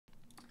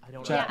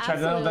Chat,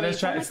 that is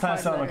chat. It's kind of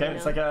Salem, okay?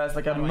 It's like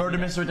a murder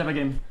mystery type of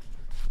game.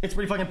 It's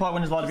pretty fucking fun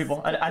when there's a lot of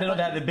people. I didn't know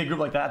they had a big group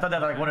like that. I thought they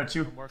had like 1 or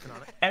 2.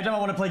 Every time I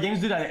want to play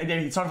games, dude,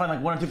 they start to find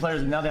like 1 or 2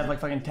 players, and now they have like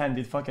fucking 10,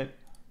 dude. Fuck it.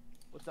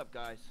 What's up,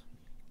 guys?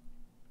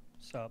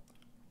 What's up?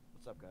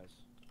 What's up, guys?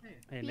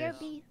 Hey, Miss.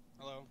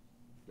 Hello.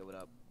 Yo, what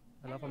up?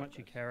 I love how much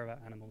you care about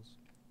animals.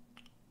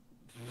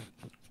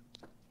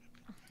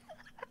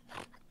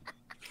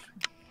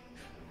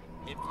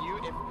 If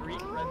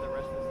Greek read the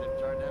rest of the zip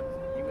jar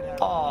depths, you would have.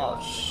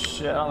 Oh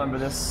shit! I don't remember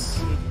this.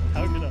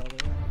 How good are they?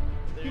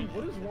 Dude,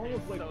 what is wrong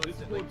with like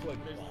Discord's like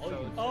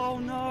volume? Oh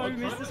no,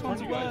 Miss, this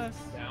one's worse.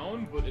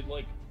 Down, but it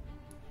like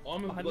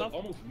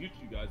almost mutes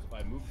you guys if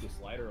I move the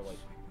slider like.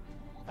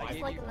 Just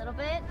like a little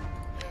bit.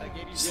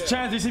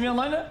 Chance, do you see me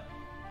online now?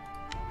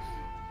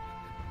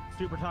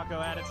 Super Taco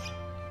Adept.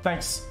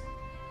 Thanks.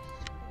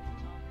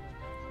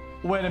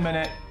 Wait a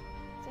minute.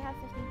 So you have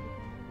 15 people.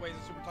 Wait, is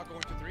it Super Taco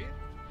 1, 2, 3?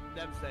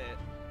 Them say it.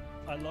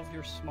 I love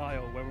your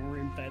smile when we're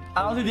in bed.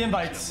 I don't see the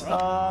invites.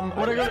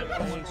 What are good?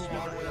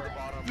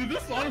 Dude,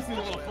 this is honestly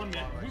a lot of fun,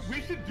 man.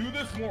 We should do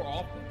this more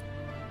often.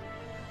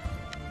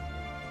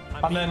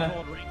 I'm in.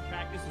 Rank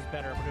practice is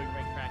better. We're doing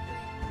rank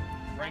practice.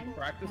 Rank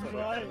practice? I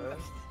like that.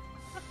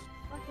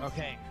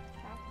 Okay.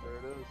 There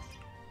it is.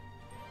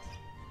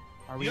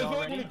 Are we You guys all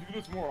want ready? to do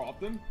this more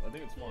often? I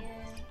think it's fun.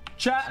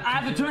 Chat, I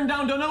have to turn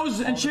down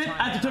donos and shit.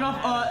 I have to turn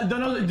off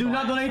donos, do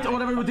not donate or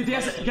whatever with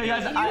DTS. Okay,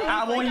 guys,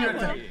 I won't hear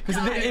it because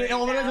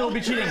otherwise it will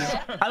be cheating.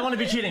 I don't want to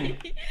be cheating.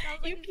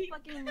 You keep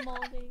fucking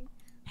molding.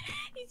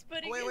 He's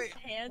putting his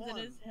hands in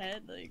his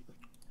head like.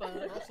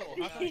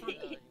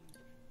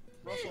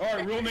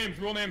 Alright, real names.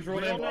 What?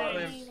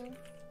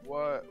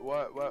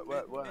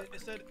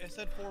 It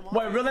said 4 more.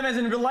 Wait, real name as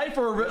in real life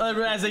or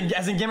as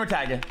in gamer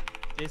tag?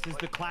 This is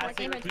the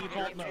classic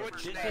default mode.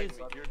 This is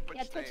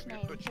Yeah, Twitch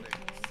name.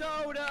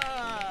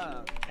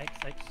 Soda!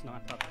 XX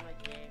sniper.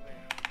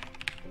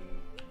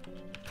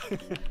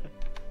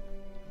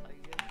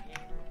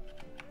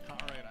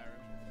 Alright, Iron.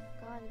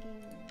 God,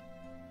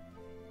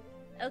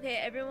 gamer. Okay,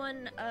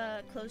 everyone,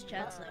 close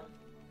chats now.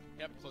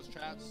 Yep, close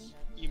chats.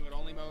 Emote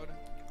only mode.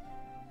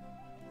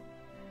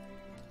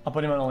 I'll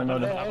put him on only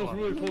mode. I was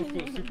really close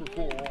to a super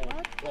cool roll.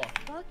 What the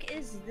fuck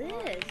is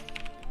this?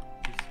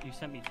 You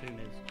sent me 2,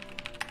 Miz.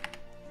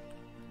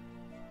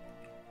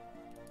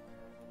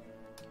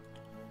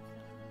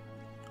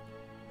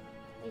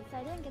 Wait, so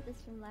I didn't get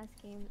this from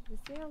last game. The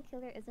serial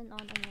killer isn't on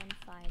anyone's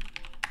side.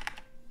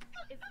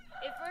 If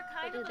we're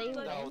kind of they like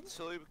win? No,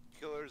 silly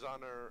killer's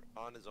on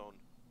his own.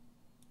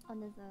 On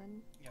his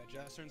own. Yeah,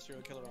 Jester and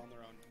Serial Killer on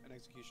their own, and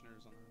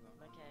Executioner's on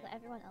their own. So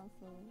everyone else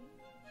will win.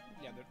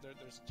 Yeah,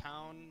 there's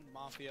Town,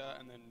 Mafia,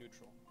 and then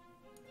Neutral.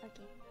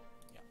 Okay.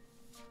 Yeah.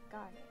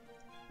 God.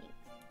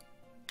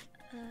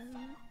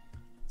 Thanks.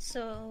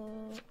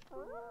 So.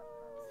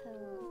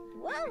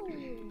 Whoa!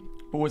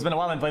 Oh, it's been a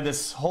while I played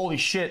this. Holy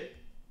shit.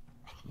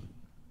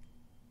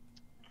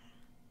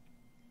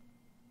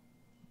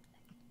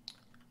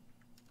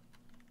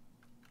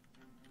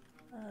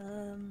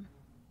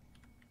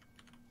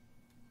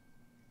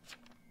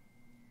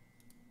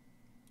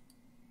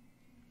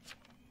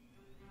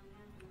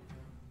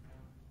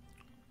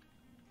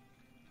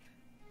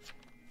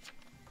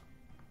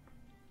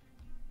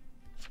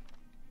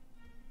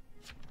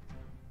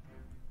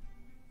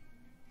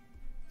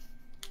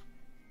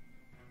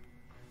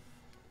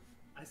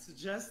 I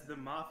suggest the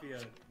Mafia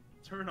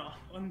turn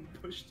on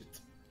push to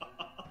talk.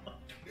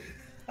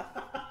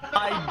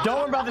 I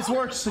don't remember how this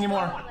works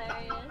anymore.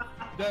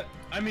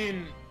 I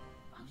mean,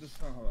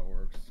 just not how that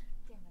works.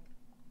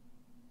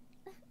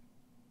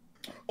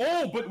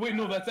 Oh, but wait,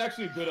 no, that's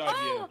actually a good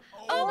idea.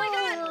 Oh my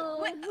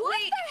god!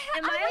 Wait,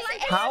 am I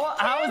allowed?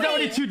 How is that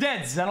already 2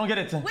 deads? I don't get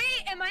it.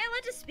 Wait, am I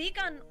allowed to speak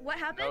on what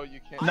happened? No, you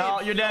can't. No,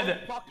 you're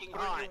dead. Fucking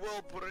hot.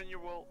 Put in your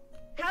will.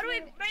 How do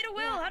I write a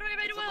will? How do I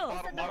write a will?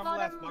 It's at the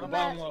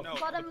Bottom left.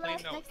 bottom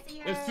left next to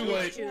your... It's too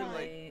late. Too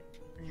late.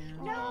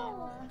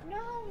 No!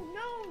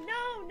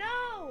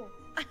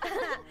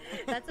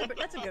 That's a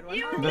good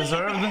one.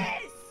 Deserved.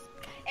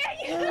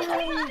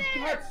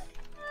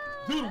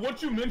 Dude,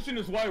 what you mentioned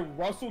is why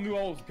Russell knew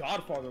I was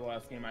Godfather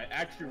last game. I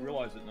actually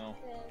realize it now.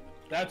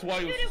 That's why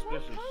he was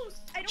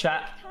suspicious.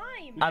 Chat.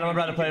 I don't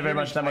remember how to play very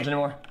much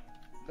anymore.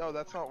 No,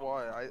 that's not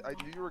why. I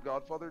knew you were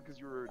Godfather because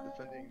you were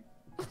defending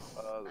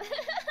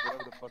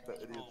whatever the fuck that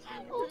idiot's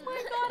name. Oh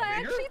my god, I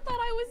actually thought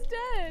I was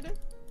dead.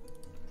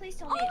 Please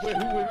tell me. Wait,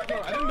 no,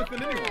 I didn't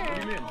defend anyone. What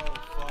do you mean?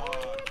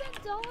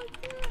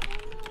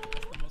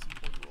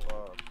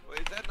 Wait,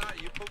 is that not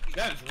you, Pokimane?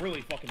 That is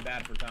really fucking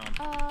bad for town.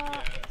 I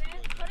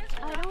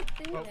don't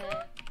think it.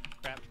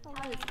 Crap.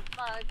 That is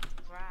fucked.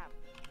 Crap.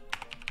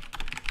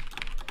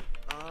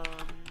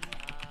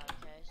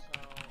 Okay, so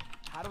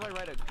how do I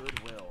write a good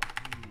will?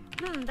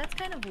 That's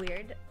kind of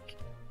weird.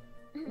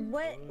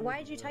 Why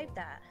did you type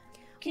that?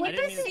 Can I you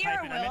didn't please mean to see type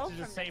our it. I meant will? to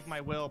just save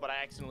my will, but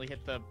I accidentally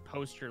hit the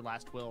post your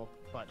last will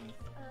button.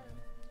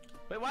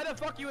 Wait, why the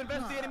fuck you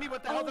investigating me?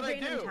 What the hell did I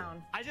do?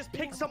 I just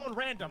picked someone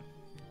random.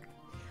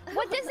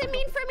 What does it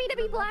mean for me to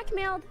be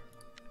blackmailed?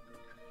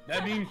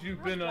 That means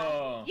you've been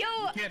Yo, you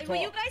can't will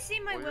talk. you guys see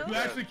my will? You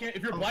actually can't.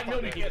 If you're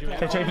blackmailed, you can't Okay,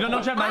 talk. chat, if you don't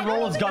know, chat, my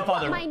role is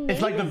Godfather. It's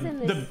like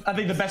I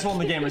think the best role in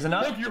the game, is it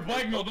not? Look, you're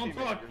blackmailed. Don't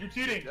talk. You're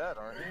cheating. Dead,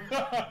 aren't you?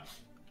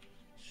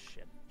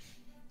 Shit.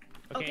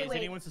 Okay, is wait.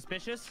 anyone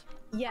suspicious?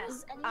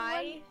 Yes,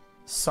 I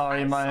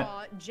Sorry, my.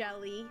 saw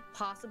Jelly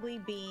possibly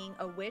being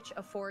a witch,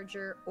 a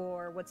forger,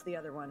 or what's the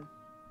other one?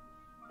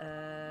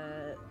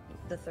 The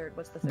third.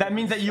 What's the third? That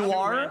means that you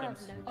are.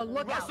 A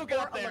lookout. Russell, get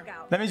Or up a there.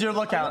 lookout. That means you're a A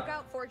lookout.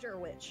 lookout, forger, or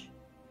witch.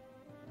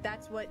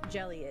 That's what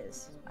Jelly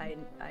is. I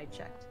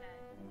checked.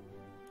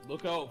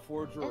 Look out,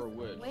 forger or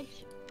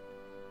witch.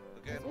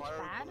 Again, why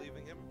are we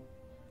believing him?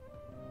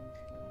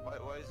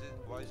 Why is it?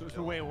 Why is it?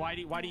 So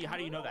wait, how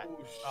do you know that?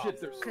 Oh shit,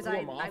 there's Because four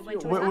I mafia.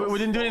 went to his We house.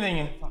 didn't do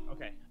anything.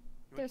 Okay.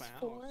 There's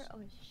 4? Oh,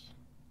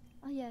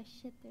 oh yeah,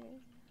 shit, there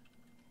is.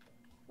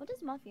 What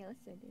does Mafia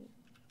Lister do?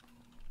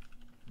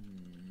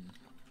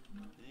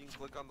 You can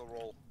click on the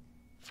roll.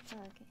 Oh,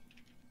 okay.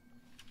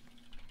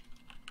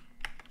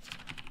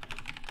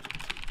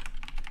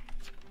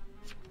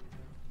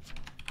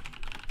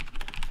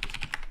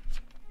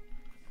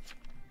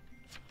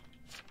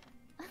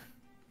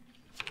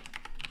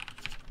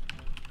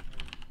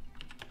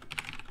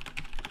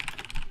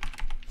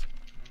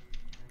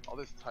 All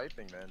this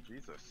typing, man.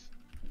 Jesus.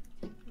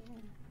 Yeah.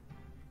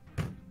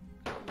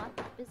 I'm not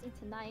that busy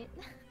tonight.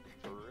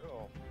 For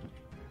real.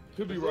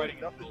 Could be There's writing.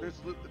 nothing-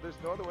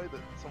 There's no other way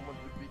that someone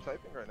would be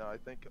typing right now. I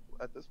think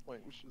at this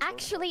point we should.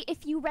 Actually,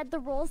 if you read the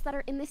rules that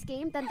are in this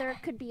game, then there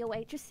could be a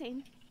way. Just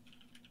saying.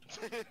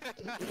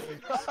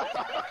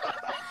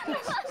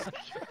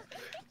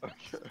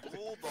 Okay.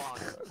 Hold on.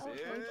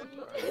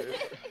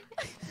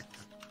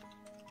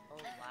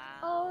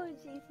 Oh,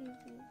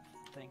 JCC.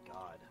 Thank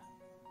God.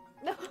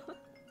 No.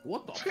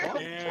 What the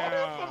fuck?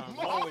 Yeah.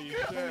 Holy Oh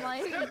shit.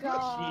 my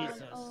god.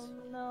 Jesus. Oh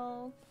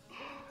no.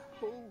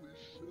 Holy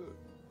shit.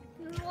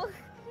 No.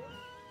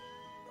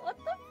 What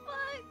the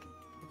fuck?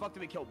 The fuck did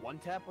we kill one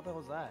tap? What the hell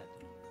was that?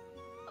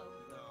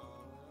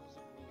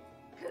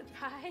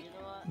 Goodbye.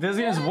 This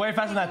game is way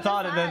faster than I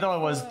thought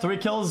it was. 3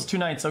 kills, 2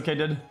 nights. Okay,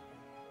 dude.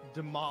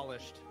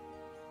 Demolished.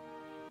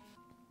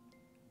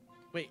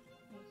 Wait,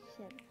 Oh,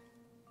 shit.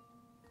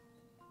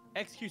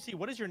 xQc,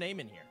 what is your name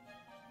in here?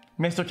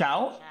 Mr.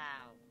 Cow?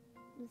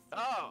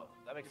 Oh,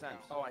 that makes sense.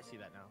 Oh, I see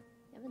that now.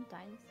 You haven't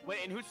dinosaur? Wait,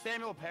 and who's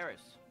Samuel Paris?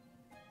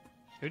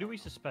 Who do we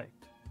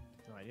suspect?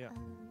 No idea.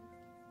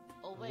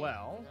 Oh,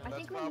 Well, I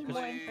think we need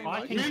more I information.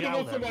 can We need to jail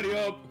vote them. somebody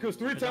up because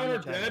 3 But I'm town are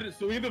gonna jail dead. them.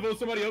 So we need to vote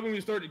somebody up when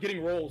we start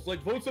getting rolls. Like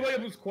vote somebody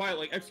up who's quiet.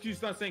 Like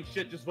xQc's not saying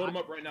shit. Just vote him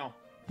up right now.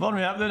 Vote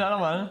me up, dude. I don't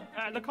want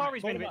it.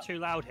 Lakari's been a bit too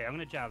loud here. I'm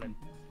gonna jail him.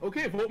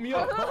 Okay, vote me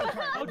up.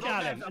 I'll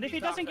jail him. And if he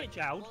doesn't get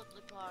jailed,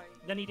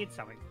 then he did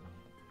something.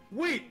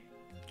 Wait,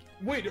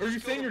 are you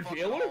saying you're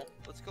jailer?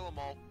 Let's kill them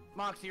all.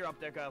 Moxy, you're up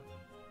there, go.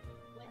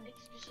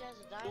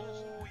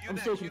 Oh, you I'm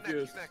next, so you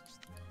confused. next.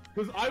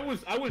 Because I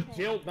was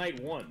jailed night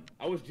 1.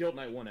 I was jailed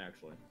night 1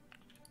 actually.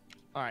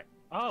 Alright.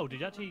 Oh,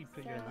 did you actually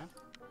put you in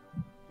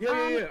there?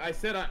 Yeah. I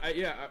said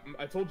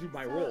I told you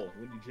my role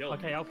when you jailed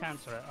Okay, me. I'll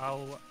cancel it.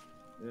 I'll.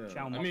 Yeah.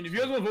 Chow I mean, if you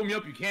guys want to vote me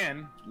up, you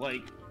can.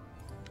 Like,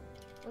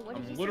 Wait, what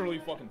did you I'm say?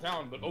 literally fucking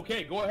town. But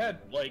okay, go ahead.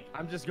 Like,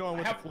 I'm just going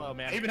with I the flow,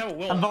 man. I even have a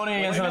will. I'm voting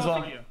against him as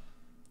well.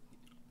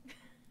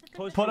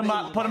 Put him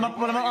up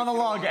on the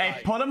log.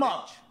 Hey, put him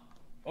up.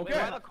 Okay.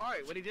 Wait, why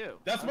Lakari? What'd he do?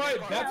 That's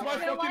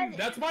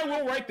my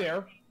will right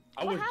there.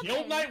 I was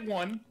jailed night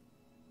 1.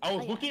 I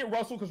was looking at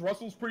Russell because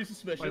Russell's pretty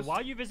suspicious. Wait, why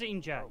are you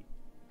visiting Jay?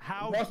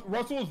 How?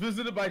 Russell was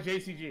visited by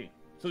JCG.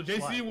 So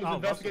JC Why? was Oh,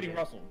 investigating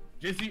Russell.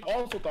 JC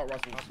also thought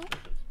Russell was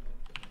suspicious.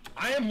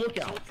 I am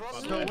lookout.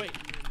 So wait.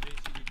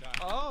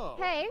 Oh.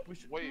 Hey.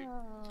 Wait.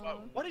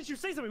 Why didn't you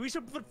say something? We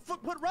should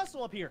put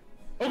Russell up here.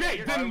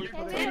 Okay, then Innocent.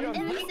 vote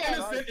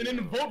innocent and then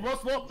vote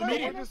Russell up Vote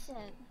immediately. innocent.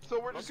 So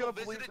we're just gonna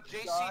believe visited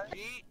this guy?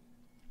 JCG?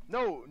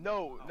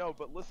 No.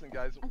 But listen,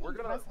 guys, we're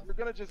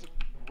gonna just.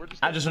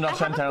 I just went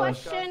off I have a entirely.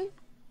 question.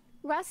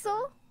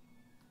 Russell,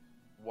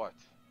 What?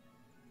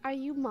 are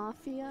you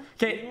Mafia?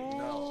 Okay.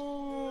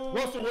 No.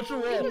 Russell, what's your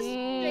role?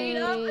 Straight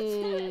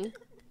up.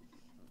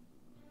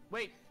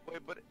 Wait.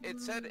 But it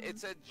said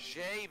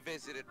Jay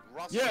visited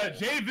Russell. Yeah,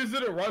 Jay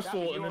visited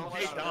Russell and then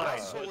Jay died.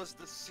 Russell is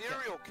the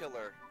serial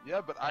killer.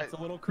 Yeah, but That's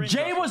a little cringe.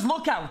 Jay was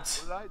lookout.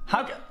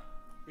 How?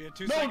 We had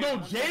 2 No,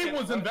 seconds. Jay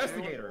was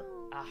investigator.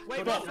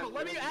 Wait, Russell,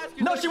 let me ask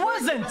you. No, she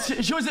wasn't.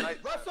 She was.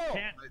 Russell!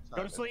 Can't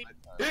go to sleep.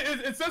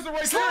 It says it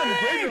right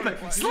there in the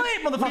graveyard.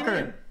 Sleep,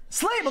 motherfucker.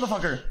 Sleep,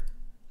 motherfucker.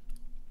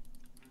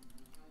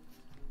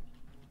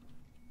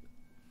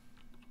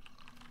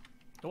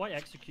 Do I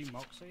execute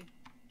Moxy?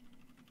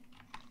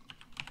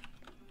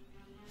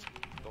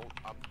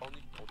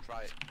 Don't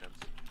try it.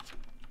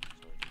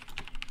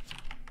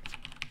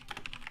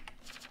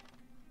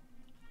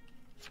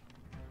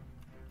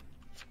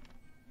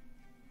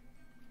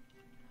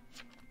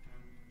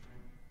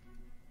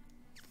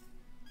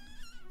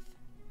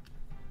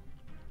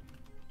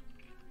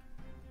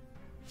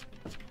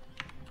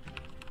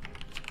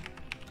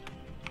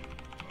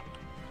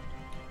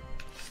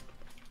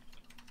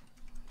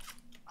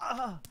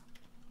 Sorry.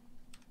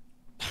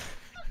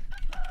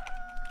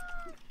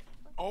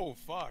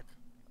 fuck?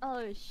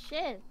 Oh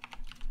shit.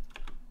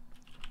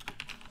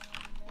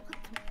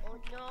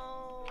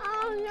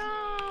 Oh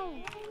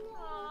no.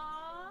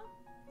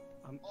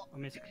 Oh I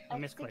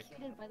misclicked.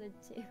 Executed by the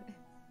two.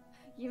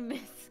 You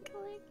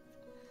misclicked?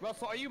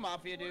 Russell, are you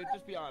Mafia, dude?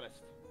 Just be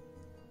honest.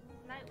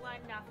 Night one,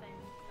 nothing.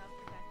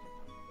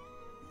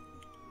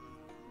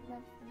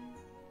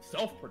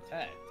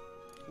 Self-protect?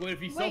 Well, if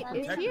he Wait,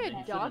 self-protected, is he then a he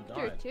should've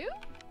doctor died. too?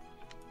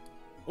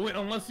 Wait,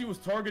 unless he was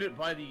targeted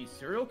by the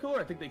serial killer,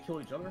 I think they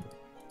kill each other.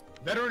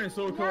 Veteran and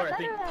serial killer, I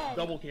think Veteran.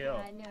 double KO. Yeah,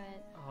 I knew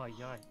it. Oh,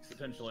 yikes.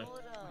 Potentially.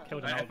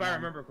 Killed an If old I man.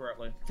 remember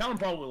correctly. Town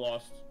probably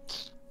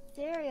lost.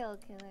 Serial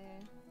killer.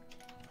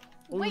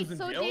 Oh, he Wait, was in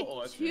so jail? did Oh,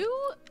 that's good.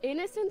 2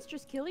 innocents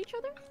just kill each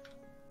other?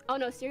 Oh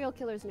no, serial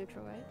killer's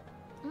neutral,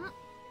 right?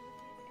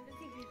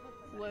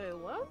 Wait,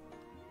 what?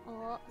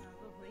 Oh.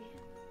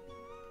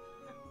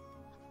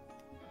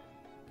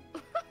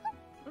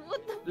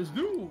 What the This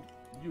new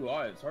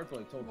UI, it's hard to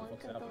like tell what the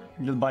fuck's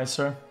happening. Goodbye,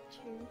 sir.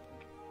 True.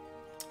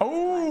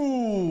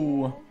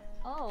 Oh!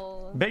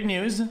 Oh. Big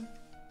news. So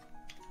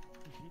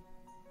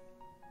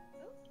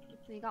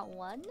you got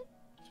one?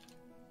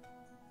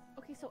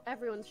 Okay, so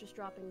everyone's just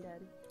dropping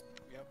dead.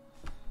 Yep.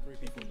 3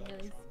 people died.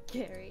 Really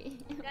scary.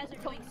 You guys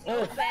are doing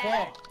so Oh bad.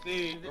 fuck!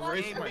 They This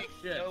erased game my makes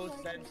shit. no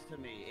sense to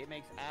me. It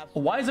makes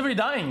absolutely. Why is everybody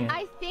dying?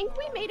 I think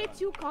we made it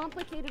too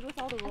complicated with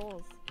all the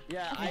roles.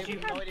 Yeah, I have You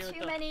no have idea what too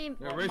the. many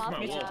They erased my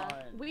mafia. wall.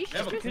 We should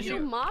Yeah, but just can do you-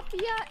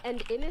 Mafia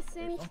and Or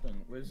Innocent,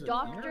 something. What is it?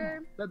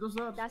 Doctor. That does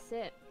that? That's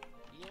it.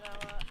 You know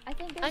what? I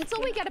think there's Until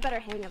too we get a better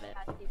hang of it.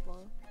 bad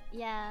people.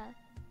 Yeah.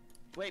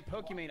 Wait,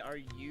 Pokimane, are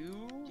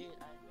you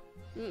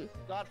Mm.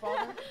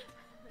 Godfather?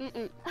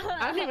 Mm-mm.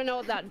 I don't even know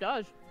what that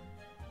does.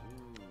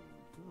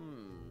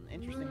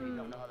 Interesting. You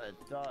don't know how that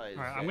does.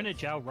 Alright, I'm gonna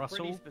jail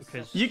Russell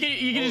specific. because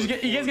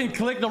You guys can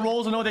click the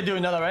roles and know what they do,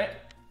 another, right?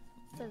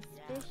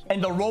 Suspicious.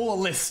 And the role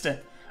list.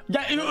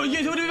 Yeah, who do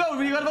you vote?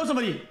 You gotta vote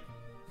somebody.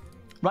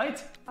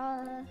 Right?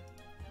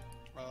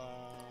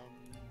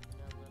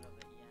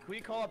 Can we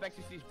call up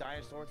xQc's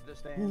dinosaur to this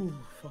stand? Ooh,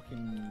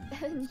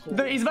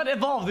 fucking. He's about to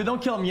evolve. They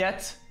don't kill him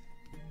yet.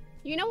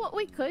 You know what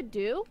we could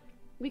do?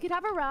 We could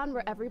have a round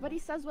where everybody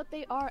says what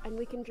they are and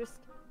we can just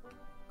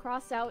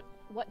cross out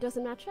what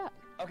doesn't match up.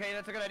 Okay,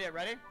 that's a good idea.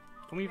 Ready?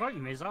 can we vote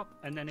Miz up?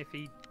 And then if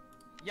he,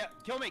 Yeah,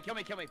 kill me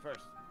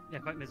first. yeah,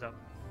 vote Miz up.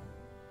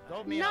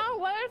 Vote me up. No,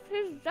 what if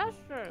his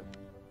gesture?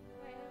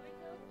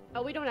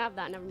 Oh, we don't have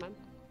that. Never mind.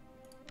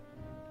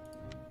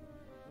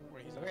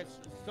 Wait, he's Okay,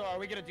 so are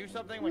we gonna do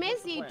something? Like,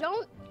 what's the Mizzy, plan?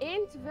 don't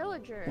int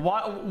villager.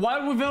 Why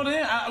are we voting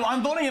it?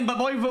 I'm voting him, but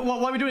why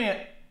are we doing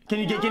it? Can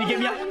you get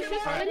me up? He's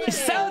just limited.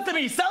 Sell it to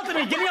me! Sell it to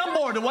me! Get me on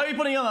board! Why are you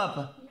putting him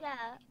up?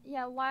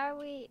 Yeah, why are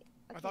we...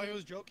 I thought he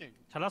was joking.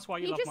 Tell us why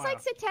you He love just Maya.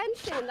 likes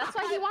attention. That's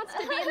why he wants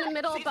to be in the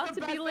middle, She's about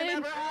the to best be thing lynched.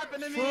 ever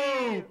happened to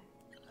me.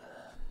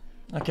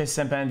 Okay,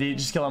 Simp Andy,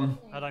 just kill him.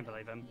 I don't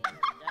believe him.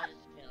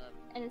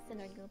 Innocent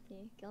or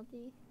guilty?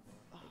 Guilty?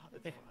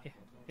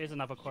 Here's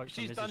another quote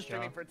from She's done Mrs.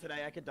 streaming Jar. for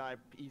today. I could die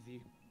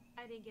easy.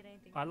 I didn't get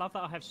anything. I love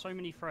that I have so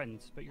many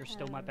friends, but you're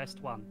still my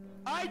best one.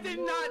 I did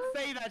not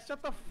say that.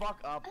 Shut the fuck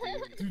up,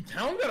 dude. Dude,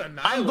 Town got I'm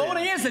annihilated.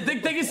 voting against it.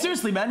 Take it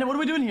seriously, man. What are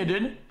we doing here,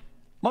 dude?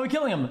 Why are we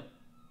killing him?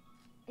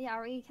 Yeah,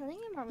 are we killing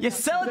him or are we Yeah, not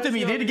sell it to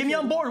me, dude. Get me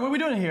on board. What are we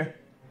doing here?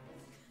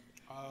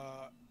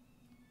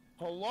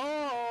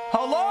 Hello?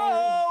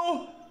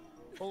 Hello?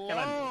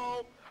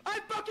 Hello?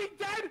 I'm fucking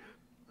dead!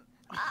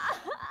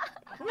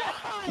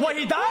 What,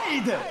 he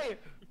died?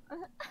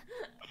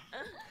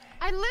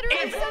 I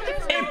literally said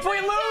there's no If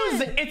we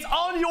lose, it's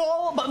on you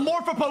all, but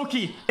more for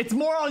Pokey. It's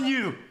more on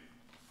you.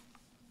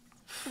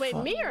 Wait,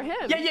 me or him?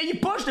 Yeah, you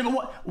pushed him.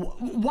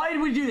 Why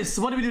did we do this?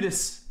 Why did we do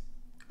this?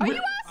 Are you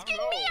asking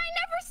me? I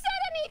never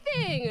said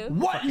anything.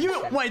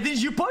 What? Wait,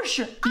 did you push?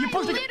 You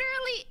pushed literally...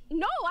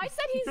 No, I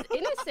said he's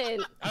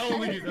innocent. I don't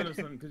think he's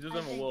innocent because he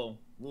doesn't have a will.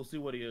 We'll see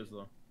what he is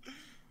though.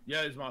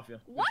 Yeah, he's mafia.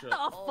 What Good the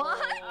shit. fuck?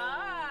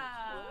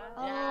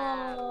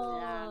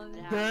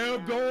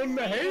 Damn, going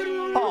the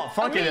haters. Oh,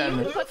 fuck it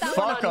then. Put that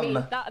Fuck one on me.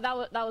 him.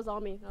 That was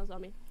on me. That was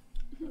on me.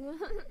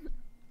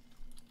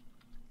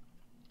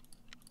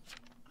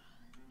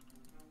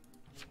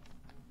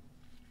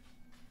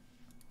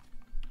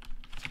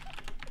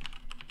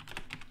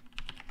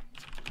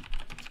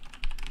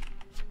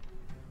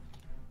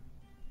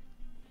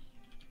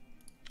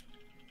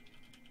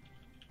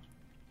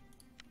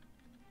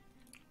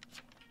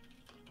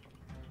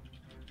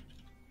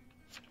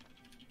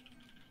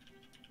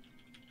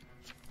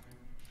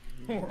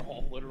 We're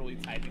all literally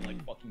typing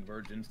like fucking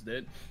virgins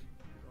did.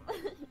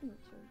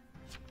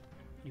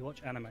 You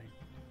watch anime.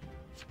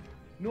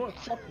 You know what?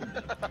 Fuck you.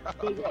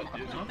 So what,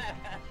 dude, huh?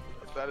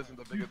 That isn't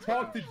the You biggest.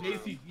 talk to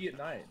JCG at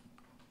night.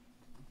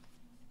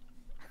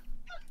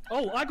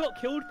 Oh, I got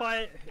killed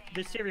by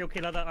the serial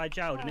killer that I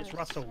jailed, and it's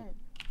Russell.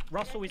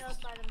 Russell is...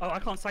 Oh, I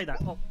can't say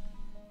that. Oh.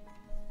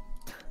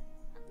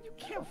 You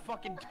can't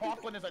fucking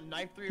talk when there's a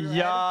knife through your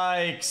head.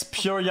 Yikes.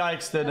 Pure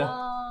yikes, dude.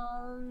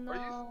 Oh, no. Are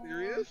you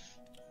serious?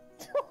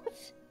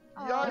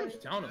 Oh, Yikes.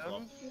 Town is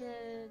up.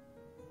 shit.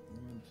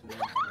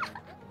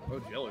 Oh,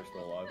 Jailer's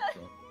still alive.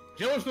 So.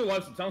 Jailer's still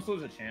alive, so Town still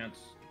has a chance.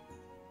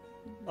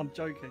 I'm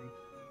joking.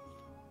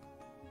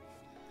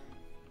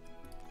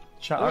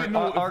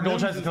 Our goal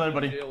tries to kill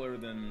everybody. Jailer,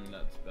 then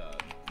that's bad.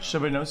 No.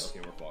 Everybody knows. Okay,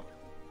 we're fucked.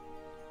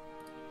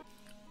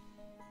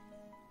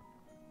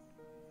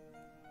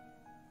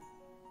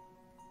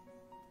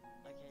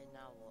 Okay,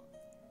 now what?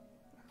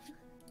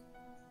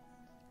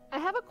 I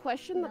have a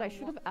question that I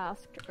should have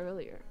asked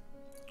earlier.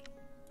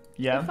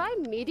 Yeah. If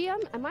I'm medium,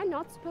 am I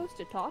not supposed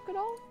to talk at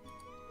all?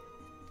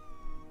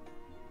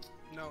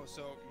 No,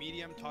 so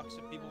medium talks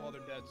to people while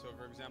they're dead. So,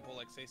 for example,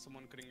 like say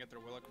someone couldn't get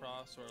their will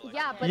across, or like.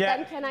 Yeah, but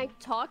then can I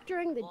talk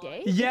during the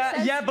day?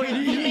 Yeah, but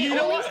you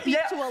don't want speak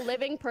to a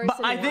living person.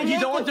 But I think you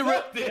don't want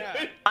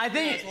to. I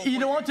think you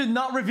don't want to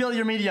not reveal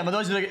your medium.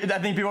 Otherwise, I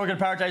think people are gonna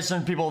prioritize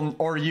certain people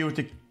or you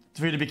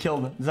for you to be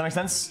killed. Does that make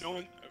sense? No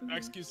one,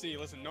 xQc,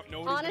 listen,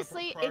 nobody's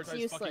Honestly, gonna it's prioritize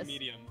useless. fucking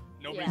medium.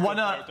 Nobody's Why gonna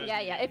not? prioritize Yeah.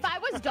 medium. If I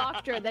was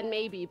doctor, then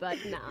maybe, but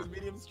nah.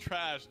 Medium's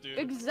trash, dude.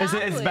 Exactly.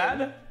 It's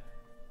bad?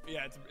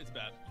 Yeah, it's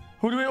bad.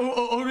 Who do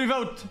we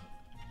vote?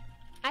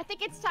 I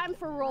think it's time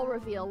for role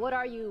reveal. What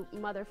are you,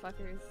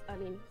 motherfuckers? I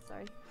mean,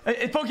 sorry.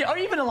 Poki, are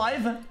you even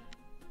alive?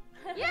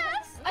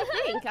 Yes, I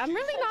think. I'm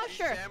really not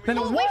sure. Then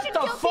Oh, we what should the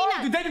kill fuck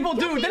Peanut. do they people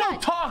Kill do? They don't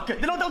Peanut. talk. They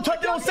don't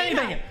talk. They don't say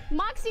Peanut. anything.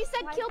 Moxy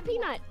said kill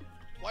Peanut.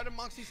 Why did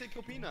Moxy say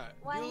kill Peanut?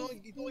 Why He's is only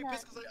Peanut-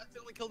 pissed because I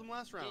accidentally killed him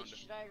last round.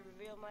 Should I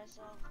reveal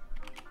myself?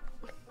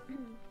 Okay,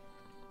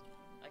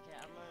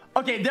 I'm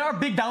gonna. Okay, there are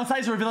big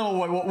downsides to revealing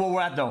where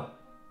we're at though.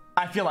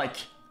 I feel like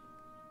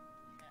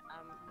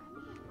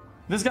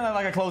this is kind of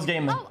like a close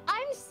game. Oh,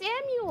 I'm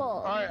Samuel.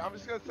 Alright, I'm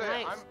just gonna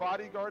say, Nice. I'm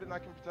bodyguard and I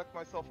can protect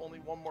myself only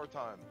one more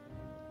time.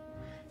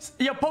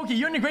 Yo, Poki,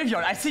 you're in the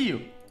graveyard. I see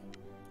you.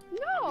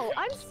 No,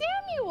 I'm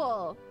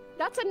Samuel.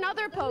 That's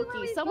another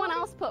Pokey. Someone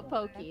else put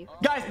Pokey.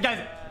 Guys,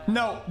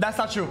 no, that's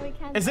not true.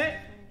 Is it?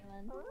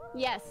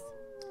 Yes.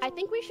 I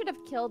think we should have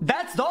killed.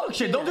 That's dog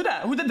shit. Don't do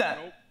that. Who did that?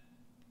 Nope.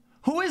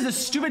 Who is the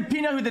stupid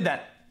peanut who did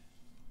that?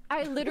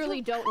 I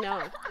literally don't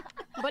know.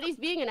 But he's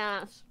being an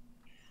ass.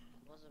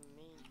 Wasn't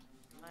me.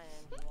 Man,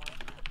 man.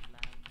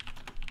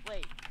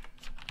 Wait,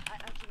 I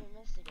can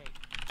investigate.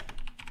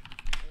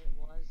 It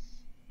was.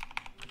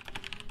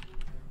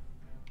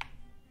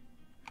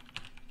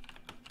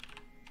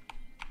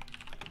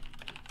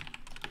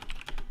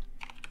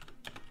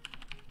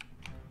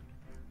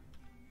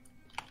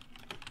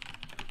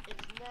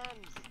 It's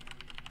Nams.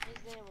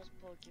 His name was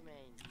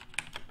Pokimane.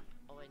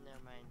 Oh wait, never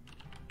mind.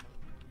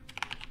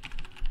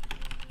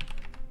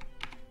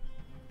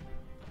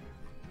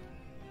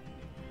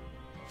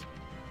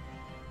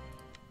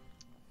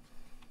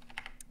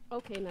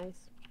 Okay,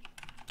 nice.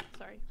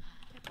 Sorry.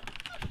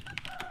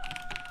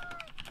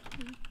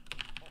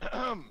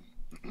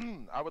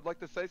 I would like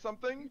to say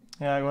something.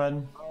 Yeah, go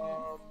ahead.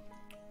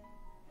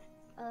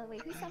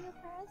 Wait, who's Samuel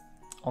Perez?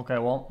 Okay,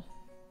 well.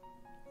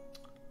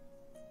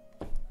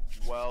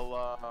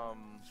 Well,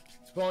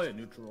 It's probably a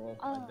neutral,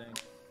 I Oh. think.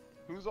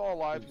 who's all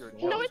alive here?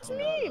 No, it's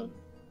me.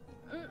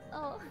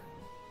 Oh.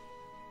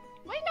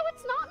 Wait, no,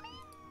 it's not me.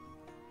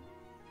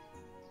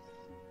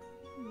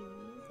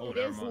 Oh, It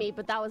never is mind. me,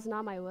 but that was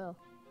not my will.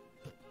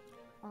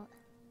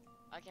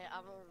 Okay,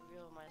 I'm gonna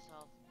reveal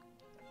myself.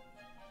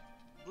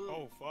 Boom.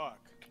 Oh fuck.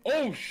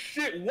 Oh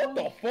shit! What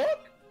the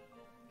fuck?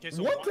 Okay,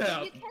 so What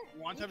the?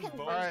 Want to vote?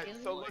 Alright,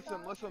 so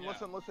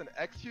listen.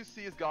 xQc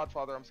is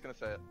Godfather, I'm just gonna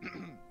say it.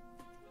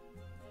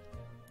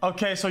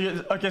 Okay, so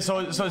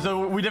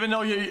we didn't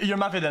know you're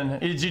Mafia then.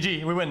 It's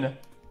GG, we win.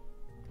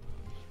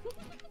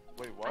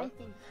 Wait, what?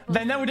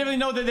 Then now we definitely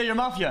know that you're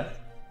Mafia.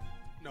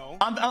 No.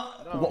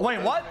 Wait,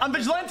 what? I'm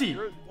Vigilante!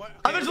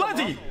 I'm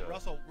Vigilante!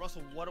 Russell, what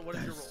is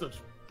your role? Russell,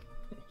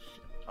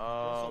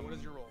 what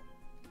is your role?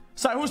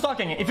 Sorry, who's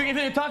talking? If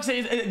you talk,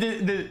 say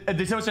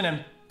the social name.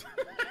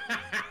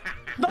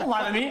 Don't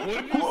lie to me.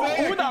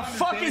 Who the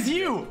fuck is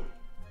you?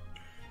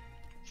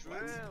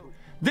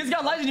 This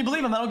guy lies and you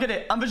believe him. I don't get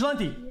it. I'm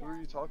Vigilante. Who are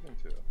you talking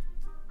to? Yeah,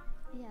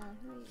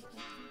 who are you talking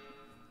to?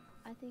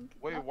 I think.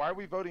 Wait, why are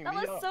we voting That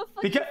me was up? so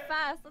fucking Because-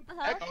 fast. What the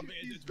hell?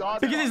 xQc's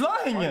Godfather. Because he's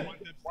lying.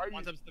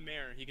 One time's the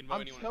mayor. He can vote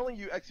I'm anyone. telling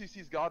you,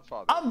 xQc's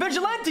Godfather. I'm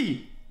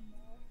Vigilante.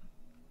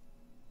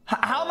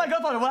 How am I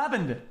Godfather? What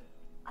happened?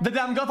 That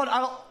I'm Godfather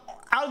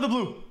out of the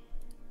blue.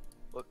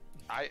 Look,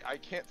 I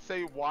can't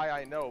say why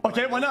I know. But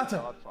Okay, I know why not? he's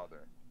Godfather.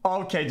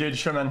 Okay, dude,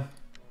 sure, man.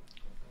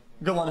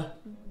 Good one.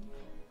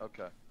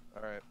 Okay.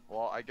 Alright.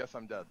 Well, I guess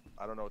I'm dead.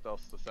 I don't know what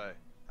else to say.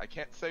 I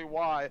can't say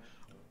why.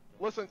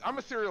 Listen, I'm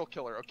a serial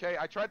killer, okay?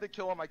 I tried to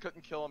kill him. I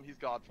couldn't kill him. He's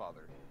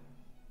Godfather.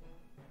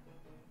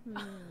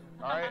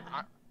 Alright?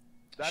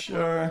 That's what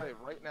I'm Sure. gonna say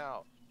right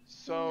now.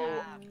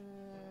 So,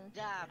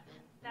 Dab.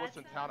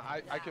 listen, Town,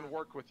 I can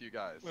work with you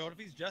guys. Wait, what if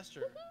he's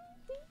Jester?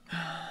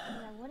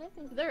 Yeah, what if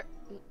it's There.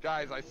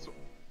 Guys,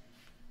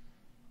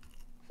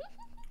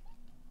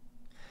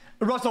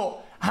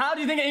 Russell, how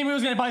do you think Amy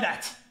was gonna buy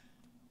that?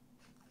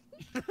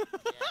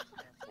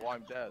 well,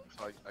 I'm dead,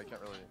 so I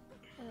can't really...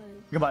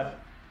 Goodbye.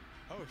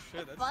 Oh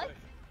shit, that's Fuck? sick.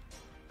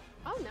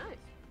 Oh, nice.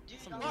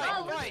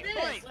 Oh, what's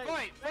this?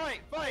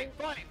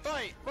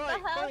 Fight.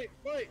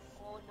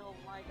 Oh no,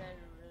 why did I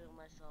reveal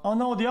myself? Oh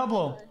no,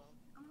 Diablo.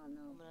 Oh no. I'm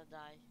gonna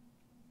die.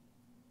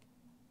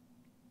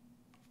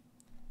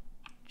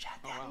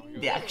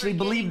 They actually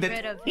believed it.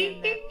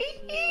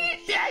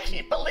 They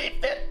actually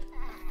believed it.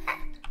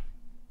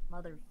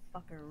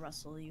 Motherfucker,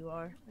 Russell, you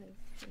are.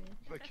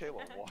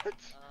 Michaela, what?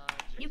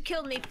 You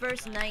killed me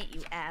first night,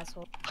 you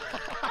asshole.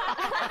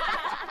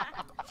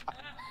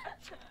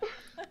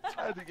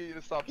 I had to get you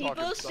to stop talking.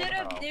 People should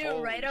have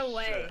knew right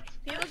away.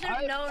 People should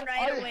have known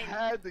right away.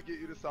 I had to get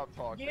you to stop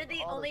talking. You're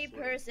the only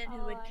person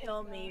who would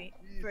kill me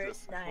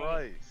first night.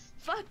 Christ.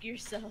 Fuck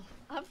yourself.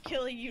 I'm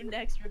killing you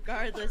next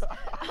regardless.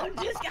 I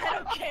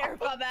don't care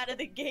if I'm out of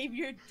the game,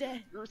 you're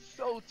dead. You're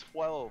so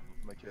 12,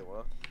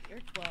 Michaela. You're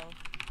 12.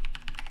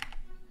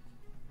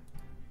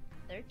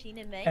 13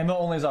 in May. Ammo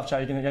only is off,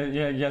 chat. You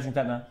guys can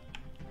tap now.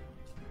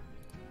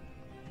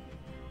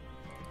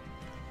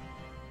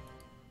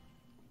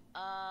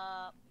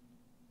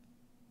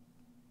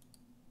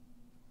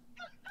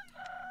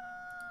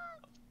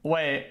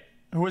 Wait,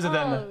 who is it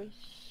then? Oh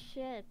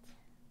shit.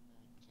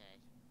 Okay.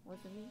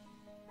 Wasn't me.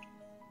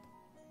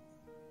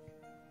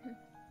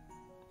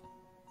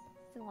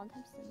 It's a long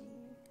time since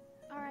me.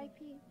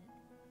 R.I.P.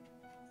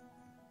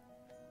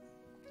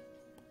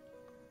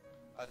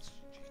 That's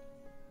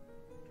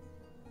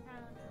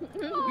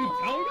Dude,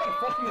 Salem got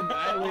fucking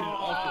annihilated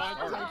off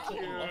the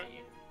start.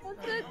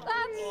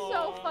 That's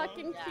so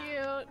fucking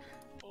cute.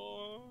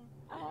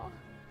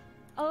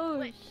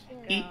 Oh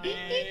shit.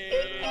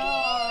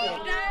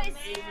 Oh, guys,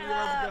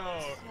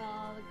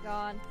 Oh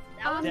god.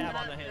 that was Dab not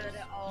on the good hands.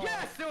 at all.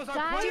 Yes, it was our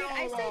Guys, plan Dude, all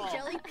I along. said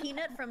Jelly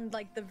Peanut from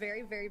like the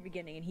very, very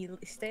beginning, and he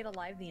stayed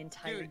alive the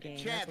entire Dude, game.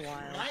 Chad, That's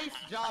wild. nice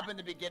job in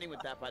the beginning with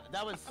that, but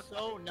that was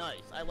so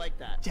nice. I like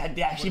that. Chad,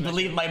 they actually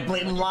believed my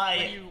blatant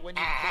lie. When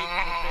you faked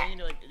the thing,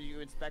 like you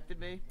inspected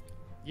me,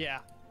 Yeah,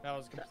 that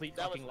was a complete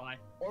That fucking was- lie.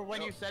 or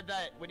when you said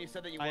that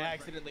you I weren't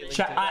accidentally linked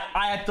Chat, it.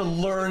 I had to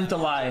learn to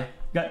lie.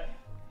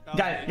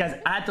 Guys,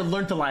 I had to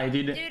learn to lie,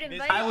 dude.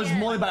 I was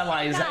molded by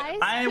lies. Guys,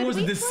 I could was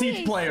a we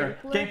deceit play a player.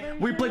 simpler Okay,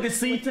 we played version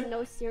deceit. with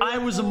no serial I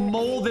was killer and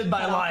molded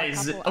by cut off a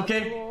lies. couple other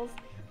Okay. rules?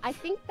 I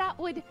think that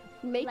would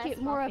make Less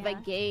it more of a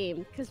mafia.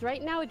 game, because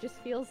right now it just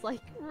feels like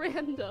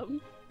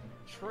random.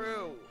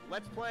 True.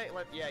 Let's play.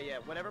 Yeah.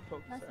 Whatever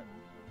Poke That's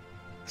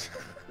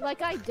said.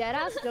 Like I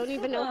deadass don't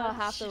even know how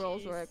half the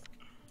roles work.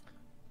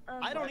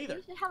 I don't either.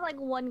 You should have like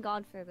one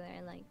Godfather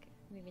and like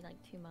maybe like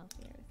 2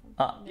 Mafia or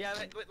something. Yeah,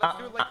 let's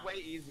do it like way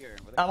easier.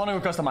 I want to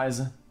go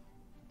customize.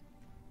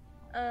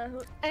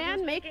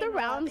 And make the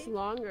rounds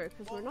longer,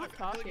 because we're not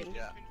talking.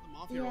 Yeah.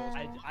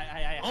 Yeah.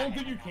 I don't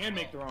think you can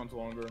make the rounds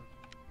longer.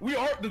 We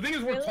are. The thing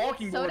is, we're Really?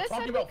 talking, but Soda we're said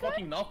talking we about could?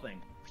 fucking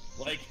nothing.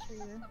 Like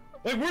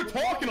True. we're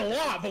talking a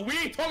lot, but we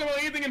ain't talking about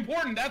anything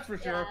important. That's for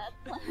sure.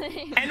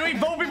 And we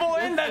vote people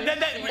in.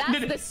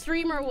 That's the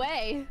streamer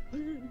way.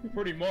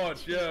 Pretty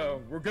much, yeah.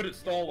 We're good at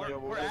stalling.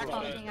 We're good actually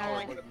at Talking it.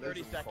 alright. like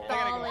 30 seconds. I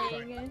gotta go.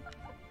 Stalling.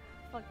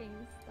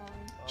 Fucking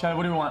stalling. Chad,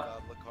 what do you want?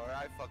 Lakar,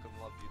 I fucking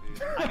love you,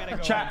 dude. I gotta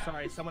go. Chat. I'm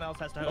sorry, someone else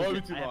has to Oh, host you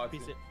it. too I have much. to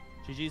piece it.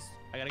 GG's.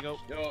 I gotta go.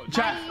 Yo,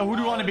 Chat, who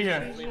do you want to be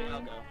here?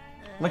 I'll go.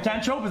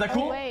 Lycanthrope, is that Oh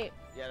cool? wait.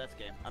 Yeah, that's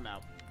game. I'm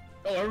out.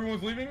 oh,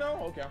 everyone's leaving now?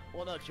 Okay.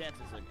 Well, no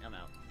chances. I'm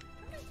out.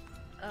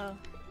 Oh.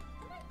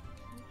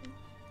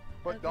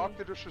 But Okay.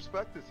 Dr.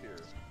 Disrespect is here.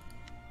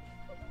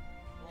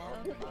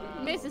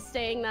 Miz is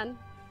staying then.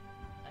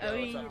 Are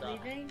what's you up, Doc?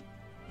 leaving?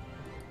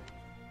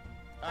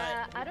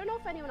 Alright. I don't know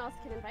if anyone else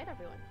can invite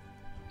everyone.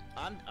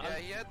 Yeah,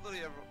 he had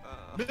literally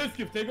a,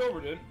 Mizkif, take over,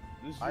 dude.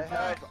 This is I your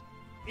have. time.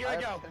 Here I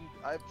go.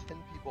 I have 10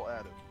 people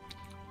added.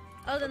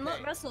 Oh, then Okay.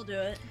 let Russell do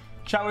it.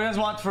 Chat, what do you guys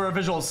want for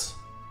visuals?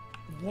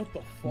 What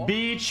the fuck? Beach,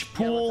 Yeah, let's have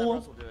pool,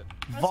 Russell do it.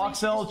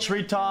 voxel,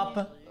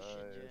 treetop,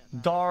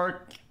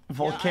 dark,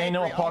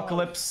 volcano, agree. Oh,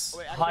 apocalypse,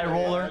 wait, high actually,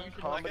 roller. you should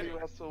Comedy like it.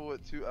 Wrestle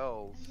with 2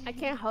 L's. I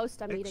can't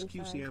host, I'm eating.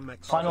 Sorry.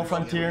 xQcM, Final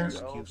Frontier.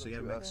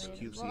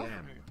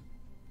 xQcM.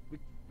 We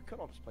could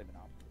all just play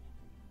Monopoly.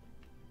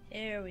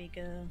 There we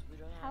go.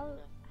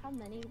 How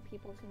many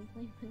people can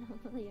play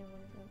Monopoly in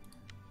one of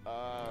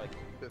those? Like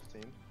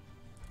 15.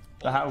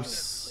 The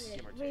house.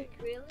 give or Wait,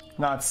 take. really?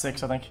 No, it's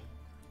 6, I think. I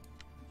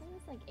think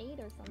it's like 8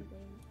 or something.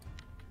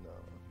 No.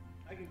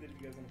 I can get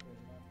you guys on the phone.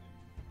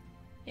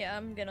 Yeah,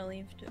 I'm gonna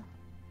leave too.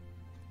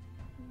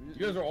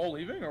 You guys are all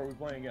leaving, or are we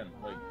playing again?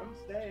 Like, I'm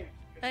staying.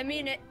 I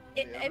mean, if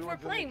we're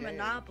everyone's in playing the game.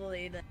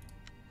 Monopoly, then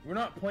we're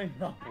not playing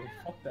Monopoly.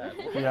 Fuck that.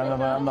 Yeah,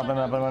 I'm not playing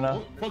right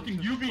now. Fucking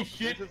UV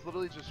shit. This is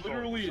literally just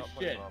Literally short, is not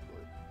playing shit.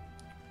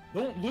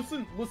 Monopoly. Don't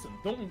listen.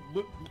 Don't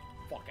look.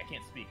 Fuck, I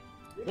can't speak.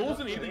 Don't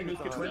listen to anything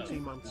Mizkif 20 says.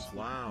 months,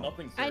 wow.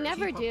 Nothing I serious.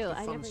 never Keep up do. the I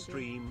fun never do.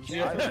 streams.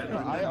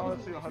 Yeah. I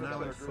honestly 100%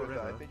 Now and agree with that.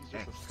 I forever, think he's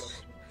just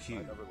disgusting. I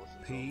xQ, never listen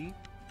to P, him.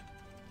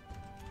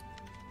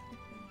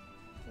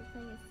 We're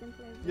playing a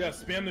simpler Yeah,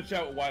 version. spam the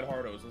chat with wide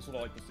hardos. That's what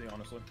I like to see,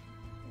 honestly.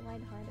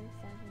 Light harder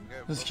 7.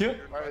 Okay, This is Russell, cute.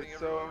 you're Alright, inviting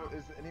so everyone.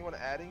 is anyone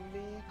adding me?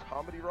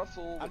 Comedy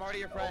Russell. I'm with already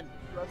your 2 friend.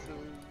 Dresses.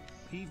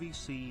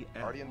 PVCM.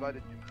 Already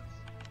invited you.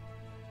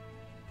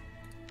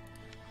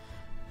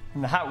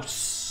 In the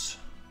house.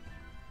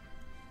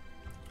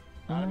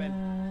 I'm in.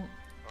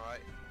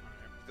 Alright.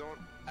 Don't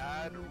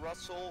add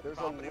Russell, There's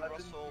Comedy 11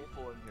 Russell.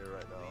 people in here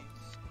right now.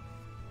 Please.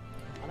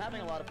 I'm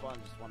having a lot of fun.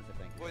 Just wanted to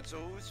thank you. Wait, so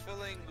who's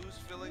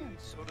filling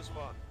Soda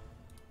Spot?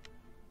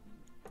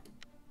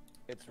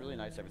 It's really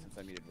nice ever since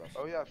I muted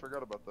Russell. Oh yeah, I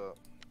forgot about that.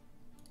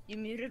 You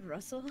muted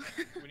Russell?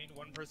 We need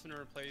one person to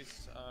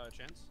replace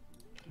Chance.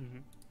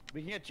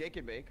 We can get Jake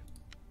and Bake.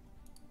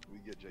 We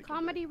get Jake.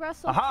 Comedy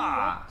Russell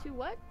Aha! to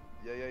what?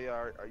 Yeah.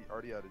 I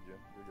already added you.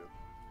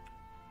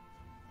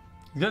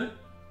 You're good.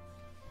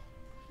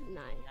 Good?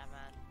 Nice.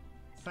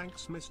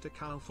 Thanks, Mr.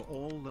 Cow, for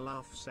all the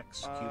laughs.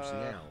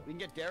 xQcOW. We can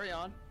get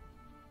Darion.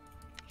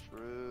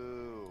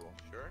 True.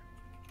 Sure.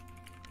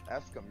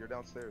 Ask him. You're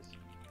downstairs.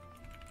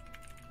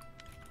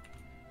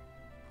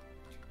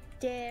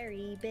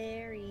 Dairy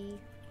Berry.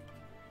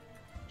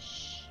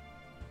 Shh.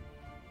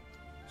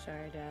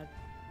 Sorry, Dad.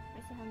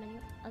 I saw how many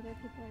other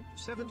people are...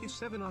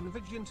 77 on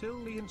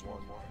Vigilantillions.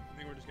 One more. I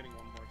think we're just getting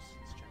one more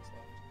since Chance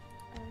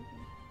left.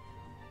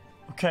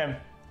 Okay. Okay.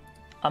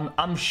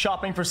 I'm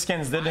shopping for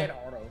skins, dude.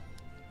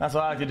 That's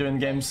what I like to do in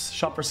games.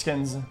 Shop for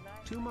skins.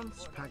 2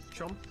 months pack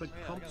chomp but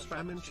comp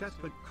spam in chat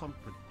but comp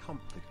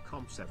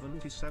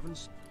 77.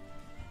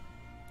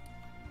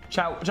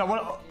 Chat,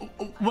 what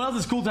else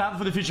is cool to have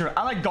for the future?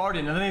 I like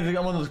Guardian. I think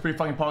one of those pretty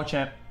fucking pog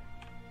champ.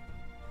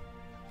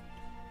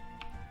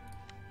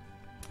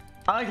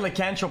 I like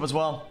Lycanthrope as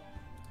well.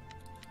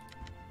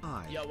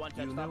 You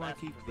know I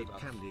keep the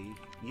candy.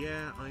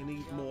 Yeah, I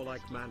need more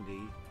like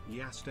Mandy.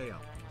 Yeah, stay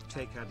up.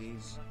 Take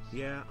Addies.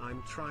 Yeah,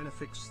 I'm trying to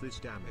fix this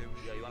damage.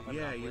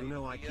 Yeah, you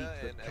know I keep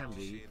the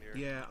candy.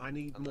 Yeah, I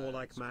need more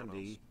like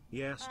Mandy.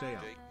 Yeah, stay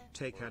up.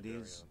 Take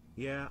Addies.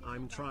 Yeah,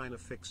 I'm trying to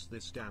fix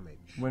this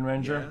damage. Wind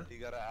Ranger. You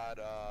gotta add,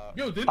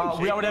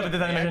 we already have the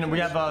animation. We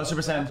have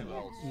Super Saiyan.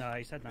 No,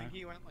 he said no. Wait,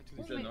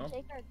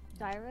 Jake or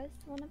Dyrus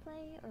wanna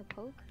play? Or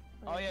Poke?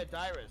 Oh yeah,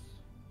 Dyrus.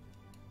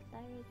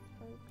 Dyrus,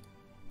 Poke.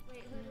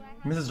 Wait, who do I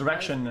have? Mrs.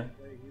 Direction.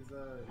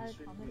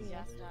 Comedy.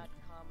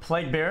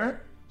 Plague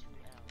Bear.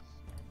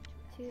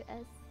 2S,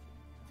 2L.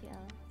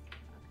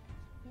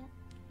 Yeah.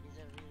 He's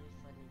a really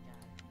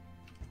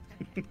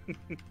funny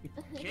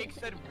guy. Jake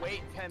said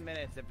wait 10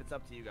 minutes if it's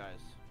up to you guys.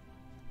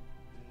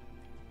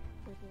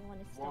 If you want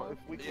to Well,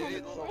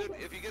 stall.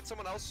 if you get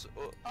someone else,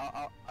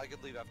 I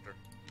could leave after.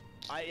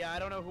 I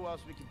don't know who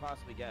else we can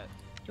possibly get.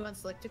 Do you want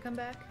Slick to come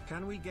back?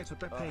 Can we get a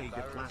Pepe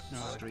get last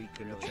streak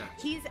in the chat?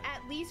 He's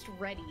at least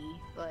ready.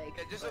 Like.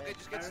 Yeah, just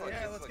get Slick.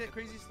 Yeah, let's get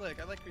Crazy Slick.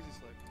 I like Crazy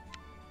Slick.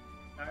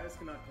 Darius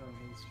cannot come.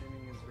 He's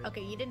streaming his video.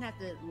 Okay, you didn't have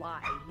to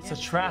lie. It's a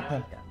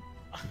trap.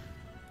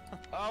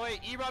 Oh wait,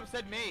 E-Rob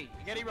said me.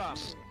 Get E-Rob.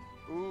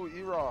 Ooh,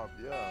 E-Rob,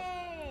 yeah.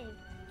 Hey!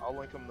 I'll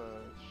link him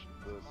the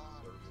server.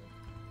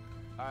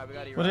 Alright, we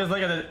got E-Rob. What is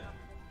like a?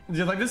 Do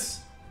you like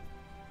this?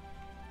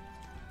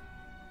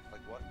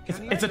 Like what?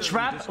 It's a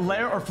trap,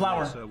 lair, or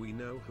flower. So we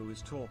know who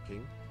is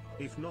talking.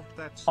 If not,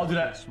 that's I'll do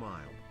that. Smile.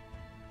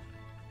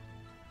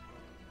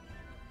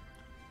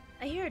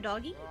 I hear a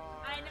doggy.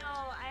 I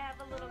know, I have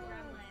a little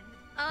gremlin.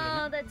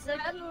 Oh, that's so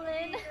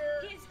cute.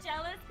 He's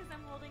jealous because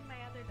I'm holding my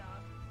other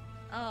dog.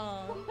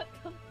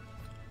 Oh.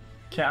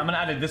 Okay, I'm gonna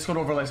add a Discord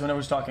overlay so we know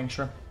who's talking.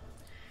 Sure.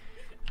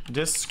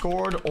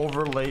 Discord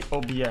overlay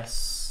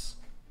OBS.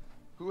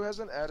 Who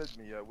hasn't added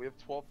me yet? We have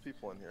 12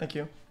 people in here. Thank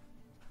you.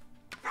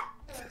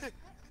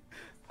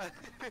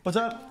 What's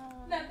up?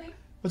 Nothing.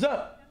 What's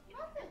up?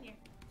 Nothing.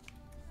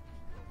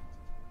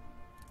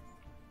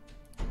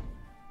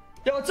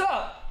 Yo, what's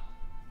up?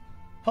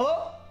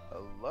 Hello?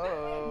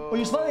 Hello. Oh,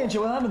 you're smiling at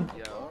you. What happened?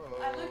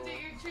 I looked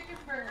at your chicken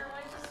burger.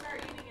 Why did you start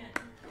eating it?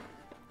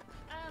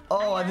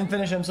 Oh, I didn't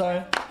finish. I'm sorry.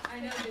 I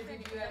know.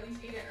 Did you at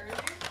least eat it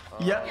earlier?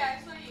 Yep. Yeah,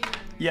 actually, you eat it.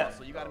 Yeah.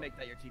 So you gotta make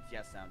that your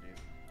TTS sound, dude.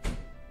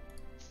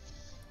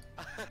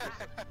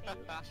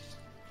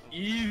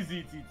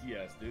 Easy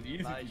TTS, dude.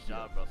 Easy. Nice TTS.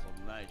 job, Russell.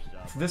 Nice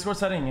job. It's Discord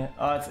setting.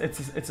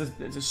 It's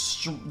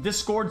a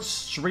Discord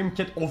stream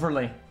kit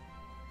overlay.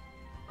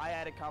 I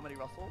added Comedy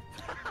Russell.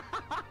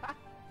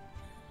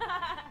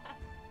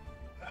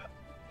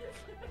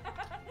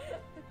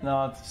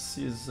 No, this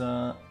is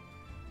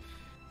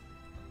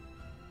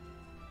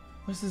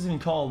what's this even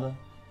called?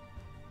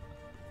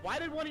 Why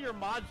did one of your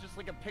mods just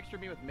like a picture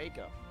of me with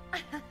makeup?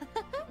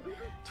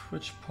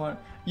 Twitch part.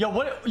 Yo,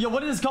 what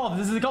is this called?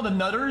 Is it called the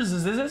Nutters?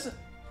 Is this it?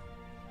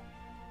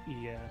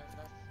 Yeah.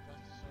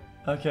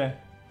 Okay.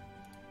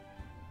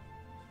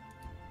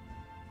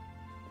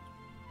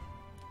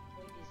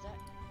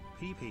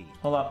 PP.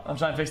 Hold up. I'm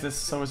trying to fix this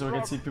so we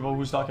can see people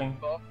who's talking.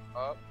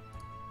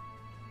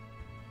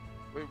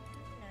 Wait,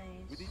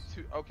 we need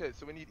two. Okay,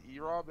 so we need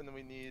E-Rob and then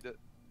we need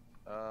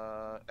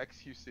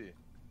xQc.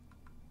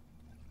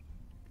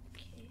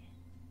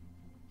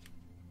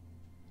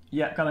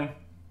 Yeah, coming.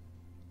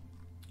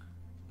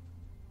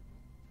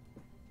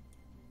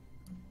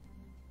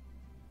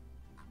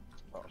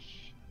 Oh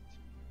shit.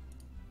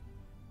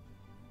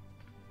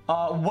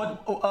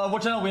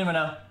 What channel are we in right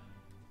now?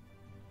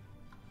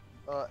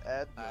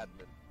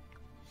 Admin.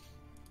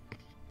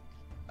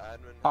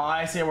 Oh,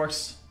 I see it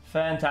works.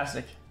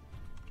 Fantastic.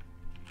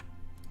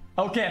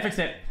 Okay, I fixed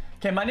it.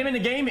 Okay, my name in the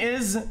game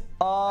is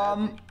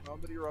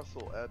Comedy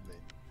Russell, add me.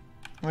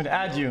 I'm going to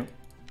add you.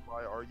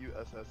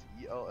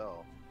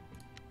 YRUSSELL.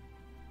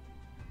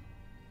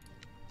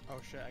 Oh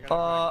shit, I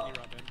gotta bring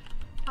E-Rob in.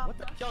 What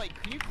the? Kelly,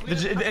 can you clear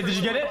Did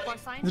you get it?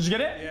 Did you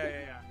get it?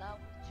 Yeah.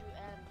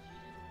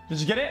 Did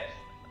you get it?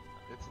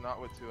 It's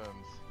not with 2 M's.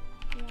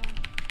 Yeah.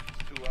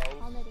 It's 2 L's.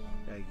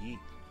 Comedy.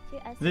 2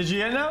 S's. Did you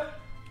get it now?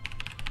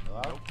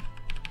 Nope.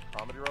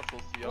 Comedy Russell,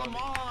 C-O-M-E. Come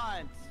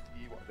on!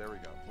 There we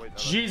go. Wait, no,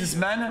 Jesus,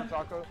 man.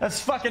 Taco?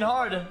 That's fucking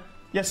hard.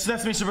 Yes,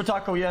 that's me, Super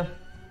Taco, yeah.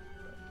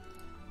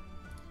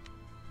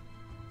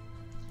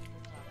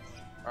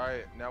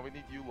 Alright, now we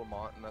need you,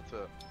 Lamont, and that's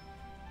it.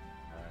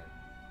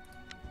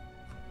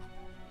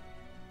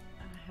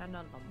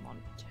 Hannah Lamont.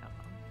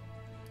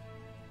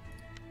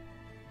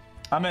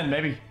 I'm in,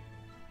 maybe.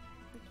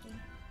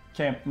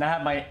 Okay, now I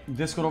have my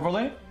Discord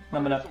overlay.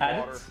 I'm gonna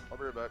add it. I'll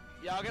be right back.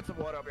 Yeah, I'll get some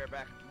water. I'll be right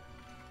back.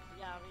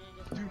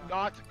 Do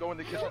not go in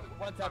the kitchen.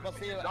 One tap. I'll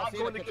see you. Not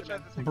go in the kitchen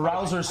at the same time.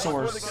 Browser Don't go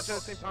in the source. kitchen at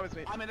the same time as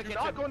me. I'm in the Do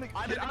kitchen. not go in the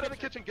Get out of the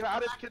kitchen. Get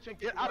out of the kitchen.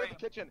 Get out of the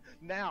kitchen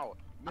now.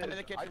 I'm in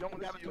the kitchen. I don't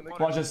want to see you in the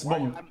Watch this,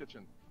 boom.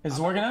 kitchen. Is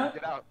it working now?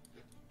 Get out.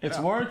 It's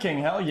working,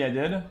 hell yeah, dude.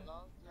 Wait,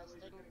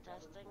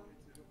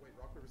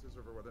 rock, paper, scissors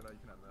over whether or not you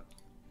can have that.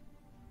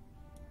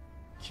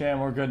 Okay,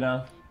 we're good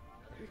now.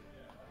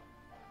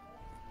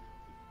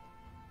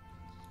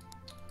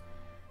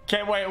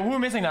 Okay, wait, who are we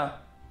missing now?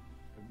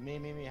 Me.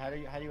 How do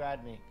you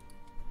add me?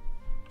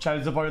 Chad,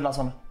 it's the part of the last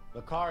one.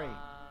 Bakari,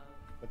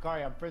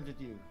 I'm friends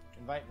with you.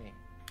 Invite me.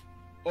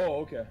 Oh,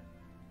 okay.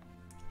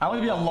 I want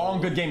it to be a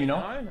long, good game, you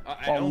know?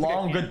 A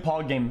long, good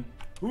pog game.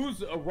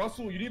 Who's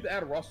Russell? You need to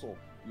add Russell.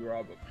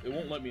 Rob. It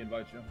won't let me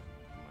invite you. Oh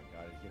my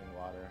god, he's getting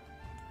water.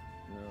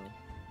 Yeah.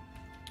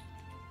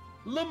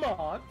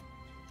 Lamont.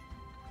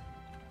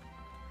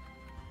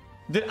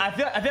 Dude, I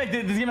feel like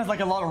this game has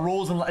like a lot of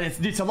rules and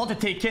it's a lot to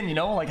take in, you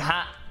know? Like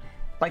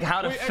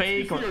how to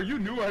fake. XQc, are you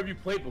new or have you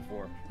played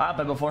before? I've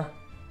played before.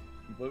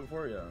 You played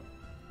before, yeah.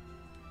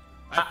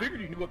 I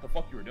figured you knew what the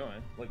fuck you were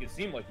doing. Like, it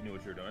seemed like you knew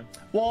what you were doing.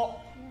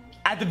 Well,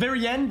 at the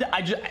very end,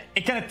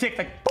 it kind of ticked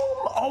like, boom!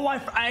 Oh,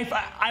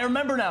 I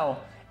remember now.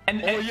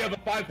 And yeah, the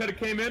 5-header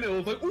came in. It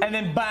was like, ooh. And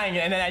then bang,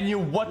 and then I knew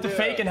what to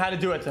fake and how to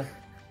do it.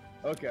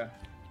 Okay.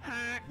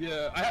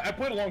 Yeah, I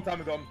played a long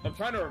time ago. I'm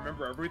trying to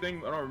remember everything.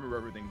 I don't remember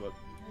everything, but.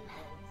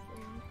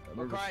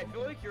 I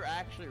feel like you're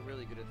actually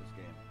really good at this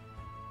game.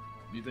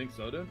 You think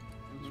so, dude?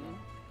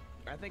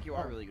 I think you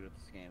are really good at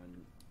this game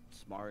and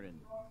smart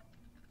and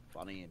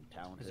funny and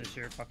talented. Is this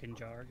your fucking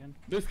jar again?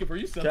 Mizkif, are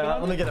you simple? Yeah,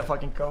 let me get a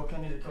fucking Coke. I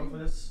need a Coke for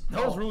this.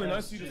 That was really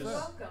nice of you to say. You're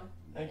welcome.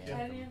 Thank you.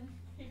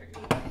 Here.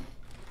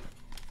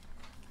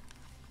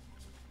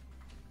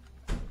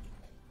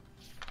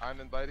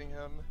 I'm inviting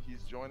him.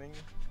 He's joining.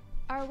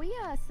 Are we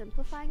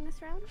simplifying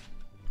this round?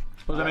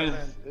 What does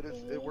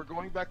that mean? We're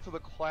going back to the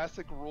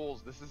classic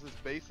rules. This is as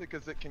basic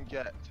as it can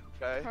get.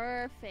 Okay.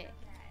 Perfect.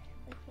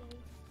 Okay.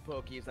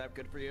 Pokey, is that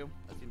good for you?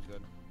 That seems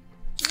good.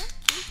 Yeah,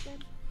 seems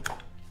good.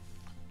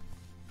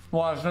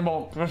 What,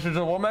 simple? This is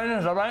a woman,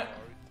 is that right?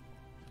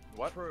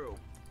 What? True.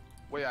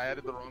 Wait, I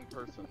added the wrong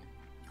person.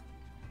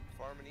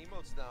 Farming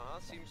emotes now, huh?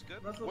 Seems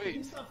good. Russell, Wait. can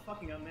you stop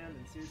fucking up, man?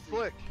 Seriously.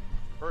 Slick.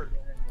 Hurt.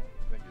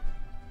 Thank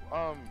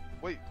you.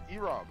 Wait,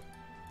 E-Rob.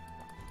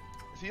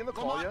 Is he in the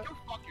call yet?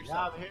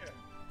 Yeah, I'm here.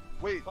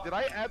 Wait, did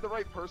I add the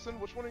right person?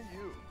 Which one are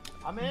you?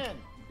 I'm in.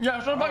 Yeah,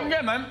 it's not fucking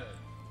good, man.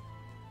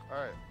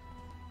 Alright.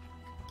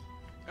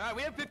 Alright,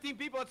 we have 15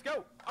 people. Let's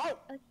go. Oh!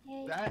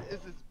 Okay. That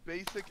is as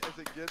basic as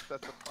it gets.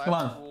 That's the Come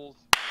classic on. rules.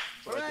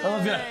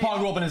 Let's get a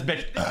pog rope in this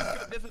bitch.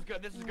 This is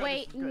good. This is good.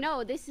 Wait, this is good.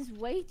 no, this is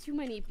way too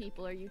many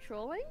people. Are you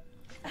trolling?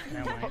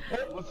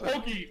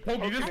 Pokey,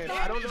 this man,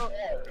 I don't know.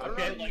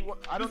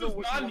 I don't know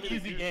what not an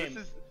easy game.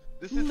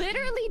 This is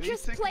literally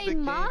just basic play the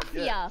game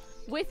Mafia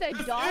gets. with a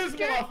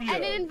doctor Mafia.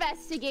 and an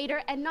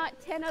investigator and not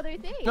 10 other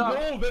things.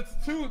 No, that's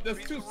too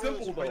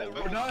simple though.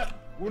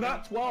 We're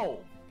not 12.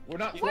 We're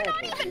not 12. We're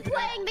not even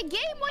playing the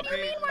game. What do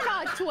you mean we're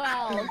not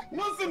 12?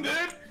 Listen,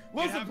 dude.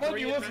 Listen,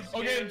 Pokey, listen.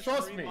 Okay,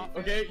 trust me.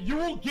 Okay, you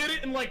will get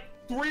it in like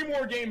 3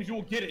 more games. You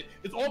will get it.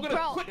 It's all gonna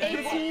Bro, click.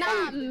 it's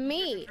not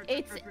me.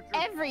 It's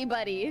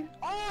everybody.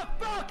 Oh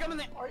fuck! I'm in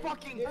the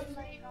fucking.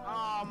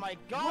 Oh my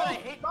god! I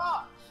hate.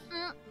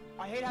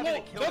 I hate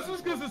having to kill. That's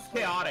just because it's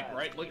chaotic,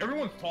 right? Like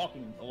everyone's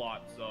talking a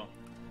lot, so.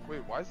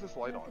 Wait, why is this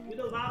light on? You're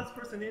the loudest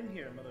person in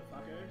here,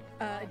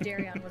 motherfucker.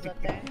 Darion was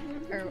up there.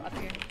 Or up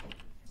here.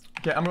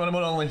 Okay, I'm going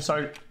only,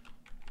 sorry.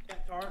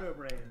 Got Dardo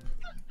brain.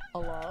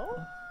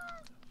 Hello?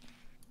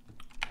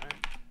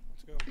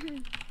 Let's go.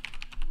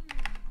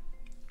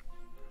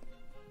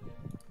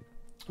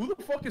 Who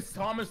the fuck is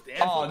Thomas Dan?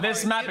 Oh,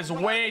 this map is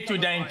way too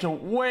dank.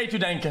 Way too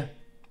dank.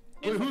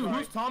 Wait,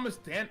 who's Thomas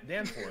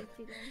Danforth?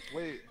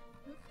 Wait.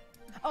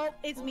 Oh,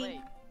 it's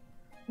me.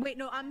 Wait,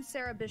 no, I'm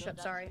Sarah Bishop.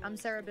 Sorry, I'm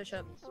Sarah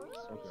Bishop.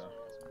 Okay.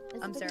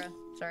 I'm Sarah.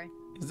 Sorry.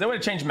 Is there a way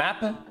to change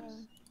map?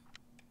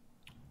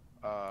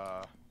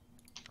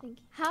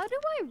 How do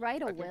I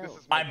write a will?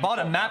 I bought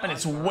a map and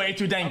it's way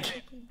too dank.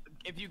 Okay.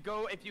 If you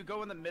go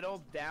in the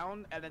middle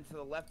down and then to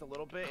the left a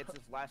little bit, it's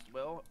this last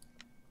will.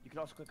 You can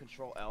also click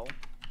Control L.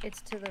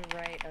 It's to the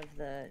right of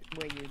the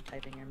where you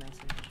type in your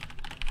message.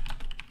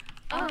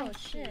 Oh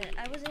shit!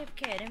 I was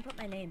AFK. I didn't put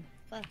my name.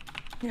 Fuck.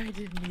 Yeah, I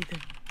didn't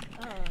either.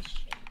 Oh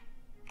shit.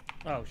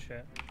 Oh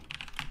shit.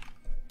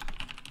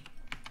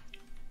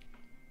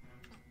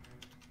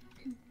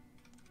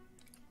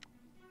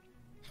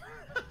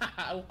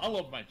 I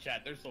love my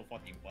chat. They're so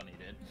fucking funny,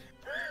 dude.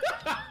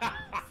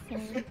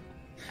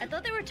 I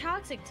thought they were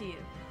toxic to you.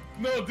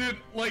 No, dude.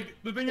 Like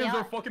the thing is, Yeah.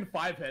 they're fucking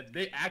 5-heads.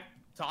 They act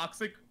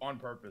toxic on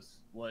purpose.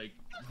 Like,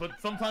 but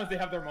sometimes they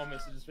have their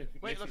moments to just make.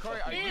 Wait, makes me Lakari,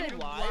 fucking- are you Dude,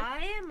 live?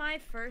 why am I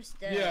first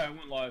dead? Yeah, I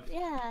went live.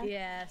 Yeah.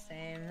 Yeah,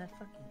 same. That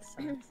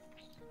fucking sucks.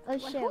 Oh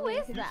shit. Who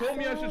is You that? told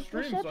me I should So,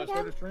 stream, Bishop so I again?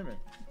 started streaming.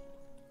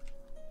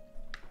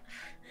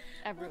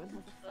 Everyone has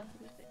a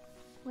fucking thing.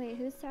 Wait,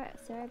 who's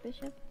Sarah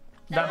Bishop?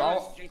 That Oh,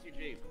 all. it's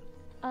JCG.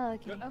 Oh,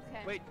 okay.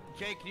 Okay. Wait,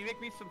 Jay, can you make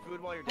me some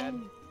food while you're dead?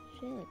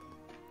 Shit.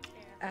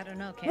 I don't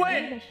know. Can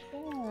Wait!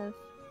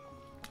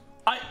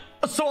 I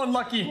so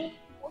unlucky.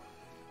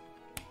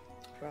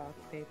 Rock,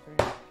 paper.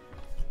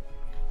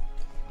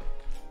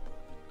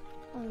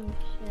 Oh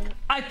shit.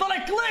 I thought I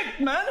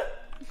clicked, man.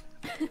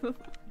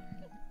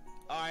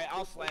 Alright,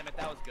 I'll slam it.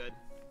 That was good.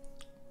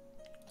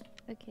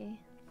 Okay.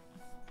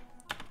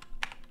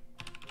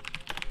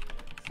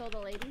 So the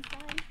ladies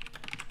died?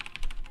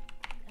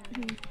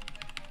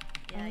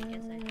 Yeah, I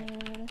guess I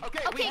did. Okay,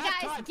 we Okay,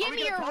 have guys, time. give Are we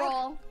me gonna your talk?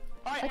 roll.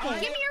 Alright, Okay,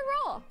 give me your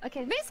roll.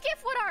 Okay.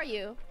 Mizkif, what are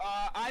you?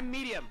 I'm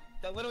medium.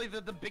 Literally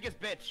the biggest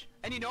bitch.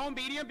 And you know I'm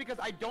medium because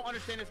I don't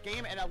understand this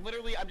game, and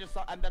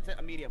that's it.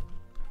 I'm medium.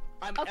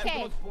 I'm Okay. the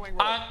most boring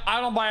role.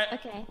 I don't buy it.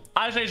 Okay.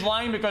 I say he's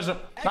lying because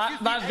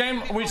last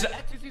game we said.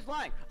 xQc's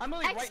lying. I'm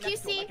literally right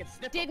next to him, like it's xQc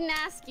Snipper. didn't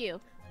ask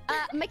you.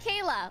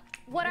 Michaela,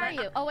 what are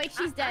you? Oh wait,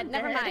 she's dead. I'm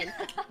Never dead.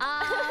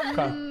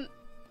 mind.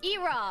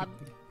 E-Rob,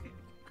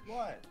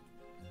 What?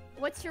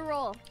 what's your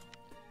role?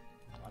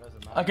 Why does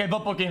it matter? Okay,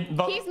 vote Poki.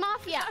 Vote. He's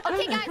Mafia.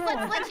 Okay, guys,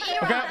 let's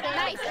E-Rob. Okay.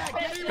 Nice.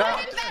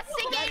 Good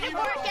investigative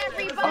work,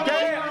 everybody.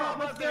 Okay.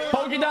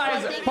 Poki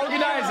dies. Poki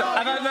dies.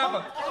 I've had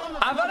enough.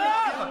 I've had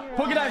enough.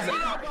 Poki dies.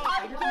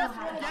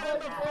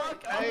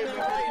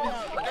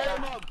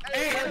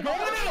 Hey, go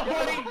now,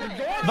 buddy.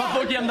 Vote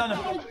Poki. I'm done.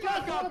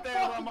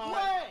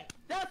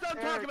 That's what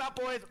I'm talking about,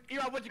 boys.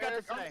 Erod, what you got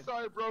to say? I'm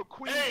sorry, bro.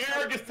 Queen. Hey,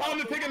 Eric, it's time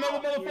to take another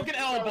motherfucking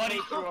L, buddy.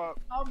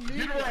 I'm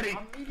medium. Get ready.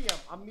 I'm medium.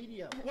 I'm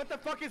medium. What the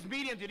fuck is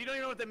medium, dude? You don't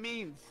even know what that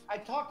means. I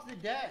talk to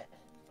the dead.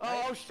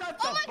 Oh, shut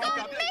the Oh my fuck god,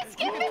 up.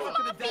 Mizkif is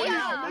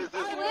Mafia.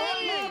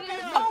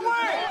 Oh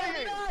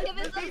wait.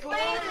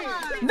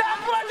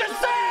 That's what I just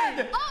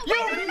said. Oh, You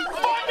wait,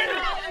 fucking.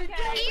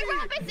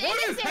 E-Rob is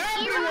innocent.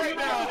 happening right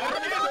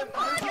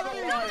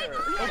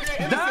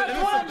That's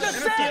what I just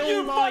said.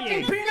 You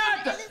fucking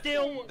peanut.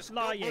 Still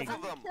lying.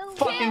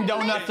 Fucking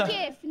donut.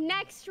 Mizkif,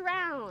 next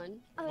round.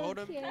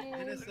 Okay.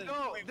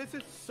 No, this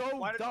is so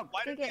dumb.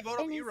 Why did we vote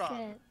up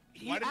Erod?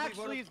 He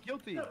actually is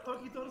guilty.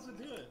 Pokey told us to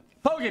do it.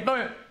 Poki.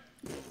 Poki.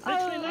 When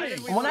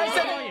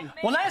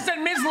I said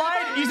Miz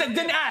lied, you said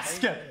didn't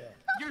ask.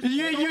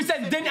 You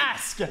said didn't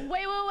ask.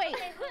 Wait.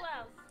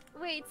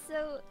 Wait,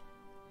 so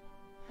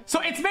So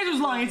it's Miz who's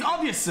lying. It's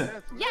obvious.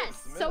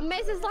 Yes, so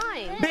Miz is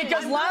lying.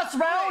 Because last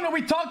round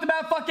we talked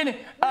about fucking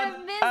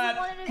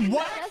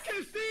what?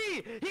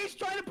 xQc! He's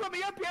trying to put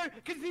me up here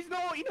because he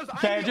knows.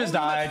 Okay, just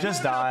die.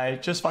 Just die.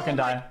 Just fucking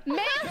die. Miz,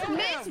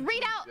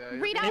 read out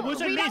It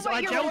wasn't Miz, I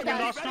what your role jailed him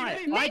does. last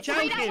night. Miz, I jailed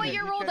read out what him.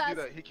 your role does.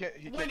 He can't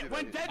do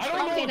that. I don't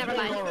know Okay, what's never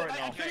going mind. on right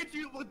now.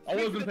 I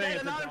wasn't paying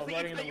attention. I was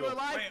writing in the book.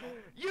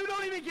 You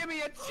don't even give me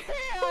a chance!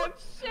 Oh,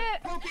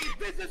 shit. Pokey,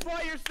 this is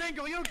why you're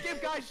single. You don't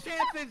give guys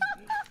chances.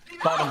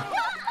 Bottom.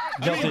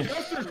 Guilty.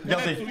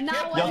 Guilty.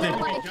 Not Guilty.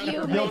 like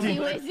you, Guilty.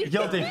 Mizzy.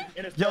 Guilty.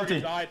 And it's Guilty.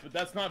 died, but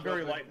that's not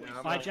very lightly.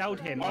 I jailed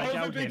him. I I don't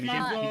jailed him. think He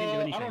he's, didn't do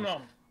anything. I don't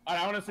know. I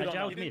honestly I don't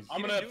know. jailed Miz.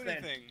 I'm gonna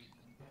abstain.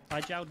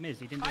 I jailed Miz.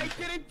 He didn't do I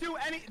anything. didn't do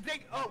anything.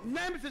 Oh,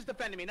 Nemesis is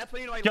defending me. That's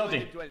when you know I Guilty.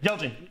 didn't do anything.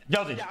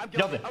 Guilty. Yeah, I'm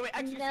Guilty. guilty. Oh wait,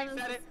 xQc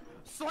said it.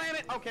 Slam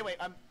it. Okay, wait.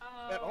 I'm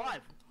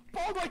alive.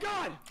 Oh my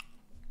god.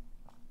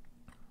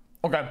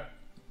 Okay.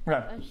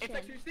 Okay. It's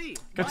xQc.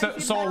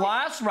 Good, so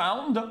last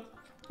round,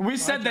 we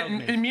said that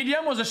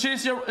medium was a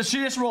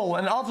shittiest role,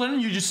 and all of a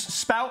sudden you just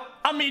spout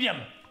a medium.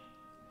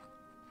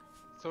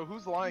 So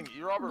who's lying?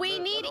 Erod or We Miz?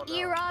 I need don't know.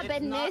 E-Rob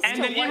and Miz And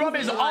to then Erod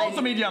is lie.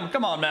 also medium.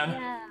 Come on, man.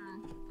 yeah.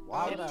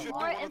 Wow.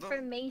 More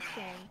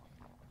information.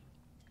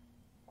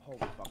 Holy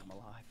fuck, I'm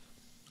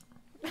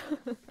alive.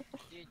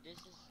 Dude, this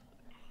is,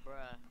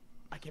 bruh.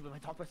 I can't believe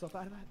I talked myself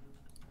out of that.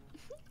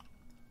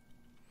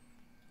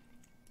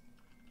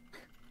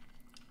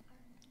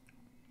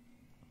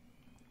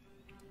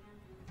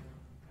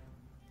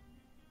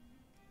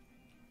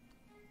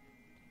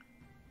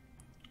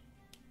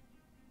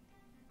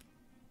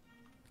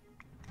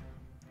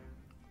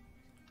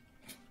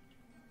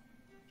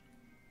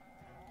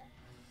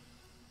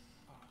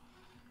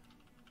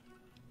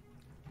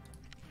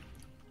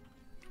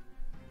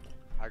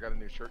 I got a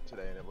new shirt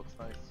today and it looks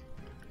nice.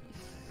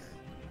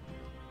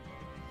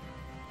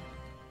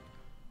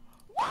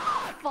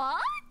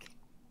 Fuck?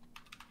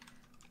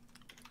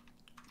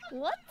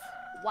 What?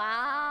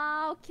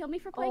 Wow, kill me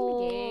for playing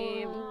the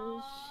game.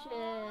 Oh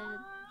shit.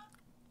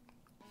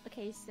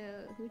 Okay, so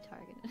who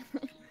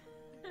targeted?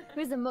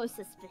 Who's the most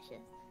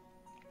suspicious?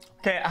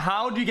 Okay,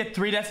 how do you get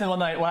 3 deaths in one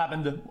night? What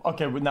happened?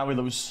 Okay, now we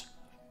lose.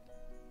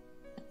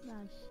 Oh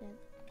shit.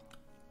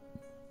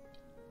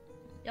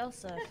 Y'all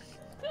suck.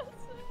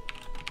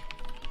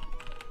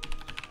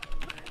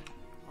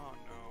 Oh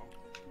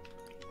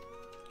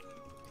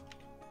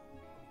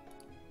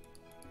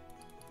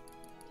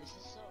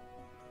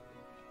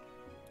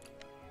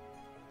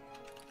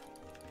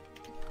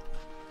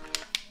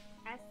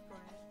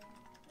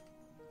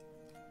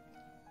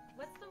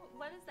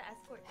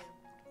escort do?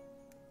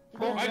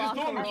 Bro, I just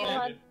don't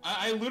understand it.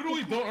 I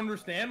literally don't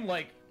understand,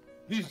 like,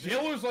 these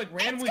jailers, like,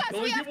 randomly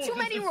killing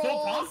people. It's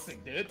so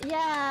toxic, dude.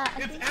 Yeah.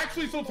 It's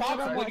actually so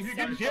toxic. Like, if you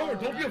get jailer,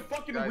 don't be a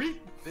fucking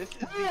This is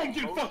don't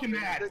get fucking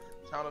mad.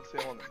 Town of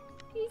Salem.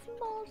 He's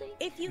moldy.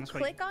 If you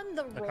click on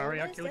the roll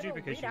list, it'll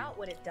read out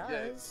what it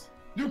does.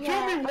 You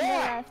killed me,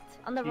 why?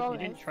 On the roll You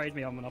didn't list. trade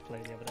me on Monopoly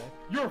the other day.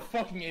 You're a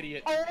fucking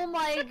idiot. Oh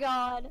my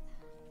god.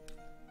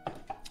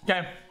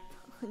 Okay.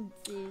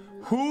 Jesus.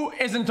 Who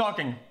isn't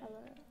talking?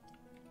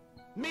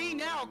 Me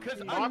now,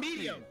 cause I'm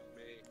medium.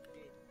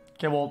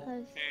 Okay, well.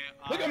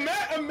 Like,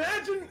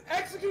 imagine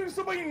executing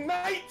somebody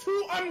night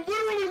 2. I'm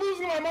literally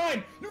losing my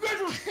mind. You guys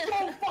are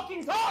so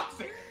fucking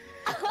toxic.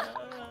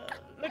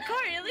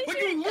 Makari, at least Like,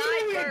 you you didn't die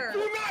literally first. do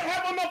not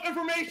have enough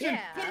information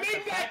to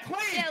make that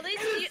claim. Yeah, at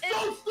least it is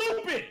so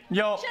stupid.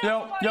 Yo,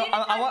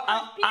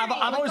 I've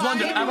always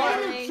wondered.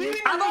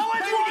 I've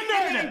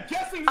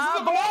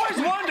always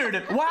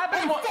wondered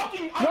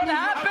what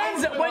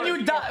happens when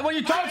you die, when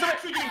you talk to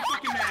somebody.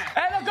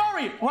 Hey,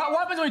 Nagori, what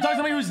happens when you talk to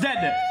somebody who's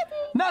dead?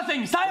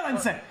 Nothing.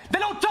 Silence. They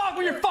don't talk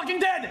when you're fucking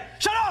dead.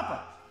 Shut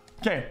up.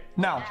 Okay,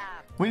 now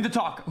we need to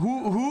talk.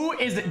 Who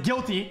is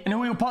guilty and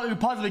who is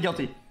positively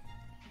guilty?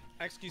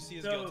 xQc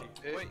is guilty.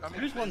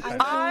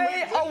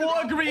 I will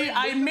agree.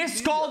 I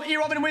miscalled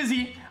E-Rob and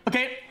Wizzy.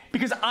 Okay,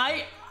 because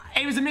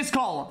it was a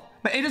miscall,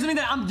 but it doesn't mean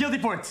that I'm guilty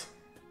for it.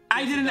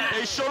 I didn't.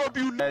 Hey, shut up,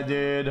 you. I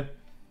did.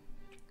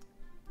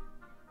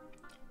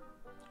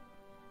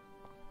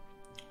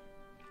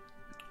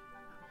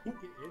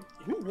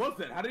 Who was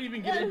that? How did he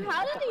even get in here?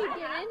 How did he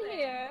get in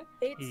here?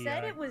 It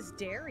said it was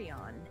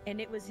Darion, and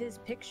it was his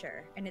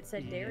picture, and it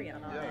said Darion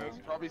on Yeah, it. it's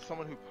probably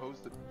someone who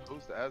posed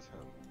as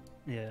him.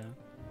 Yeah.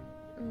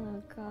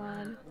 Oh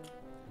god.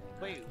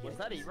 Wait, was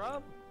that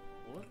E-Rob?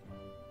 What?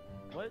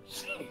 What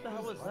the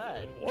hell was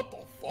that? What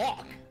the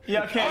fuck?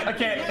 Yeah.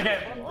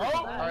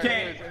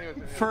 Okay.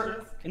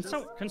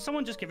 Can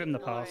someone just give him the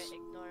pass?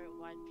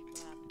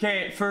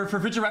 Okay, for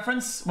future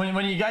reference, when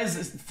you guys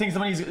think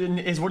somebody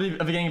is worthy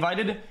of getting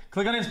invited,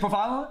 click on his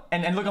profile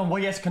and look on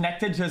what he has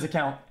connected to his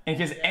account. And if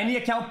he has any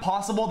account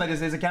possible that is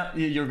his account,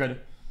 you're good.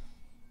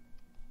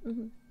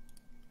 Hold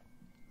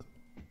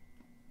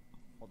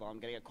on, I'm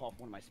getting a call from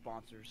one of my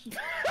sponsors. You're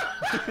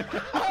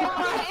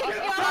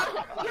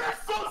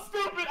so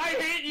stupid. I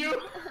hate you.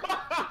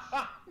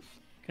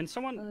 Can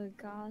someone? Oh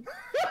god.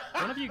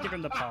 One of you give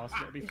him the pass.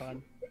 It'll be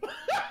fine.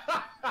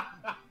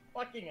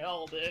 Fucking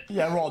hell, dude.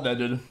 Yeah, we're all dead,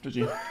 dude.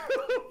 GG.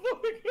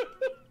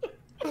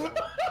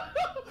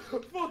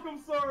 Fuck, I'm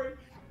sorry.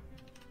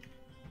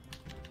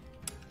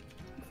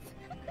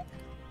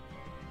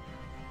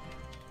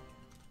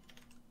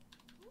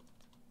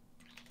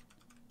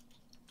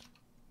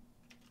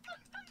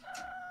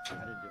 I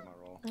didn't do my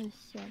roll. Oh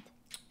shit.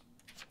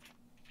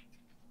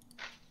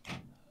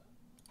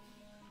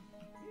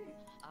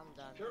 I'm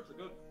done. Shirts are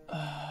good.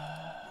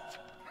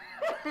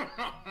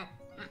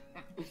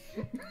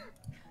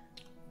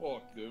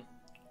 Fuck, dude.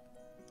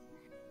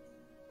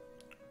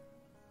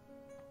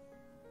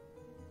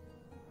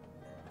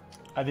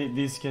 I think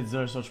these kids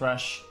are so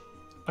trash.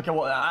 Okay,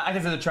 well, I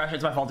guess they're trash.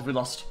 It's my fault if we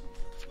lost.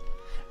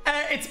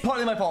 It's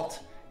partly my fault.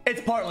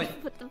 It's partly.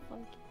 What the fuck?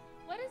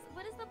 What is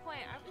the point?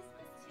 Aren't we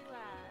supposed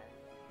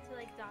to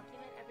like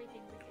document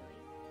everything we're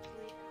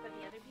doing for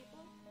the other people?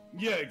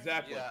 Yeah,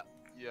 exactly. Yeah.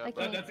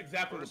 Okay. That's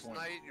exactly the First point.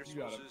 night, you're You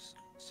got supposed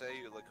to say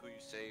like who you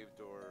saved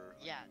or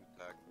Yeah.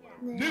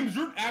 Nims,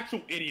 you're an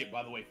actual idiot,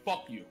 by the way.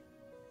 Fuck you.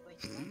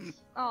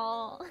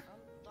 Oh.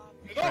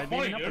 It's not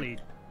funny, dude. Monopoly.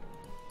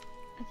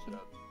 Okay.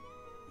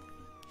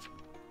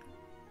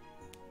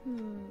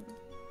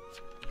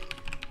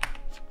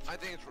 I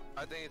think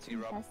it's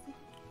E-Rob.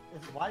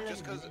 Why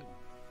Just because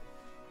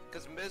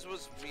Miz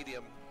was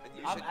medium and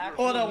you I'm said you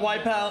actually- were Oh, that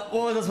wipeout.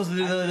 What was I supposed to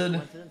do?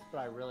 Coincidence, but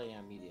I really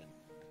am medium.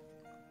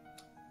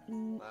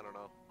 I don't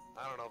know.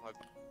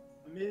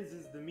 Miz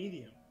is the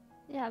medium.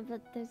 Yeah,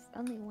 but there's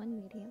only one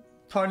medium.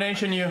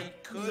 Tarnation you.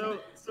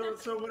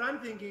 So what I'm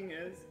thinking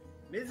is,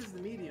 Miz is the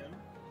medium,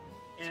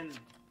 and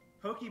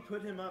Pokey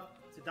put him up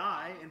to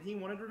die, and he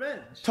wanted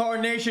revenge.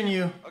 Tarnation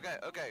you.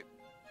 Okay.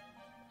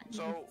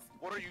 So,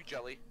 what are you,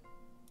 Jelly?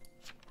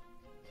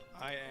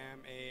 I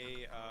am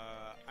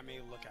I'm a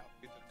lookout.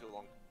 You took too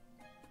long.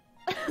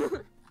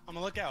 I'm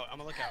a lookout. I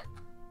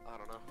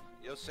don't know.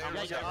 Yo, Sam,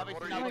 Yeah, what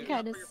obviously are not you? looking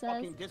kinda up for your sus.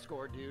 fucking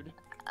Discord, dude.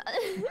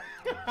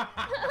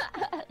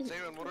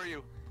 Sam, what are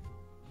you?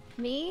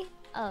 Me?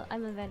 Oh,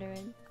 I'm a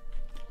veteran.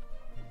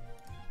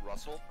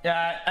 Russell?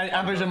 Yeah,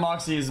 I'm pretty sure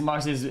Moxy is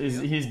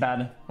he's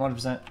bad.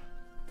 100%.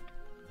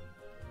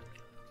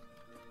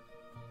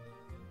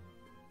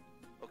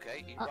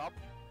 Okay, E-Rob?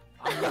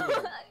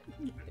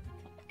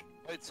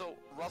 Wait, so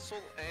Russell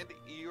and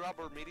E-Rob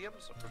are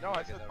mediums? No,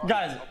 I said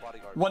Guys,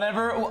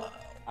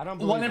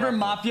 whenever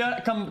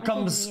Mafia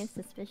comes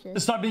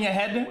start being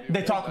ahead,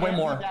 they talk way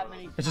more.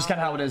 It's just kind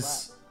of how it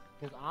is.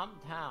 Because I'm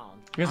town.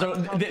 Because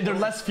they're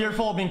less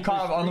fearful of being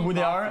caught on who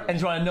they are and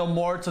trying to know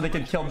more so they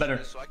can kill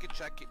better. So I can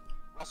check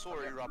Russell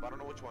or E-Rob, I don't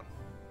know which one.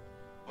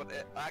 But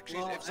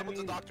actually, if someone's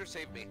a doctor,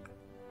 save me.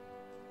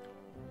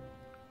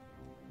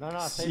 No,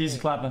 He's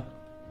clapping.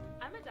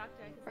 I'm a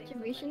doctor.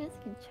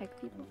 Retributionist can check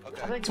people.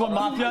 It's what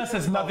Mafia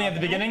says nothing at the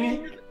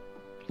beginning.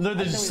 They're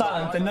just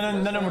silent, and none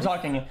of them were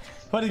talking.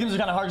 But these games are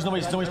kind of hard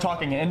because nobody's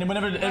talking. And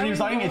whenever everybody's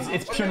talking,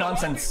 it's pure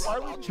nonsense.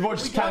 People are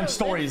just telling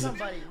stories.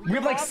 We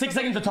have like 6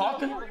 seconds to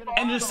talk, and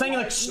they're just saying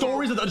like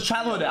stories of the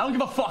childhood. I don't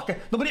give a fuck.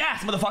 Nobody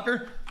asked,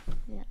 motherfucker.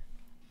 Yeah.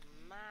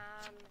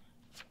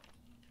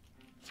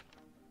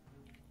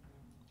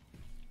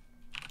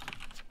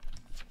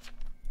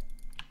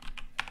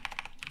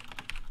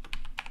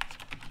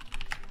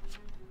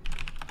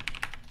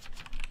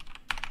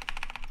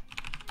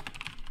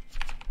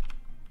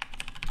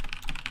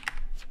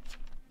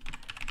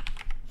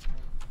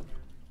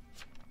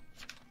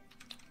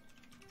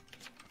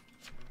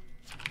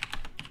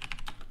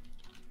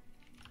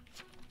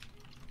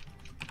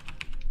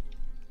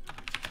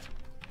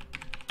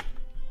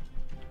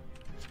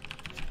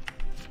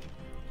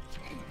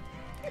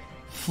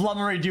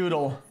 Flummery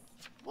doodle.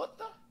 What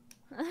the?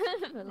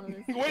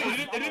 Wait,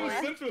 it didn't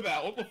censor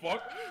that. What the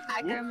fuck?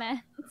 Hacker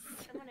man.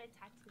 Someone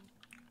attacked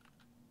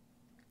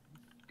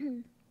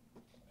me.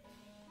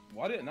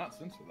 Why did it not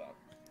censor that?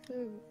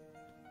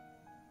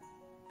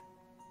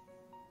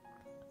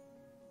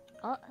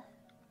 Oh,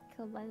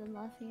 killed by the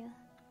mafia.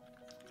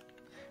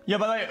 Yeah,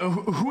 by the way,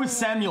 who is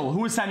Samuel?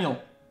 Who is Samuel?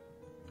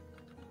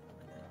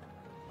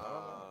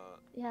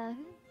 Yeah.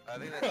 I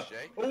think that's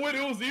Jay. Oh wait,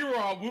 it was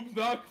Zero. Whoops,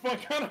 dog. I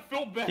kind of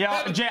feel bad.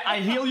 Yeah, Jay, I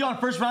healed you on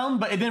first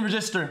round, but it didn't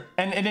register,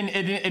 and it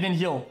didn't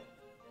heal.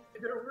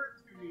 There were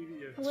 2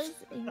 mediums.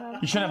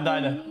 You shouldn't have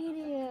died.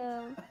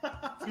 Medium.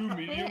 2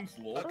 mediums,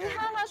 lol. Okay,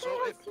 so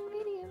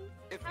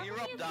if How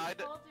Europe many died,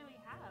 people do we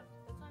have?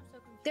 That's why I'm so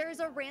confused. There's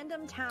a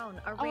random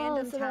town. A Oh,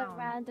 random so town.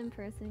 that random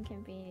person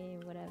can be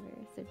whatever.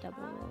 So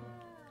double.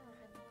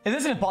 Is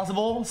this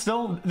impossible?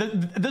 Still,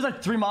 there's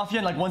like 3 mafia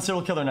and like 1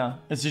 serial killer now.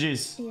 It's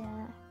GG's. Yeah.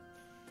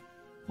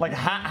 Like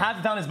half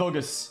the town is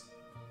bogus.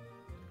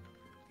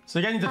 So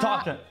you guys need to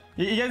talk.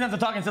 You guys have to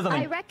talk and say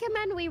something. I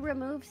recommend we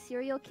remove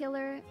serial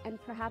killer and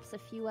perhaps a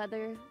few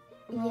other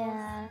roles.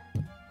 Yeah.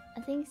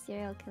 I think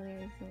serial killer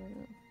is a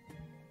little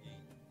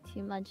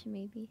too much,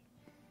 maybe.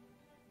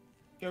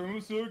 Yeah,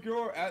 remove serial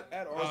killer at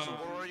Russell,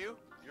 where are you?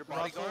 Your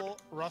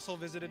bodyguard? Russell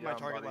visited my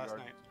target last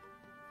night.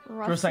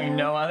 You're saying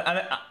no.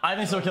 I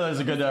think serial killer is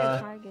a good.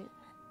 Target.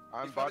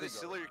 I'm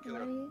bodyguard.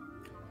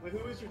 Wait,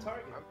 who is your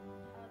target?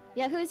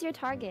 Yeah, who's your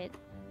target?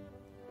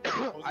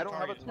 I don't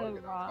have a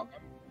target. Rob.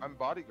 I'm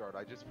bodyguard.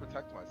 I just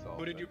protect myself.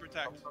 Who did you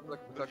protect? Who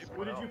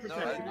did you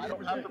protect? I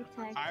don't have to.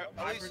 I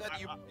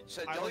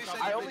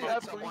only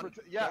have 3.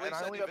 Yeah, and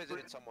I only have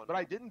 3. But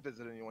I didn't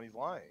visit anyone. He's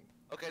lying.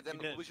 Okay, then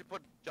we should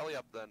put Jelly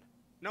up then.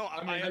 No, I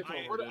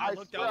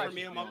looked out for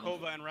Mia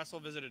Malkova and Russell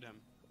visited him.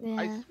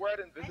 Yeah. I swear I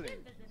didn't visit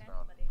anyone this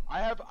round.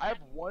 I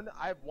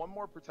have one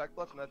more protect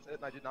left, and that's it.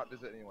 And I did not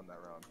visit anyone that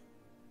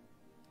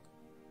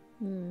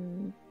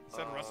round.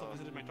 Said Russell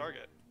visited my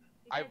target.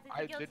 I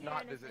did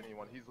not visit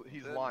anyone.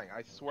 He's lying.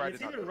 I swear I did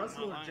not. It's either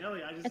Russell or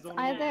Jelly. I just It's don't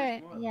know.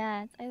 either,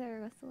 yeah, it's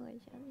either Russell or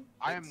Jelly.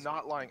 I am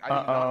not lying. I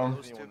did not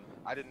visit anyone.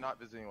 I did not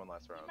visit anyone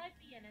last round. might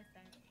be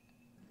innocent.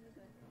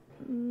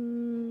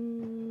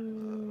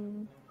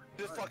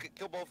 Just fucking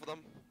kill both of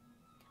them.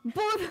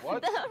 Both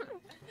What? of them?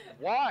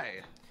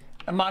 Why?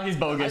 He's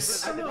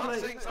bogus. I did not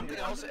saying something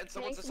else, and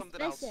someone said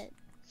something else.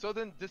 So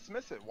then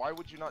dismiss it. Why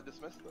would you not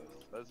dismiss this?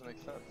 That doesn't make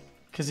sense.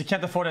 Because you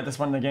can't afford it at this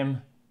point in the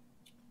game.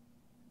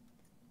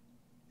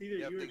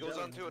 Yep, it goes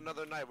on to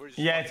another night. We're just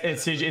Yeah,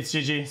 it's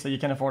GG, so you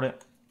can't afford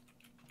it.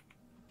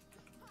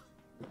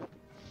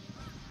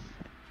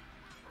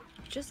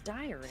 Just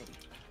die already.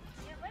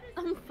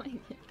 Oh my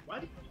god. Why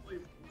do you play?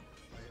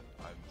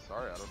 I'm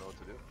sorry. I don't know what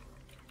to do.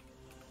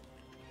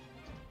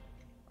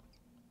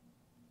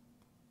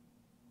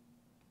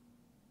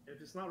 If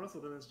it's not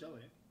Russell, then it's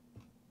Jelly.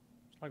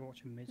 It's like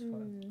watching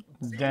Mizkif.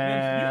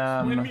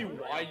 Damn. Can you explain to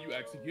me why you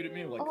executed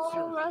me? Like,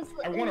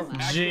 seriously. I want to.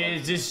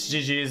 Just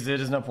GG's.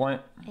 There's no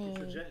point.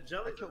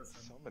 Jelly killed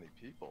so many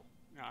people.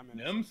 Yeah, I'm in.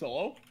 Nim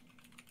solo.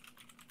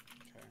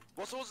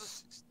 Russell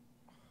was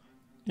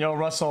a... Yo,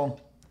 Russell.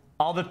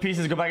 All the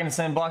pieces go back in the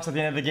same box at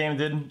the end of the game,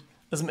 dude. It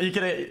doesn't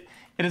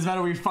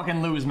matter where you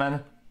fucking lose,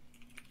 man.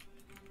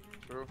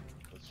 True.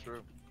 That's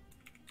true.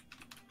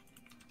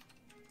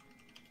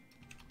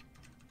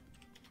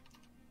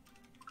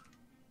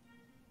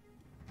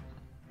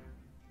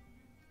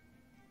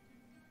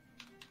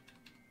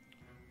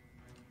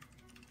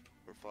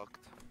 We're fucked.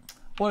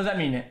 What does that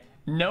mean?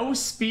 No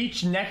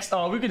speech next.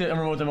 Oh, we could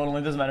remote the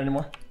only. It doesn't matter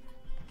anymore.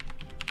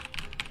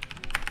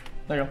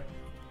 There you go.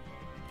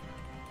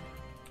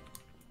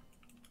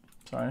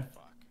 Sorry.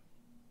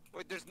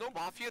 Wait, there's no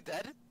Mafia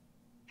dead?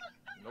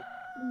 Nope.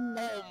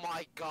 No. Oh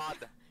my god.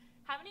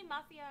 How many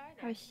mafia are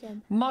there? Oh shit.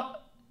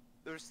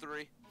 There's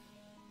 3.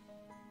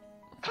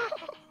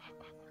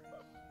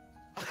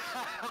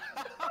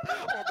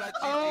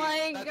 Oh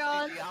my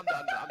god. GG. I'm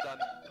done.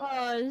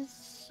 Oh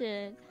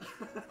shit.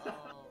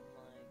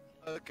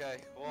 Okay,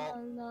 well.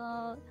 Oh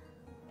no.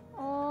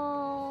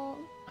 Oh.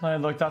 I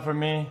looked out for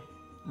me.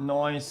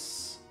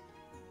 Nice.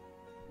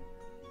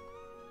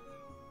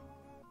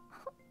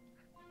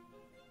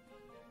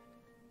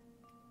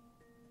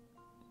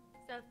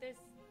 stuff. There's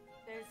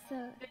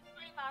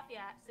three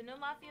mafia. So no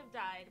mafia have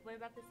died. What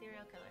about the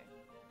serial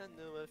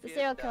killer? The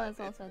serial killer's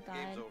also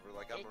died.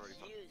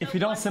 If you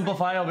don't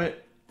simplify, I'll be.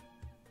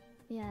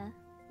 Yeah.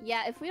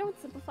 Yeah, if we don't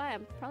simplify,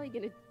 I'm probably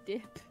gonna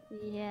dip.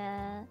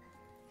 Yeah.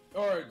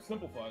 Alright,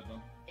 simplify it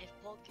then. If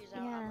Poki's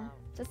out, Yeah.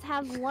 Just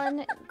have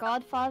one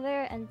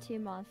Godfather and 2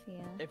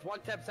 Mafia. If one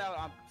taps out,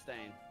 I'm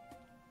staying.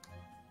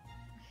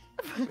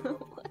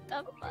 What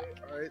the fuck?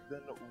 Alright,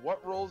 then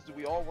what roles do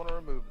we all want to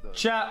remove though?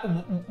 Chat,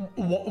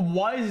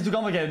 why is it too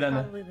complicated then?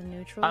 Probably the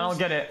neutrals. I don't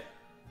get it.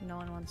 No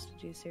one wants to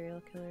do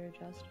serial killer or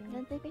jester. I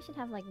don't think we should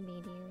have like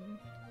medium.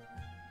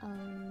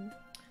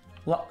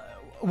 What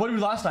did we do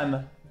last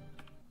time?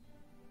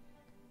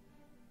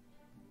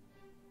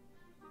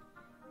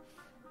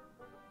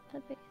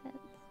 Puppet heads.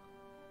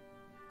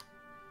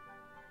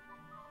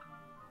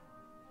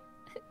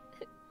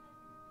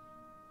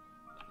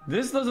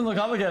 This doesn't look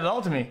complicated at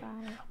all to me.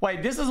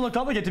 Wait, this doesn't look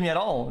complicated to me at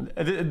all.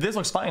 This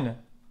looks fine.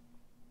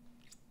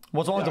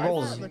 What's wrong with the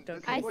rolls?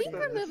 I think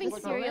removing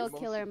serial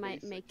killer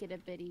might make it a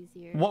bit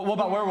easier. What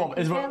about werewolf?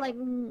 Is They're like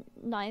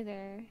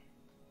neither.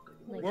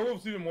 Like,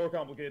 Werewolf's even more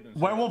complicated than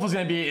werewolf is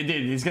gonna be,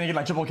 dude, he's gonna get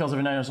like triple kills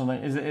every night or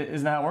something.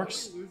 Isn't that how it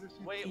works?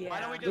 Wait, why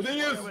don't we just The thing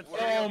do is, what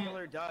serial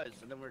killer does,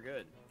 and then we're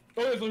good?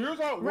 Okay, so here's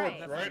how it works,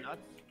 Right. right?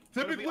 Nuts.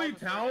 Typically,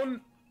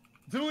 town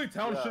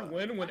should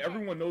win when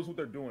everyone knows what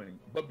they're doing.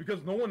 But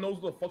because no one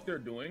knows what the fuck they're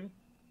doing,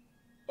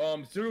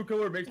 serial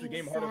killer makes the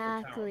game harder for town.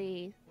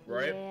 Exactly.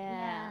 Right?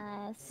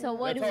 Yeah. So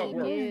what That's how do it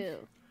we works.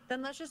 do?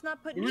 Then let's just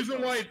not put The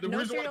reason why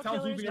neutrals. No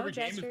town's losing serial every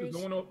game is killers,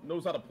 because no no one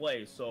knows how to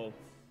play. So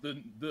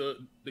the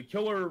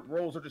killer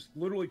roles are just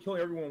literally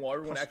killing everyone while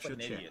everyone acts like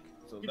an idiot.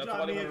 So that's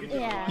why they want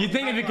to. You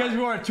think that because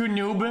we are too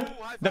noob,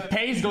 the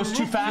pace goes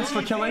too fast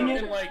for killing,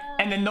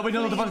 and then nobody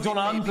knows what the fuck's going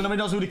on, so nobody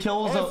knows who to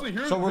kill, Honestly,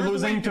 so we're here's the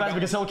losing way too fast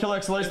because serial killer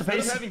accelerates the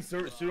pace? Instead of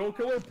having serial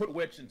killer, put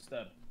witch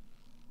instead.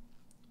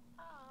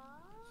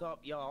 What's up,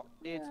 y'all?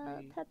 It's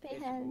me. It's your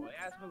boy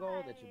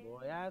Asmongold. It's your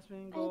boy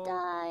Asmongold. I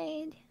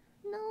died.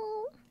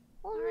 No.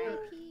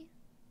 R.I.P.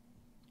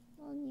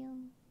 Oh no.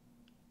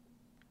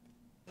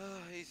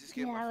 Easiest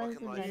game Yeah, of it my was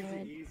fucking a life.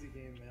 good Easy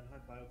game, man.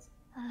 High fives.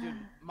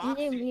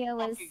 Olivia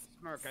was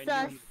Smirk, I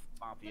sus. knew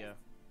Mafia.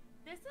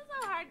 This is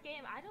a hard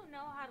game. I don't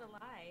know how to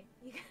lie.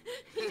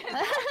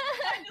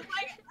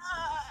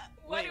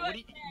 Wait, what do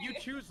you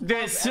choose?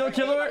 The serial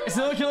killer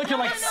can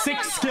like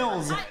 6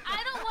 kills. I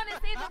don't want to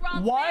say the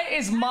wrong Why thing.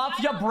 is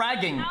Mafia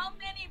bragging? How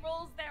many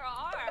roles there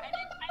are? I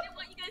didn't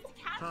want you guys to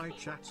catch Hi me.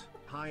 chat,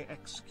 hi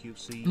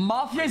XQC.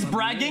 Mafia is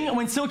bragging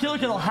when serial killer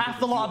kill half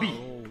the lobby.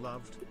 All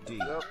loved D.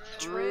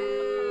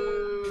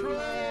 True.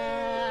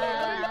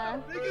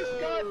 Biggest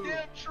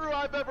goddamn true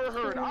I've ever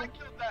heard. I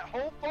killed that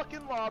whole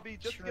fucking lobby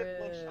just to get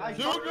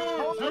lynched. Serial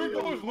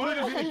killer's literally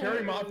just gonna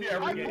carry Mafia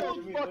every I game.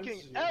 killed fucking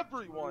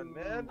everyone,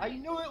 man. I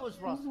knew it was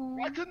Russell.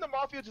 Why couldn't the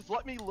Mafia just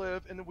let me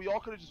live and then we all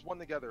could have just won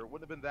together? It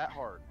wouldn't have been that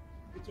hard.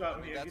 Good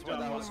job, Mia. That's Good why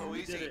job. that was so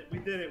We easy. did it. We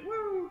did it.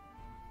 Woo!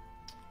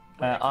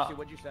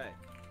 What'd you say?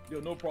 Yo,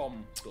 no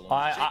problem.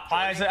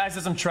 I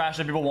said some trash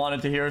that people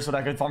wanted to hear so that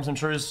I could farm some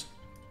trues.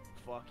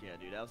 Fuck yeah,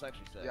 dude. That was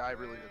actually sick. Yeah, I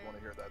really did want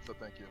to hear that, so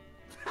thank you.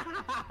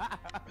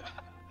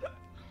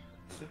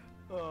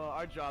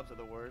 Our jobs are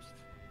the worst.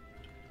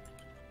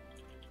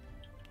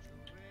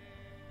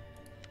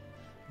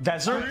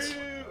 Desert?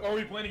 Are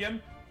we playing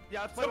again?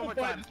 Yeah, let's play one more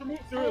time. Just remove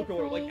serial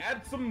killer. Like,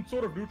 add some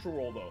sort of neutral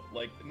role though.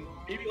 Like,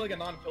 maybe like a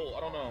non-kill. I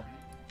don't know.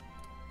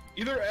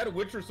 Either add a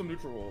witch or some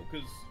neutral role,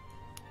 because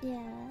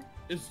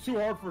it's too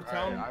hard for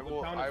town. I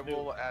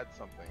will add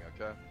something.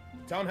 Okay.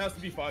 Town has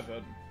to be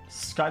 5-head.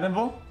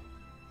 Skydiving?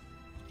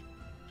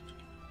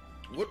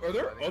 What are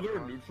there other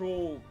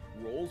neutral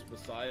roles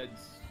besides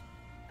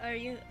Are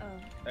you?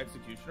 Oh.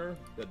 Executioner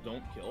that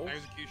don't kill?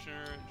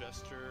 Executioner,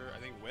 Jester, I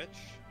think Witch.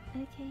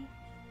 Okay.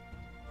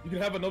 You can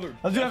have another.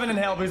 Let's do heaven and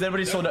hell because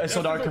everybody's so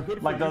dark.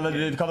 Like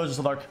the colors are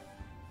so dark.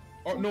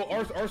 No,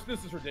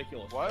 arsonist is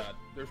ridiculous. What?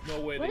 There's no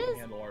way What they can is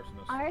handle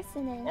arsonist.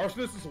 Arsonist?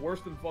 Arsonist is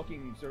worse than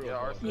fucking serial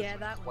killer. Yeah,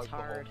 that was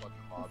hard.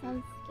 That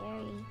sounds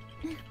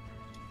scary.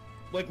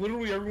 Like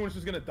literally everyone's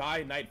just gonna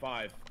die night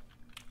 5.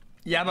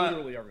 Yeah, but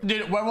Literally everyone.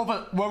 dude,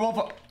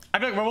 werewolf. I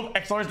feel like werewolf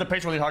accelerates the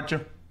pace really hard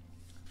too.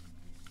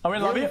 Are we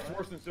in lobby? Werewolf's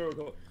worse than serial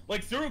killer.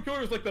 Like serial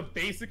killer is like the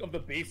basic of the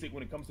basic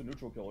when it comes to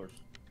neutral killers,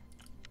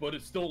 but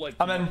it's still like.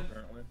 I'm in.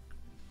 Apparently.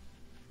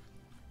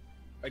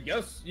 I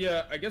guess you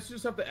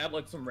just have to add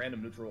like some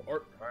random neutral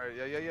art. Alright,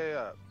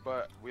 yeah.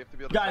 But we have to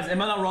be able to. Guys,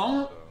 am I not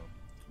wrong?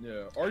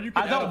 Yeah. Or you.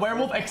 I thought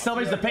werewolf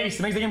accelerates the pace.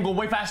 It makes the game go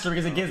way faster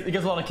because it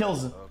gets a lot of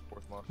kills.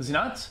 Does he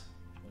not?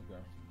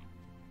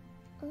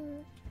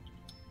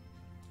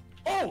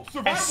 Oh,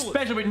 survivalist!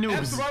 Especially with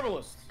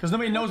noobs. Because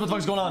nobody knows what the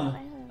fuck's going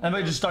on.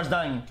 Everybody just starts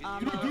dying.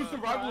 You do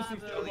survivalist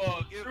instead of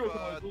serial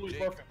killer is really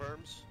perfect.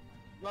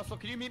 Russell,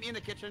 can you meet me in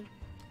the kitchen?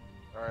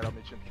 Alright, I'll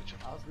meet you in the kitchen.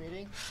 House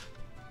meeting?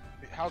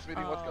 House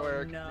meeting, let's go,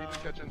 Eric. No. Meet in the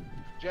kitchen.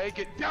 Jay,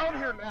 get down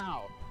here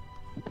now!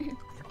 God,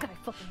 I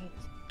fucking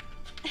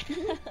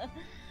hate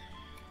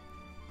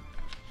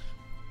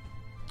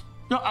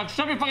Yo,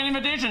 accept your fucking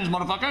invitations,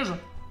 motherfuckers.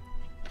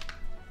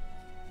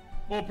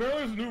 Well, apparently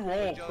there's a new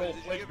role Jelly, called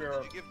did Plague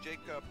Bearer. you give Jake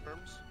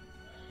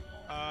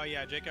perms?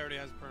 Yeah, Jake already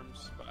has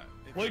perms, but...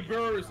 Plague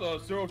Bearer is a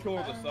serial killer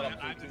with a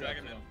setup. I have to drag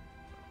him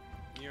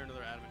in. You're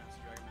another admin, has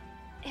to drag him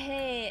in.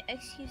 Hey,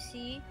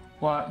 xQc.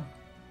 What?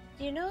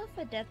 Do you know if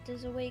Adept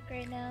is awake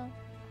right now?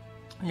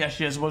 Yeah,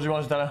 she is. What do you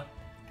want to tell her?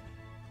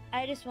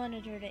 I just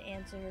wanted her to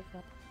answer her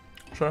phone.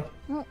 Sure.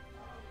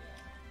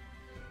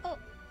 Oh.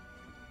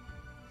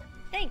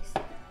 Thanks.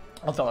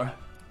 I'll tell her.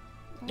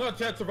 No,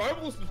 Chad,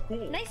 Survivalist is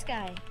cool. Nice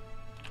guy.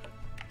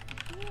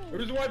 The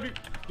reason why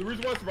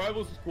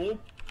Survivalist is cool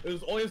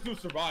is all he has to do is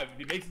survive. If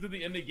he makes it to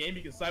the end of the game,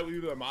 he can side with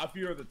either the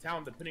Mafia or the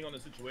town, depending on the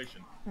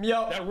situation.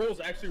 Yo. That role is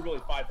actually really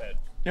 5-head.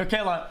 Yo,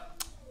 Kayla.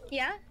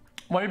 Yeah?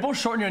 When people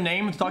shorten your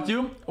name to talk to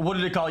you, what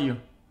do they call you?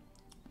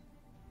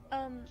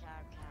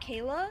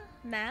 Kayla?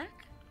 Mac?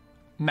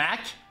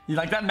 Mac? You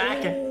like that,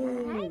 Mac?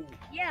 Oh.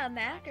 Yeah,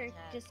 Mac or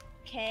just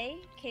K?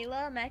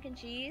 Kayla, mac and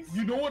cheese?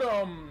 You know what,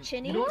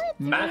 Chinny? You know what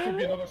Mac? would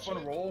be another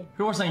fun role?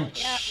 Who was saying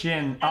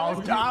chin? Oh,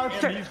 okay.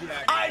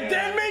 I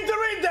didn't mean to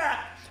read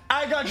that!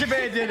 I got you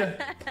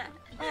baited.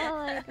 Oh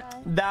my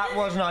god. That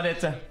was not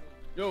it.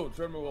 Yo,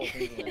 treadmill will.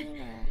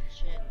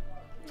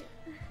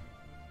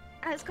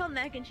 I was called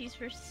mac and cheese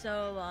for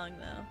so long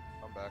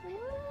though. I'm back.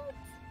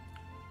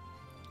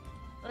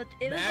 Well,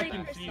 it was Mac like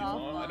and for cheese,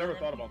 softball, huh? I never and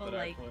thought about people, that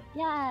like, actually.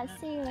 Yeah,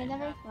 same. I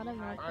never thought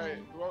about Alright,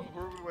 that. who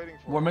are we waiting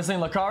for? We're missing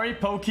Lakari,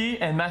 Poki,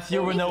 and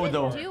Matthew We could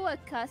Ronaldo. do a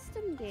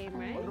custom game,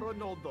 right?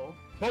 Ronaldo.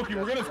 Poki,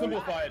 we're gonna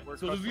simplify it,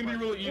 so this is gonna be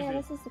really easy. Yeah,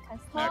 this is the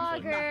custom.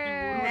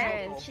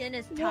 Poggers. Chin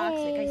is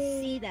toxic. I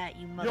see that,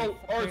 you mother. Yo,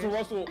 alright, so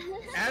Russell,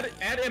 add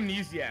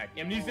Amnesiac.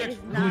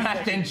 Amnesiac's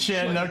Mac and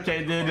chin,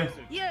 okay, dude.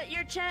 Yeah,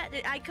 your chat.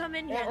 I come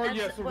in here. Or and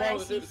yeah, that's what I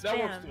see that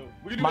works spam. too.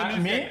 We can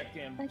do Me? Amnesiac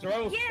cam.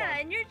 Survival's Yeah, fun.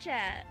 in your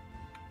chat.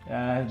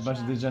 Yeah, a bunch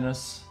of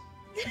degenerates.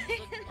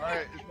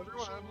 Alright, is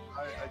everyone in?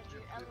 I can't see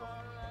them.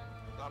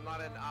 I'm not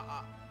in.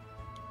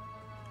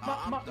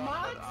 I'm done, but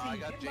I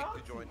got Jake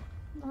to join.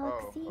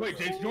 Oh. Wait,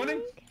 Jake's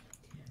joining?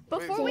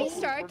 Before we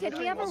start, we're can we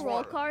missing have a one roll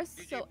more. call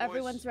so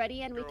everyone's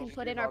ready and we can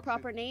put in our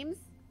proper names?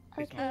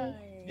 Okay.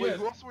 Wait,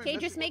 who else are we Okay, missing?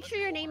 just make sure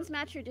your names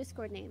match your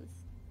Discord names.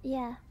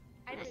 Yeah.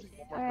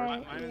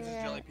 Alright. Mine is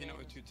Yeah. Jelly Peanut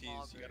with 2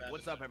 T's. You gotta add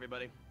What's up,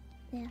 everybody?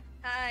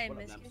 Hi, What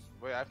up, Mizkif. Nems?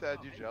 Wait, I have to add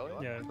you, Jelly?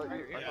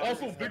 Yeah.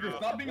 Also, Vigor,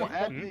 stop being a Well,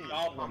 add fucking me.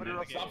 goblin,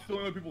 man. Stop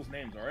stealing other people's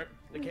names, alright?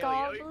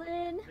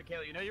 Goblin.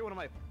 Michaela, you know you're one of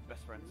my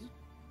best friends.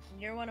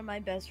 You're one of my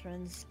best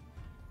friends.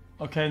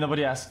 Okay,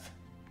 nobody asked.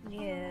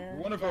 Yeah.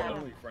 One of our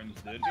only friends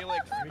did.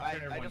 Felix, Let me I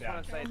turn everyone just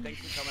want to down. say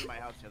thanks for coming to my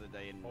house the other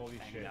day and Holy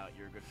hanging shit. out.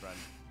 You're a good friend.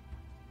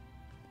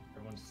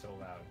 Everyone's so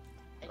loud.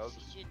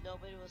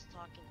 Nobody was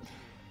talking to me.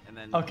 And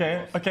then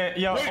Okay,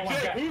 yo. Wait,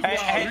 Jake, who's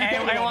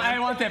Hey,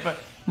 one tip.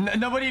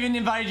 Nobody even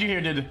invited you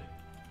here, dude.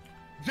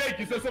 Jake,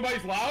 you said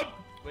somebody's loud?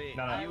 Wait,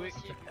 No, no.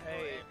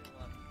 hey,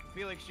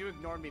 Felix, you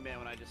ignored me, man,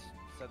 when I just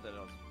said that.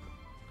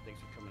 Thanks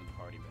for coming to the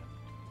party, man.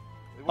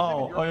 It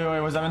wasn't even your Wait,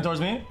 was that meant towards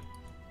me?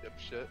 Yep,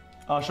 shit.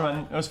 Oh, sure,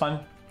 man. It was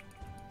fun.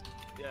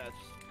 Yeah,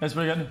 It's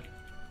pretty good.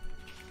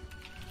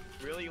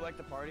 really, you like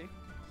the party?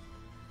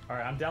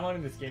 Alright, I'm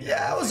downloading this game.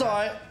 Yeah, it was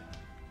alright.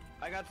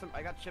 I got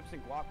chips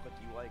and guac. What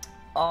do you like?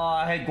 Oh,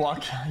 I hate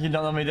guac. You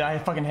don't know me, dude. I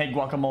fucking hate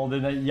guacamole,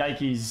 dude.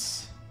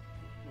 Yikes.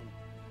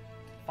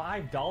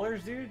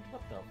 $5, dude?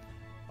 What the?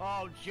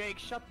 Oh, Jake,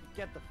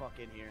 get the fuck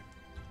in here.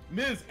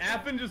 Ms.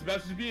 Affin just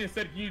messaged me and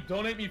said, can you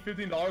donate me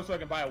 $15 so I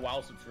can buy a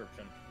WoW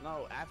subscription?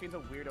 No, Affin's a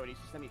weirdo. He needs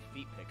to send me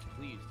feet pics,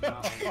 please. do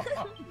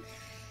not.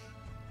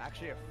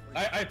 Actually,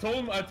 I told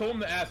him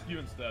to ask you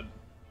instead.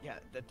 yeah,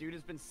 that dude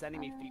has been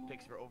sending me feet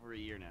pics for over a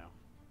year now.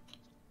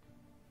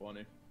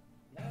 Funny.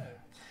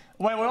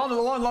 Wait, we're on the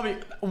lobby.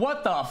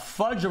 What the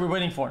fudge are we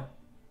waiting for?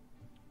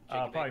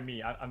 Probably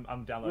me.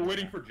 I'm downloading. We're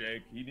waiting for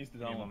Jake. He needs to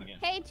download again.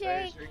 Hey,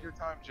 Jake. Take your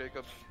time,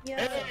 Jacob.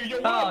 Hey,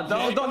 yo, what Oh,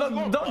 up,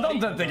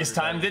 Jake? don't take his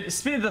time, dude.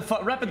 Speed the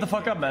fuck, wrap it the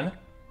fuck up, man.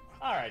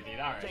 Alright, dude,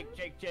 alright.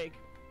 Jake.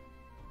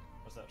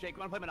 What's up? Jake, you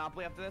wanna play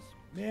Monopoly after this?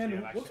 Man,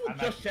 Dude, what's I'm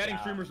with just actually chatting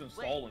out. streamers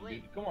installing,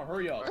 dude? Come on,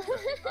 hurry up.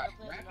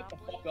 Wrap it the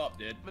fuck up,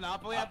 dude.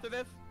 Monopoly after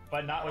this?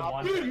 But not with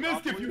one. Dude,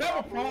 Mizkif, you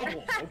have a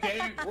problem,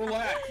 okay?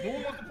 Relax. No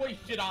one wants to play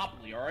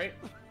Shitopoly, alright?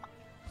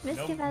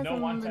 Mizkif has a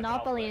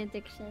Monopoly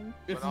addiction.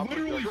 It's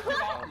Monopoly literally does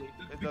Shitopoly.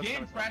 It The does game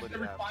kind of crashes split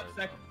every it 5 half,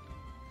 seconds.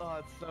 Oh,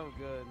 it's so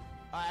good.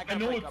 I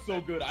know it's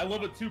so good. I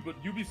love it too,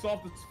 but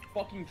Ubisoft is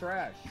fucking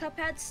trash.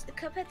 Cuphead's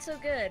so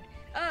good.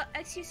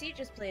 xQc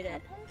just played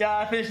it. Yeah,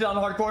 I finished it on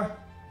hardcore.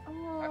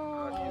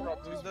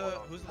 Who's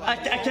the I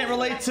can't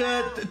relate to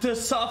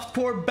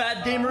softcore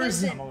bad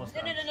gamers.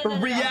 No.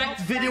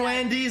 React video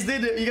Andes,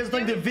 dude. You guys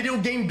playing the video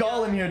game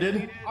Golem here,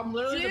 dude. I'm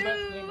literally the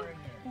best gamer in here.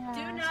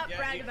 Do not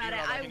brag about it.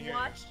 I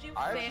watched you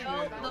I fail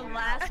actually- the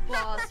last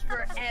boss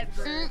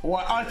forever.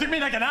 What? Oh, it took me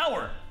like an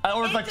hour.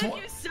 Or It like took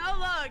you so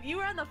long. You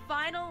were on the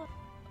final.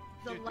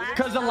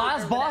 because the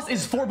last boss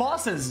is 4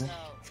 bosses.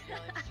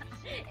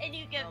 And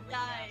you kept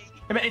dying.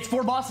 I mean, it's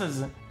 4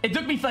 bosses. It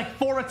took me like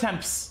 4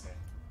 attempts.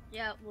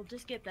 Yeah, we'll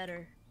just get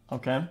better.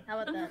 Okay. How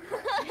about that?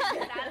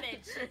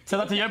 Savage. Tell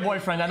that to your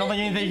boyfriend. I don't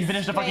think you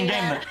finished the fucking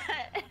game.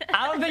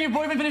 I don't think your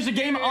boyfriend finished the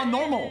game on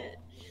normal.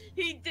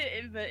 He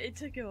didn't, but it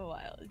took him a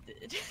while. It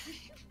did.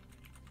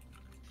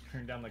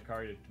 Turn down the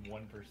car to 1%.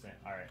 All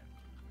right.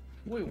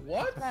 Wait,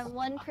 what? That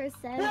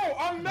 1%. Bro,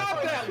 I'm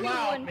not that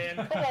loud,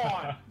 man. Come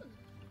on.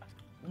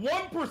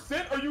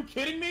 1%? Are you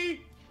kidding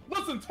me?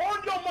 Listen, turn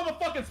your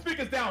motherfucking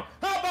speakers down.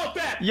 How about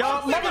that? Yo,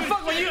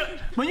 motherfucker,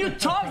 when you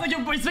talk like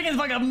you're speaking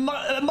like a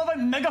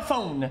motherfucking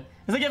megaphone. It's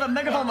like you have a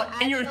megaphone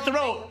in your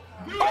throat.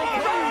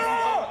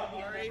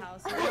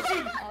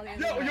 Listen,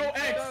 yo,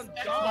 X,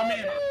 my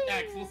man,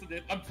 X, listen,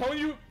 dude. I'm telling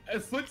you, a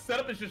slick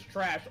setup is just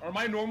trash. Or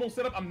my normal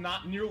setup, I'm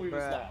not nearly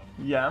this loud.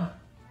 Yeah.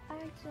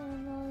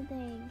 Actually,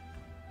 loading.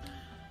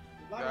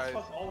 Guys,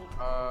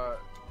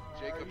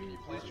 Jacob, can you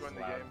please join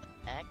the game?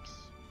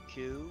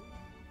 xQ.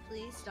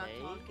 Please stop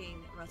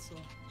talking, Russell.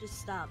 Just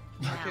stop.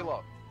 Okay,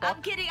 look.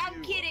 I'm kidding.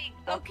 I'm kidding.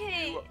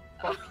 Okay.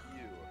 Fuck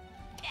you.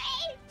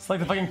 It's like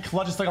the fucking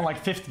clutch is stuck on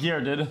like 5th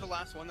gear, dude. The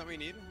last one that we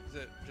need is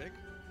it Jake?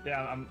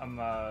 Yeah, I'm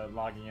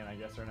logging in, I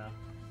guess, right now.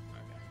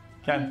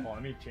 Okay. Well,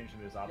 let me change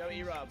this option. Yo,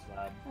 E-Rob.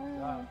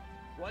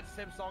 What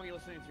sim song are you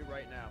listening to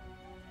right now?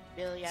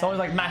 Billie It's always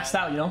like maxed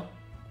out, you know?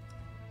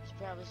 He's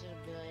probably listening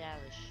to Billie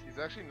Eilish. He's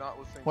actually not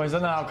listening. Wait, is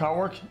that not how car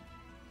work?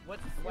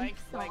 What's Blank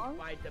Blank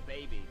by the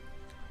Baby?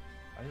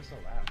 Why is it so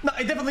loud? No,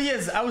 it definitely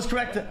is. I was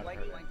correct.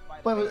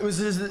 Wait, was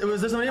there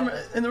somebody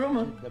in the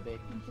room? The baby.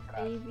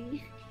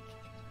 Baby.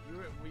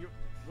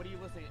 What are you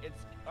listening?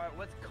 It's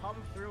what's Come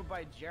Through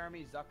by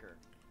Jeremy Zucker.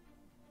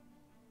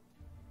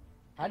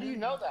 How do you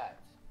know that?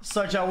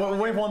 Sorry, chat. We're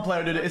waiting for one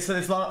player, dude. It's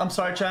long. I'm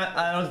sorry, chat.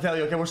 I don't know what to tell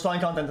you. Okay, we're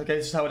starting content. Okay,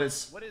 this is how it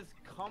is. What is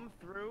Come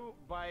Through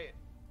by?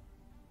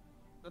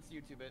 Let's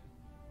YouTube it.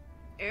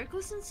 Eric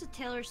listens to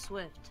Taylor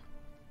Swift.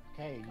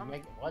 Okay, you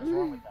make what's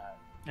wrong with that?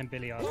 And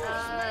Billy Eilish.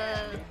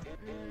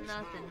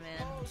 Nothing,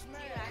 man.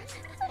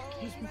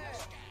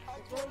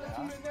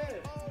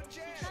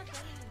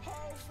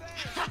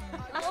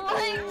 Oh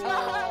my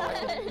god!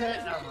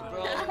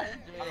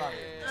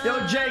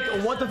 Yo, Jake,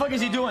 what the fuck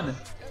is he doing?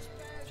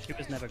 She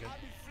was never good.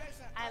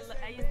 I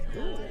used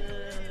to.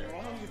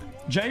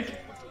 Jake?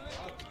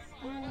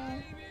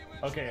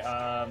 Okay,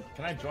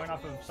 can I join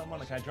off of someone?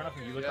 Can I join off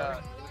of you?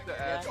 Yeah.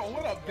 Oh,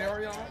 what up,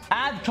 Darion?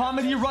 Add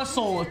Comedy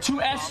Russell.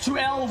 2S,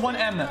 2L,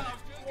 1M.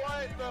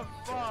 What the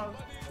fuck?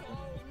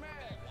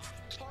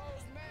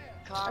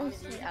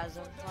 Comedy as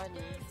in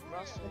funny.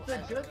 Russell. It's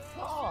a good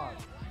song.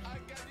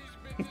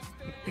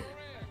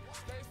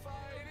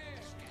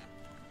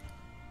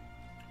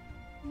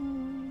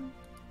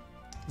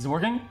 Is it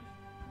working?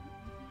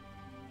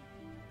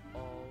 Oh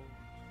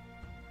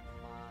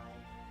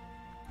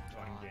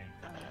Join game.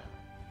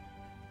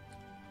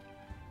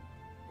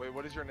 Wait,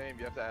 what is your name?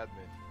 You have to add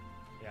me.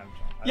 Yeah,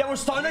 Yeah, we're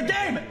starting the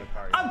game!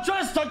 I'm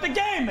trying to start the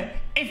game!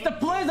 It's the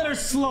players that are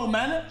slow,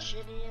 man!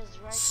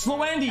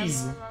 Slow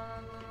Andies!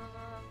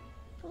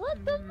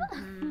 What the fuck?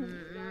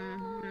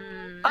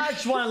 I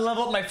just want to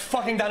level up my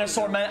fucking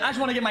dinosaur, man. I just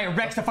want to get my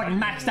Rex to fucking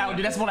maxed out,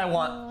 dude. That's what I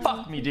want.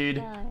 Fuck me,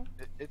 dude.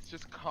 It's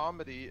just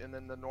comedy and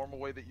then the normal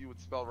way that you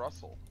would spell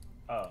Russell.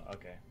 Oh,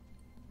 okay.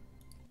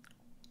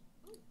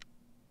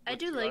 I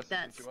do Two like S's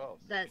that and two L's.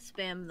 that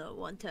spam though.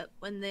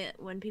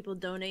 When people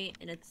donate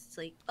and it's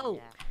like, oh,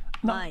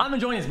 No, my I'm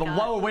enjoying this, but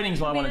while we're waiting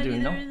is what I want to do, you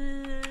know?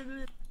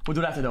 We'll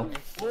do it after, though.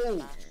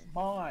 Oh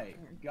my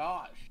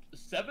gosh.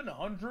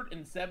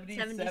 777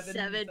 trillion,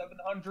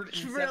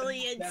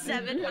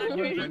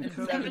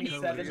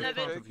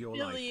 777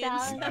 billion.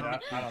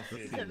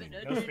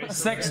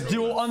 Sex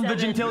dual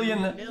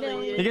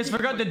unvigintillion. You guys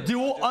forgot the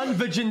dual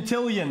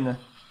unvigintillion.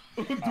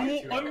 Dual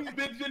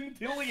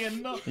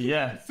unvigintillion.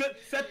 Yeah.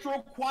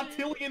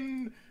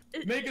 Cetroquatillion.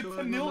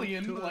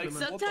 Megatonillion. Like,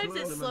 Sometimes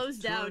it slows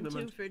down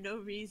too for no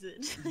reason.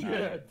 Yeah,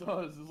 it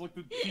does. It's like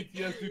the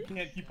TTS dude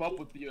can't keep up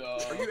with the.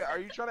 Are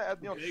you trying to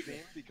add me on Steam?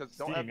 Because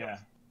don't Steam, add me. yeah.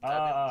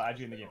 Add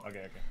you in the game. Okay,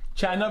 okay.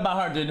 Chat, not by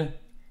heart, dude.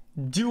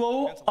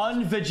 Duo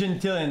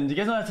unvigintillion. Do you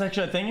guys know that's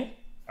actually a thing?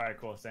 Alright,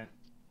 cool. Sent.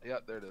 Yeah,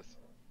 there it is.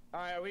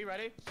 Alright, are we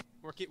ready?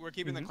 We're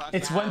keeping the class.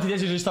 It's when TTS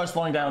usually starts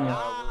slowing down.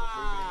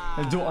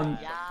 The dual un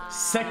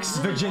sex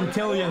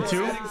vigintillion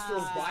too.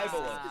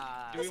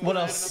 What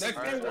else? Next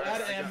game we'll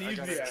add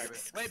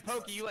amnesiac. Wait,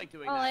 Pokey, you like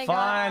doing that?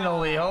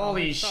 Finally,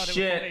 holy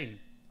shit.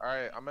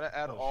 Alright, I'm gonna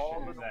add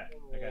all of that.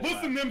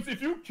 Listen, Nims,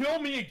 if you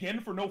kill me again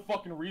for no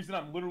fucking reason,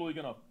 I'm literally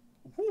gonna.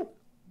 Whew.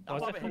 Wait,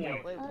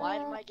 why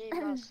did my game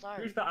not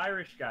start? Who's the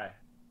Irish guy?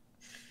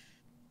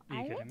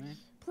 Are you kidding me?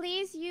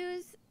 Please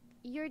use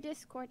your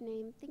Discord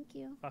name. Thank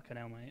you. Fucking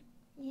hell, mate.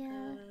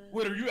 Yeah.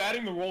 Wait, are you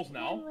adding the roles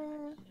now?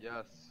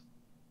 Yes.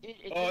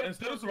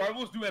 Instead of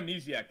survivalists, do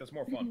amnesiac. That's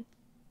more fun.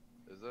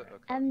 Is it? Okay.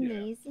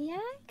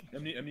 Amnesiac?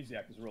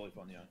 Amnesiac is really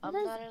fun, yeah. What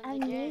is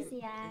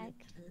amnesiac?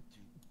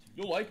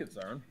 You'll like it,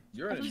 Zaren.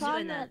 You're in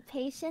From a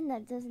patient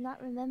that does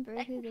not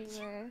remember who they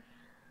were.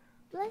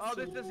 Bless Oh,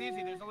 this you. is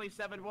easy. There's only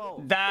 7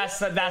 wolves. That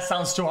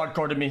sounds too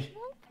hardcore to me.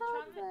 No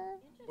problem.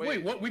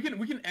 Wait, what? We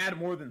can add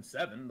more than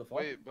 7. The fuck?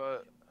 Wait,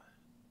 but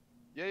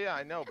yeah,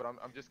 I know, but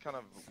I'm just kind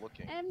of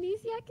looking.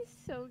 Amnesiac is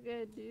so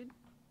good, dude.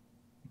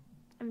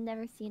 I've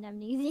never seen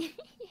Amnesia.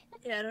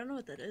 Yeah, I don't know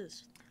what that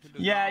is.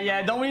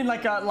 Yeah. Don't we need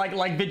like a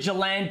like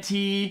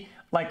vigilante,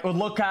 like a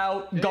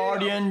lookout,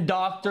 guardian,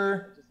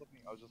 doctor?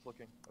 I was just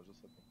looking.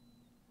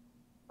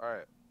 All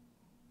right.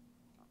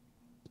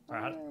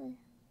 Alright.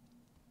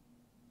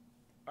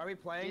 Are we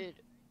playing?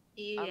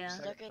 Dude, I'm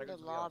stuck in the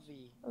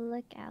lobby.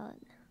 Look out.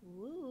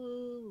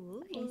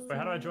 Ooh. Wait,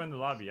 how do I join the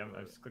lobby? I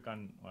just click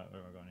on. Where am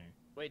I going here?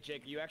 Wait,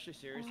 Jake, are you actually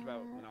serious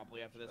about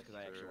Monopoly after this? Because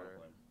I actually want to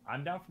play.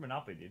 I'm down for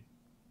Monopoly, dude.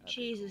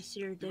 Jesus,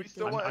 you're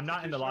addicted. I'm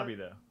not in the lobby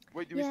though.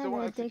 Wait, do we still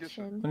want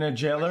execution? In a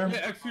jailer?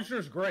 Yeah,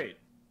 executioner's great.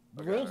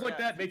 The rules like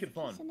that make it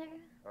fun.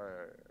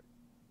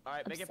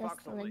 Alright, make it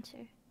box only.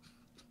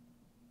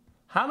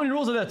 How many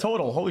rules are there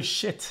total? Holy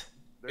shit.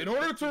 In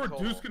order to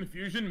reduce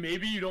confusion,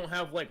 maybe you don't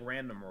have like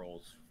random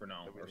rules for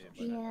now. Or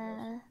something.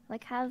 Yeah,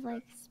 like have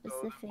like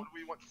specific. So what do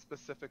we want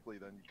specifically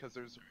then? Because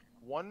there's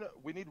one,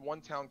 we need one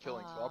town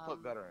killing, so I'll put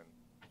veteran.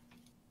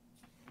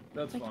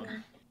 That's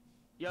fine.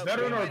 Yo,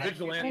 Veteran or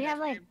vigilante? We have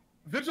like.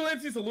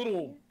 Vigilante's a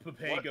little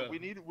papega. We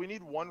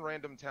need one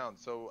random town.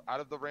 So out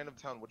of the random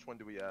town, which one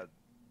do we add?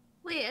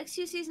 Wait,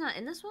 xQc's not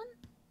in this one?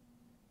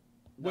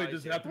 Wait,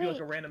 does it have to be like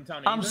a random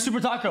town? I'm Super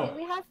Taco. Wait,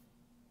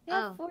 we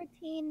have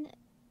 14.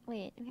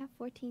 Wait, we have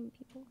 14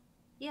 people.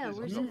 Yeah,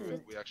 where's the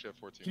 15? We actually have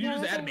 14. Can you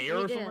just add mayor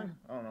or something?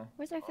 I don't know.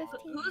 Where's our 15?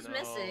 Who's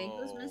missing?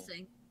 Who's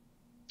missing?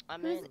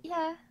 I'm in.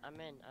 Yeah. I'm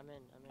in.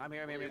 I'm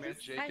here.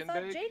 Jake I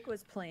thought Jake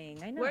was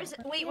playing. I know. Where's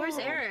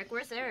Eric?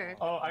 Where's Eric?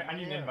 Oh, I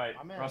need an invite.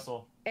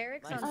 Russell.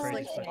 Eric's on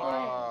Crazy. Slick.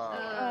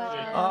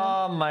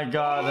 Oh my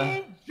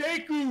god.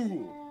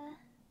 Jakeu!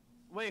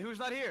 Wait, who's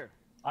not here?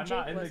 I'm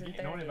not in the game.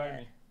 No one invited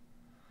me.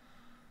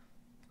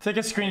 Take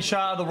a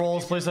screenshot of the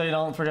rolls, please, so you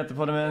don't forget to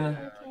put them in.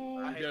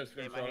 I hate this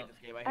game. I hate this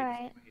game.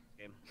 Alright.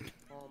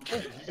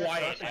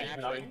 Quiet,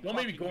 actually. Don't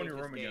make me go in your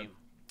room again.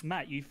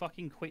 Matt, you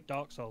fucking quit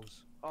Dark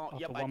Souls. Oh, after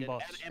yep, one I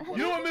boss. did. You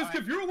know what,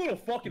 Mizkif? You're a little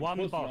fucking One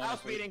pussy, boss.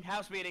 honestly.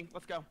 House meeting.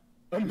 Let's go.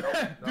 Dude,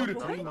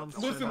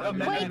 listen,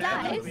 Wait,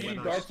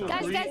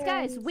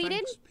 guys, we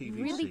didn't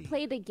really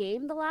play the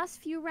game the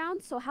last few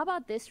rounds, so how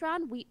about this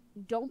round? We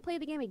don't play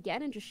the game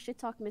again and just shit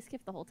talk Mizkif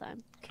the whole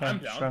time. I'm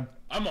down. Sure.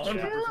 I'm 100%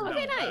 down.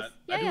 Okay, nice.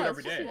 I do it let's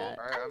every just day. do that.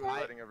 Alright, I'm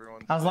inviting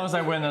everyone. As long as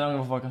I win, then I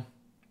don't give a fuck.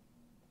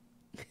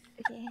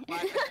 Fucking This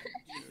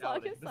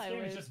game is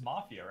silence. just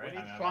Mafia, right? We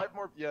need 5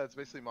 more. Yeah, it's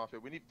basically Mafia.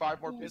 We need 5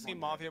 more people. Basically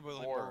Mafia, but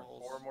like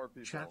rules. 4 more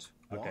people. Chat,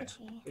 what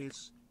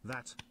is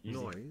that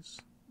noise?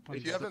 If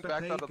It's you haven't the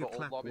backed out of the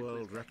Pepe old lobby,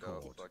 world please back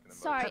out record.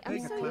 so I can invite Sorry,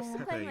 you. I'm so Pepe, used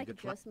to playing like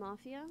Pepe, just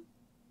Mafia.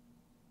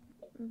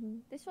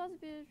 This was a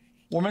bit.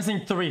 We're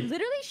missing 3.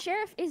 Literally,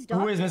 Sheriff is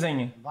Who is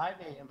missing?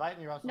 Invite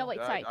me, Russell. No, wait,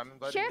 sorry.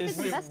 Sheriff is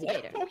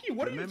investigator. Pokey,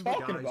 what are you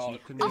talking about?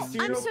 Oh,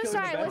 I'm so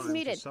sorry, I was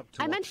muted.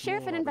 I meant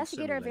Sheriff and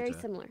Investigator are very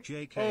similar.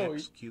 Oh,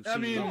 I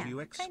mean,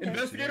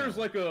 Investigator's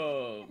like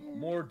a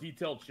more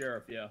detailed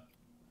sheriff, yeah.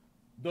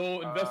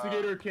 Though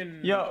Investigator can...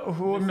 Yo,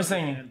 who are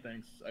missing?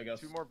 Things, I guess.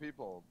 2 more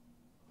people.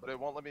 But it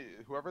won't let me.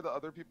 Whoever the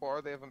other people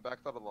are, they haven't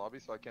backed out of the lobby,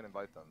 so I can't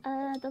invite them.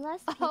 The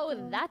last. Oh,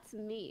 that's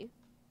me.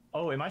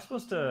 Oh, am I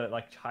supposed to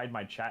like hide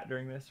my chat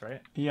during this,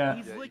 right? Yeah.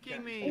 He's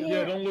licking me.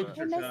 Yeah, don't look at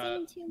We're your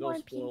missing chat. 2 They'll more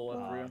spoil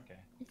it for you.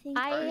 Okay.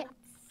 I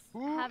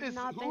Who have is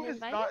not been who is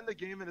invited. not in the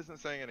game and isn't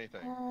saying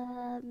anything?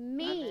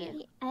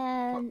 Me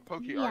and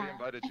Pokey, Mia. already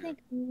invited I you. think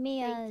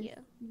Mia. Thank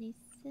you.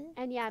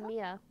 And yeah,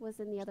 Mia was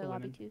in the other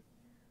lobby too.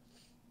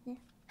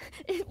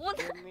 What?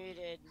 You're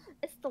muted.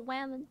 It's the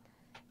whammon.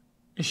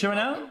 You sure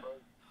now?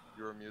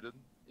 You were muted.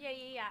 Yeah.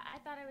 I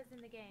thought I was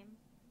in the game.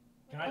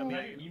 Can I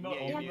emote You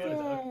only?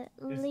 have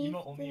Is to leave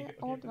emote only? the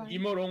old one.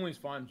 Emote only is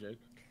fine, Jake.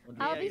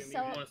 I'll be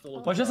so.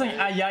 What's just saying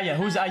ayaya?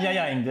 Who's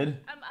ayayaing, dude?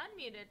 I'm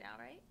unmuted now,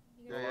 right?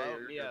 You Yeah, guys-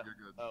 you're good. You're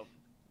good. Oh.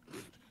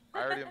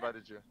 I already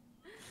invited you.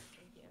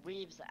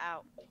 Weaves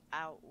out.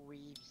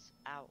 Weaves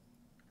out.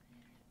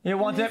 You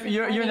want that?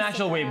 You're an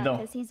actual weeb though.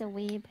 Because he's a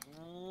weeb.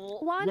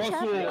 One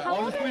chat. How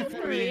old are you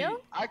for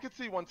real? I could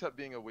see One Tap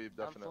being a weeb,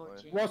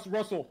 definitely.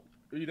 Russell,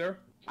 are you there?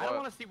 I don't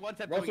want to see One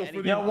Tap Russell, doing for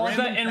anything. the Yeah, once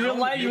random in real town,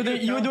 life, you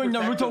were doing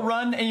Naruto protected.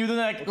 run and you were doing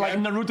like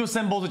Naruto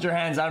symbols with your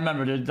hands. I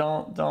remember, dude.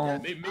 Don't.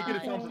 Make it a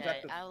town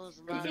protected. I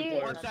was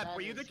One Tap,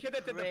 were you the kid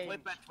that did the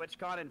flip at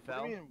TwitchCon and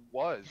fell? What do you mean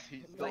was?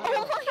 He still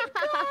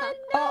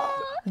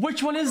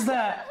Which one is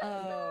that?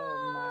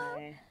 Oh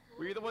my.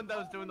 Were you the one that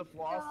was doing the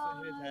floss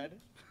in his head?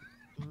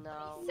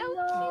 No. So cute.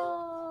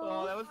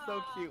 Oh, that was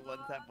so cute One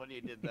Tap when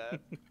you did that.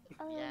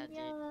 Yeah, dude.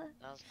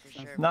 That was for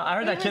sure. No, I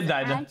heard that kid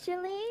died.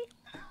 Actually.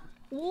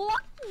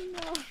 What?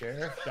 No.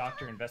 Sheriff,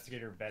 doctor,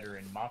 investigator,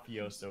 veteran,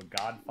 mafioso,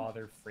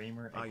 godfather,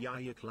 framer,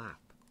 Ayaya clap.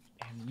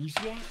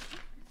 amnesia.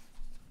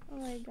 Oh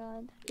my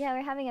god. Yeah,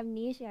 we're having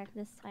amnesiac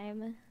this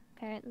time,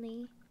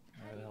 apparently.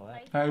 Where the hell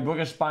that? Alright, broke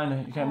your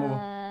spine. You can't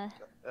move.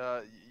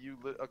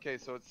 Okay,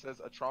 so it says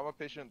a trauma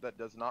patient that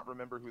does not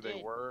remember who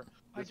they were.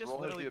 This just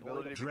role has the literally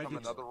ability to Dread become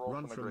it, another role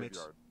run from the from it.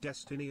 graveyard.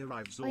 Destiny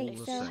arrives all Wait,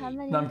 the so how same.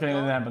 many? No, I'm kidding. It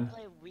didn't happen.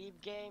 Play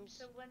weeb games.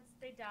 So once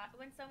they die,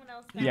 when someone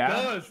else He Yeah.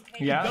 does.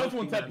 Yeah. He does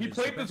One Tap. He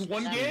played this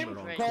one game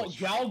called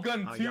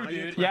Galgun 2,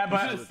 dude. Yeah, You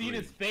but should have seen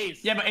his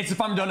face. yeah, but it's the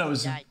farm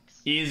donos. Yikes.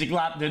 Easy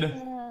clap, dude.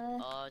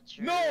 Oh,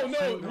 true. No,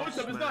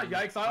 listen, it's not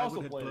yikes. I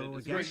also played it.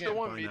 It's You great still game.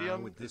 want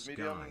medium? with this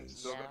Medium guys.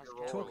 still got your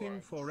roll.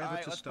 Talking forever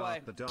to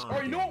start the dark. Oh,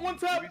 you know what? One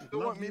tap. Still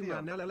want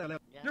medium.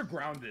 You're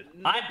grounded.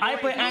 I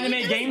play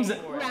anime games.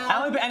 I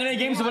only play anime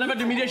games, so whenever I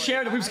do media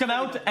share, the weeks come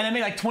out, and I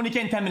make like 20k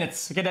in 10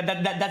 minutes. Okay,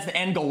 that's the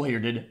end goal here,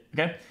 dude.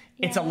 Okay?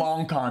 It's a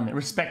long con.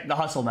 Respect the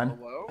hustle, man.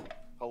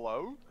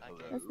 Hello?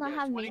 Let's not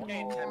have me.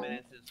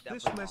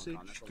 This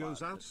message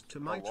goes out to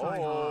my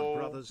tryhard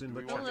brothers in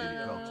the chat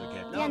to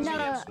get Yeah,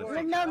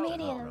 no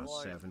medium.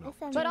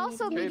 But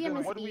also medium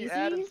is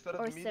easy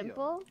or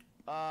simple.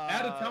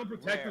 Add a town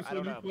protector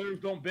so new players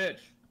don't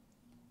bitch.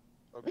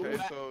 Okay,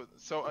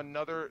 so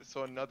another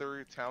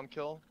town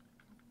kill.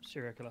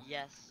 Serial killer.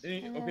 Yes.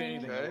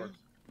 Okay.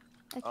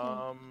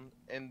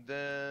 And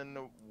then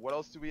what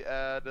else do we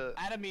add?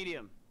 Add a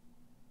medium.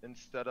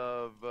 Instead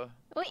of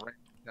Wait.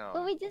 town.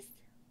 But we just.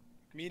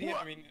 Medium.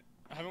 I mean,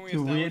 haven't we?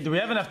 Do we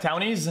have enough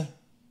townies?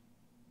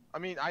 I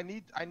mean, I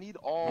need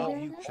all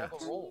the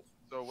rolls.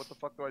 So what the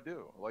fuck do I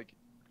do? Like,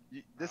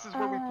 this is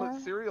where we put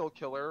serial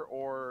killer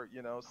or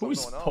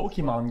Who's someone else.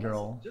 Pokimane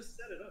girl? Just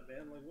set it up,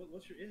 man. Like,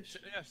 what's your ish?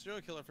 Yeah, serial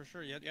killer for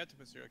sure. You have to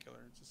put serial killer.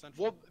 It's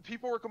essential. Well,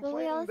 people were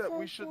complaining that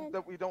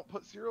we don't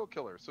put serial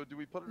killer. So do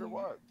we put it or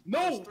what?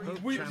 No,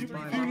 you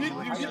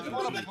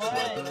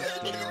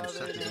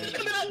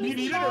need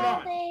it or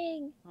not?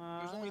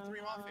 There's only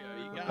 3 mafia.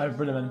 You got I've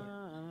written him.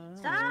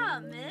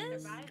 Stop,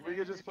 miss. We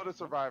could just put a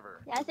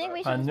survivor. Yeah, I think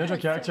we should. A neutral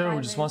character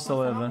who just wants to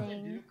live.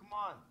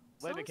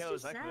 Why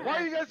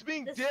are you guys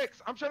being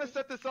dicks? I'm trying to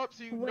set this up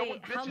so you know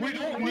what bitches. We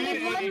don't need it.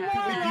 Do you need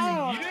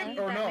it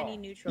or no?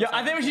 Yeah,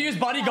 I think we should use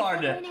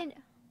bodyguard. Maybe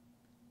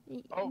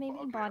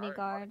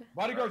bodyguard.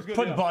 Bodyguard's good.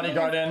 Put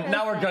bodyguard in.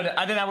 Now we're good.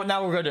 I think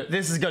now we're good.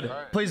 This is good.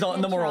 Please don't.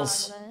 No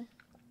morals.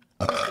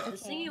 The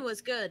singing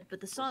was good, but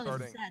the song is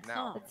a sad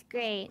song. It's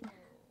great.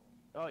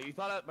 Oh, you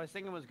thought my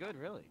singing was good,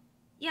 really?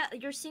 Yeah,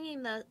 you're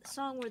singing the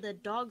song where the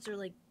dogs are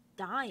like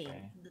dying.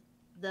 Okay.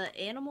 The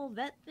animal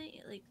vet thing,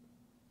 like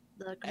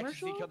the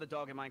commercial. xQc killed the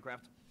dog in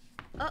Minecraft.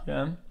 Oh,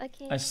 Yeah.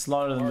 Okay. I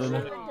slaughtered them.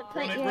 Dude.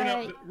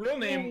 Real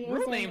names,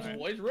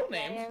 boys. Real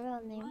names. Yeah,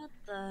 real name. What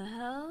the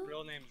hell?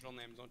 Real names. Don't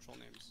troll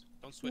names.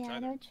 Don't switch Yeah,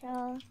 either. don't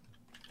troll.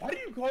 Why do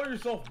you call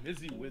yourself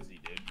Mizzy Wizzy,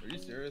 dude? Are you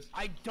serious?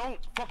 I don't.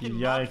 Fucking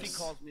Yikes. Moxy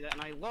calls me that,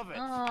 and I love it.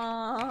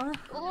 Aww.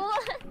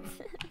 What?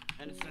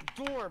 And it's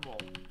adorable.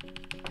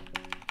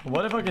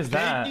 What the fuck is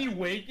that?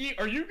 Wakey?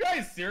 Are you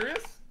guys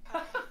serious?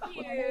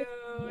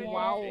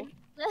 Wow.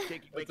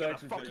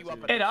 Fuck you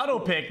up. It auto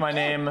picked my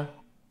name.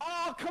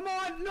 Oh, come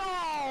on, no!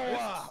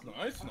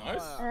 Nice.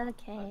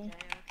 Okay.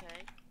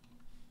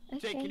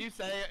 Jake, can you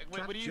say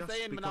what do you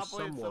say in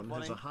Monopoly? It's so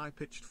funny. Has a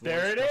high-pitched voice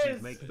There it doesn't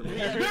is. make them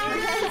There it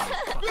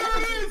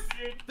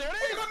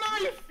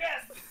is.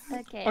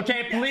 Okay.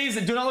 Okay, please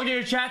do not look at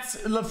your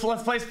chats. Let's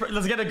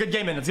get a good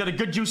game in. Let's get a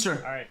good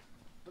juicer. All right.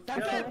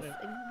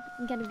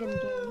 Get a good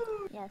game.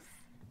 Yes.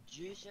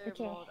 Juicer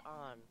mode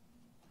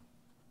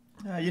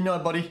on. You know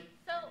it, buddy.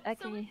 So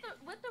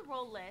with the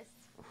roll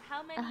list,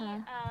 how many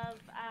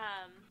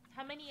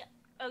how many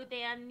the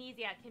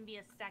amnesiac can be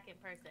a second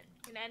person?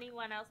 Can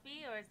anyone else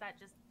be, or is that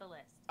just the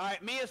list? All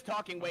right, Mia's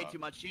talking way too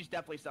much. She's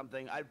definitely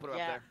something. I'd put her up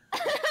there.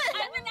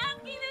 I've been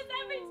asking this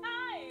every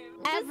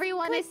time.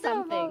 Everyone is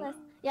something.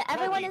 Yeah,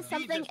 everyone is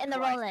something in the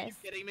roll list. Are you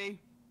kidding me?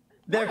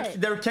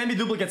 There can be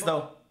duplicates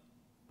though.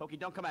 Pokey,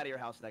 don't come out of your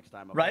house next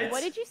time. Okay? Right?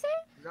 What did you say?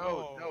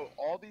 No.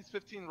 All these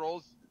 15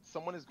 rolls,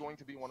 someone is going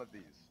to be one of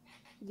these.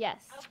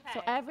 Yes. Okay.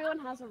 So everyone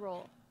has a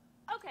role.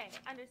 Okay,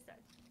 understood.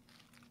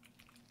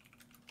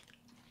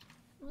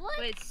 What?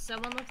 Wait,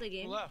 someone left the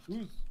game?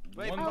 Who's?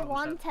 Wait,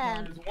 One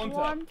tap. There's one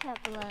One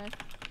tap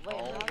left. Wait,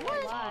 Oh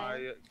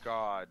my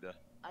god.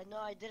 I know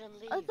I didn't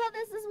leave. I thought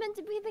this was meant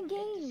to be the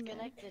game.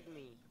 Disconnected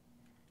me.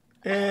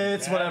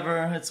 It's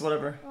whatever. It's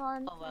whatever.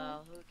 One Oh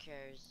well, who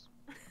cares?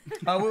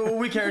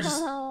 We cares.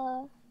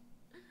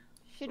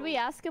 Should we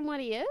ask him what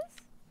he is?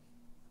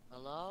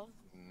 Hello?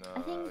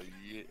 No.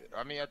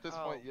 I mean, at this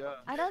point, yeah.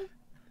 I don't.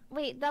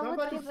 Wait, that would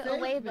give it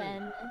away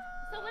then.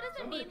 So what does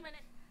it mean when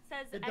it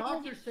says The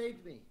doctor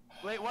saved me.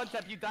 Wait, one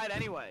step, you died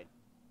anyway.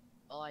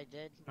 Oh, I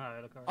did.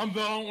 I'm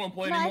done. I don't want to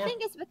play No, anymore. I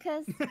think it's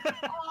because. Wait,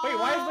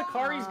 why is the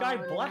Kari's guy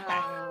black?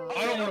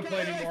 I don't want to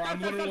play anymore.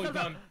 I'm literally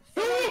done.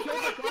 Someone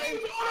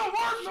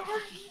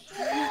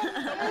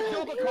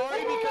killed the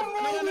Kari because Oh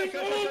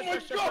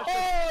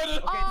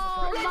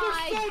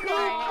my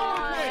god!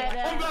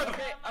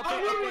 Oh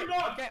my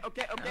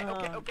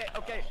god!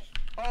 Okay.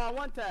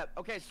 One tap.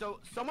 Okay, so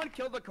someone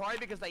killed the Kari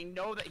because they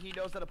know that he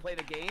knows how to play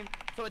the game.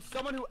 So it's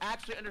someone who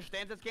actually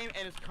understands this game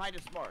and is kind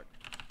of smart.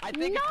 I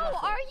think. No,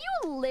 are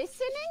you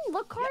listening?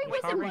 Lakari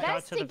was Lakari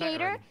got to the investigator,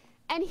 veteran.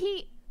 and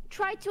he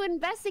tried to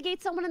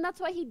investigate someone, and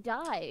that's why he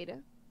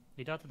died.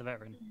 He died to the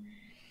veteran.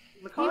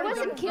 He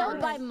wasn't killed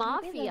by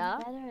Mafia.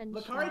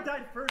 Lakari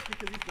died first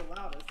because he's the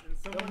loudest, and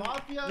someone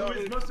Mafia who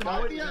is most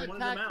annoyed and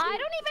wanted them out. I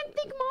don't even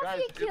think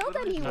Mafia killed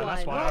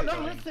anyone. No,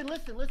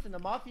 listen. The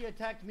Mafia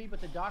attacked me,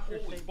 but the doctor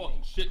saved me.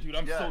 Fucking shit, dude.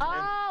 I'm so.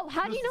 Oh,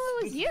 how do you know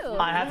it was you?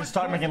 I had to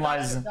start making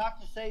lies.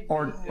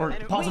 Or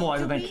possible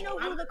lies, I Do we think. know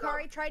who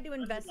Lakari tried to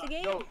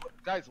investigate? No,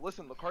 guys,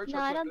 listen. Lakari No,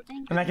 I don't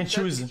think. And I can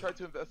choose. He tried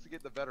to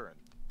investigate the veteran.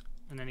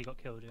 And then he got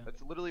killed, yeah.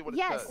 That's literally what it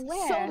Yes, says.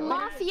 so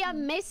Mafia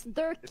missed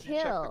their If you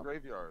check the kill.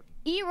 graveyard.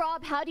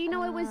 E-Rob, how do you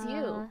know it was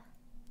you?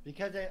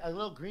 Because a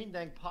little green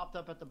thing popped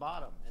up at the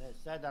bottom, and it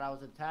said that I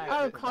was attacked.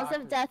 Oh, cause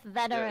of death,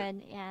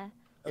 veteran. Yeah.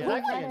 It's Who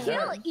actually would a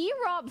kill nurse.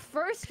 E-Rob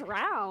first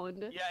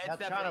round? Yeah, it's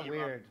That's kind of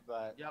weird,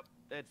 but. Yep,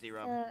 it's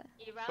E-Rob.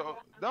 So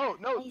no,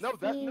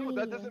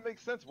 that doesn't make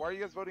sense. Why are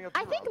you guys voting up?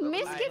 I think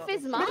Mizkif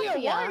is Mafia.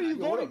 Why are Mafia. you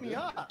voting me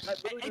up? Is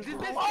this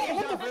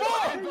what the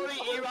fuck?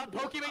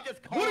 Pokimane just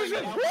What is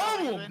your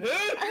problem, dude?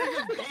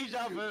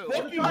 Deja vu.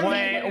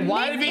 Wait,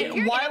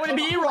 why would it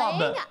be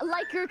E-Rob?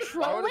 Like you're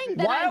trolling,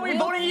 then Why I are we will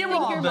voting think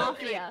E-Rob? you're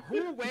Mafia.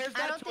 Who wears I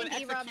that don't to an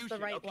think E-Rob's execution?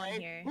 the right one Okay?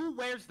 here. Who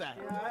wears that?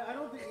 Yeah, I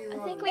don't think I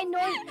think we know.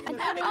 I think we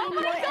need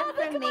more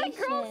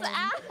information.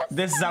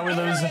 This is how we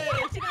lose. Hey,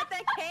 she got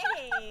that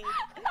cake.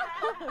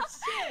 Oh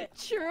shit.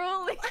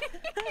 Truly.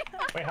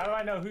 Wait, how do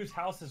I know whose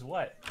house is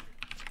what?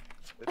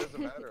 It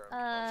doesn't matter.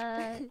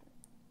 I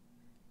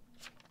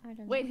don't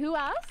know. Wait, who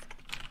asked?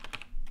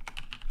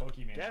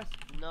 Pokimane. Yes.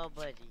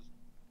 Nobody.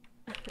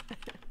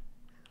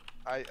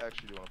 I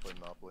actually do want to play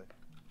Monopoly.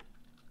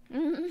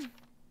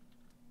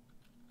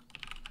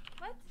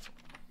 What?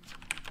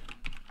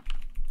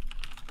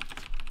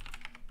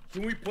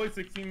 Can we play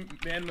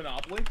 16-man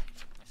Monopoly?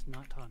 It's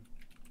not done.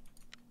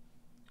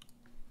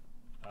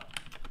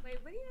 Wait,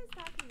 what are you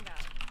guys talking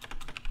about?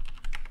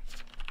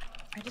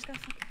 I just got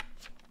fucking.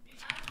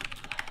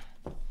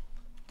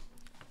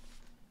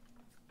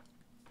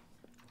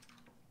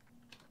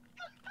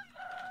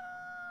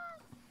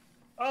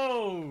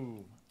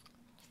 Oh.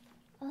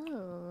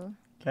 Oh.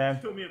 Okay.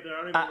 Put me up there.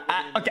 I don't even know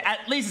what Okay,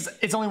 at least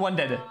it's only one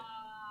dead.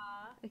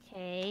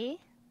 Okay.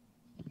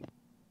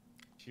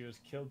 She was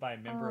killed by a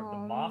member of the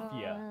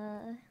Mafia.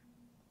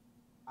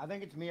 I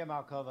think it's Mia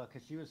Malkova,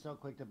 because she was so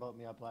quick to vote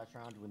me up last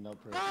round with no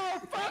proof. Oh,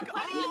 fuck!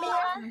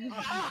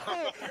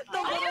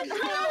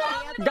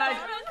 Guys,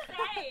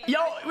 yo,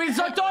 we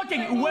start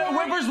talking.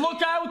 Whoever's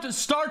lookout,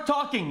 start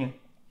talking.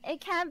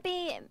 It can't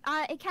be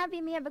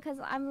Mia because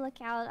I'm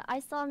lookout. I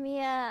saw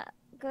Mia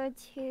go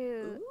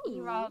to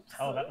E-Rob.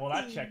 Oh,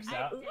 that checks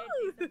out.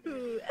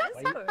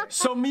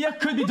 So Mia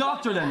could be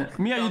doctor then.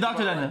 Mia, you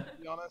doctor then. To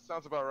be honest,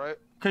 sounds about right.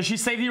 Because she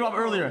saved E-Rob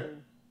earlier.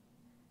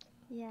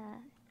 Yeah.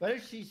 But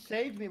if she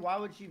saved me, why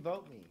would she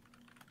vote me?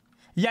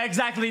 Yeah,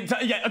 exactly.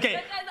 Yeah,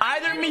 okay.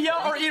 Either Mia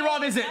or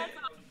E-Rob is it.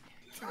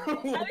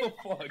 What the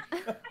fuck?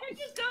 I'm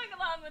just going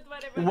along with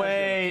whatever.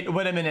 Wait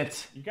a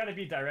minute. You gotta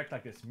be direct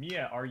like this.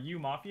 Mia, are you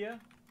Mafia?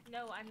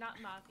 No, I'm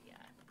not Mafia.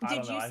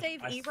 Did you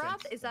save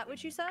E-Rob? Is that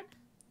what you said?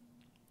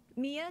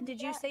 Mia,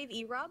 did you save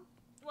E-Rob?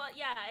 Well,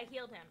 yeah, I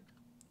healed him.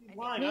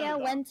 Mia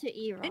went to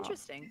E-Rob.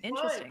 Interesting.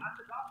 Interesting.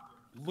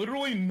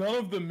 Literally none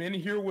of the men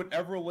here would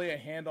ever lay a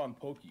hand on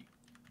Pokey.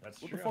 That's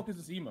what true. The fuck is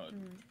this emote?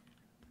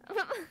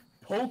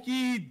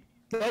 Pokey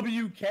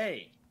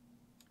WK.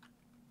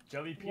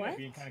 Jelly Peanut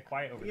being kind of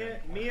quiet over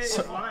there. Mia is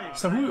lying.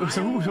 So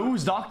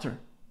who's doctor?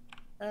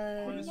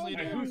 Who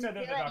said that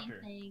the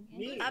doctor?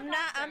 I'm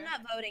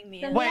not voting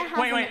Mia.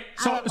 Wait.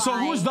 So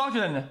who's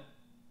doctor then?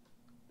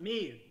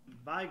 Me.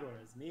 Vigor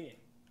is me.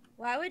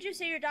 Why would you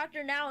say your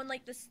doctor now in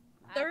like this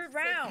third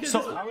round?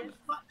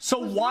 So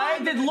why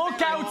did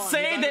Lookout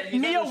say that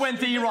Mia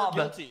went to E-Rob?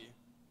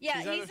 Yeah,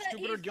 he's either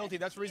stupid or guilty.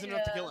 That's reason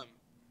enough to kill him.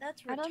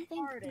 That's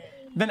retarded.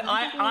 Then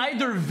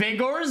either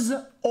Vigors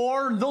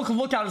or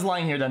Lookout is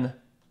lying here then.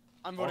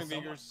 I'm voting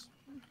Vigors.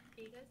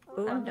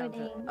 I'm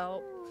voting.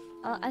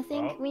 I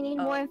think we need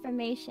more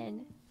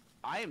information.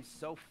 I am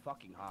so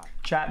fucking hot.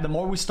 Chat, the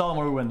more we stall, the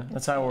more we win.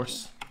 That's how it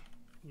works.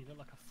 You look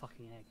like a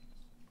fucking egg.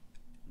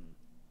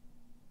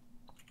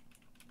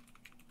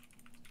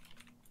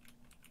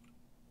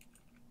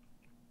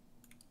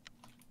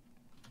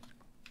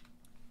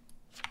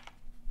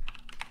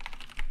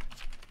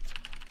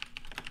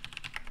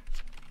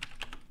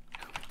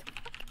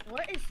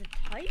 What is the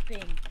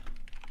typing?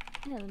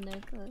 I have no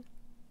clue.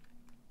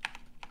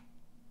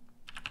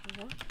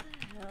 What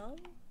the hell?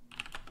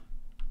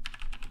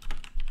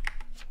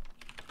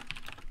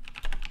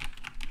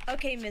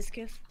 Okay,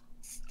 Mizkif,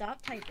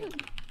 stop typing.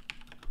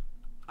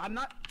 I'm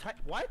not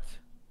what?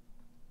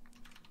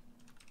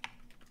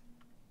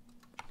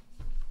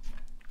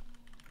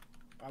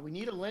 We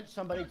need to lynch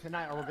somebody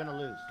tonight or we're gonna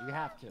lose. We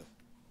have to.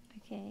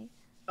 Okay.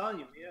 I'm telling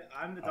you, Mia,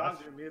 I'm the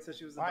doctor. Mia said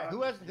she was the doctor.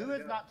 Who has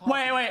not talked?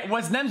 Wait,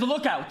 was Nems the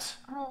Lookout?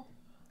 Oh.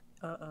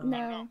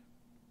 No.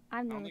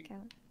 I'm the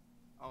lookout.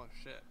 Oh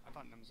shit, I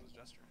thought Nems was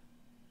Jester.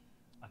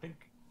 I think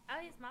Oh,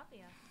 he's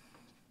Mafia.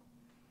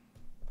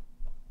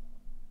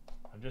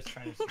 I'm just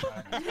trying to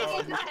survive.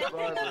 Oh my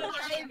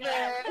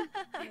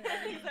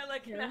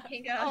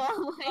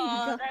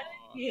god.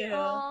 Yeah.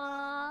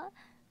 Aww.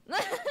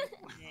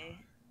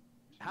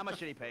 How much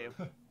did he pay you?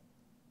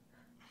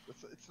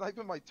 It's not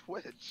even my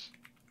Twitch.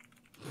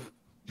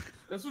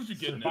 That's what you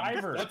get.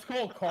 Survivor. That's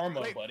called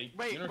karma, buddy.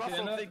 Wait, You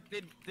understand Russell,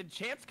 that? did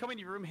Chance come in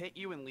your room, hit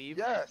you, and leave?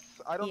 Yes,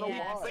 I don't know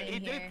Yeah, why. Wait,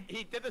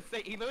 he did the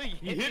same. He literally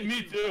He hit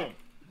me too.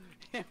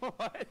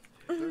 What?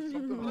 There's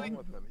something wrong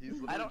with him.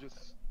 He's literally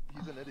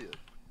he's an idiot.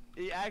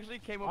 He actually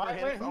came over Alright, and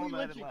hit wait, his who own we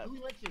man and lynching? left. Who we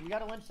lynching? We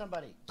gotta lynch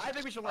somebody. I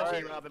think we should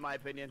lynch Rob, in my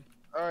opinion.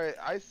 Alright,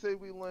 I say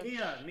we lynch.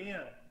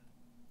 Mia.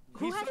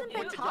 Who hasn't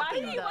been Why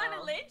talking do you want to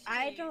though? lynch me?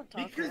 I don't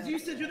talk. Because you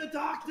said you're the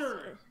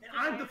doctor, and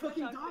I'm the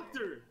fucking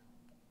doctor.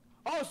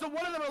 Oh, so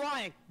one of them are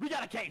lying. We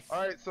got a case.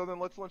 Alright, so then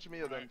let's lynch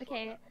Mia then.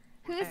 Okay,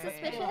 who's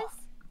suspicious?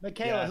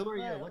 Michaela, who are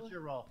you? What's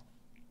your role?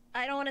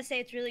 I don't want to say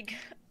it's really good.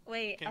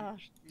 Wait. Mia,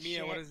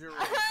 shit. what is your role?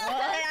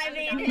 Well, I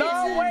mean,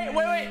 No,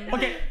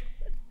 wait.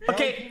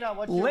 Okay, Gina,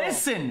 what's your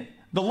listen.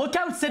 The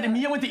lookout said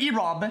Mia went to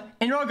E-Rob,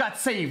 and Euro got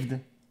saved,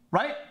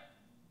 right?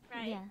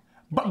 Right. Yeah.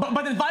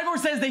 But then Vigor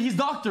says that he's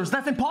doctor, so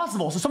that's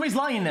impossible. So somebody's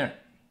lying there.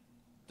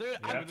 Dude,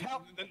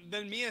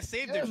 Then Mia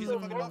saved her. She's a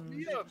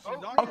fucking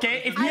doctor.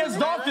 Okay, if Mia's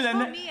doctor,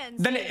 then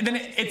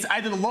it's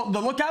either the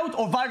lookout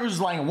or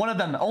Vigor's lying. One of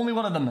them, only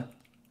one of them.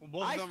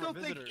 I still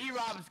think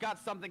E-Rob's got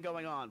something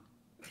going on.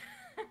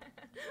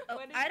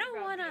 I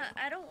don't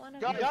wanna.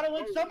 You gotta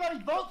win somebody.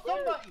 Vote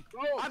somebody.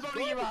 I'm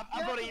voting E-Rob.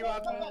 I'm voting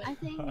E-Rob. I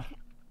think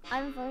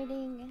I'm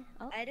voting.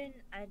 Oh.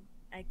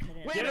 I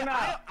couldn't. Wait a minute.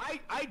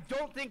 I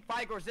don't think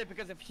Vigor's it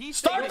because if he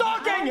Start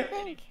talking.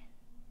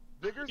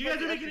 You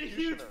guys are making a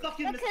huge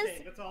fucking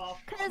mistake. That's all.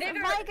 Because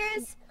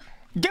Vigor's.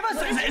 Give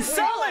us,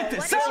 sell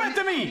it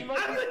to me.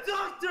 I'm the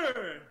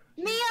doctor.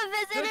 Mia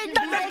visited.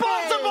 That's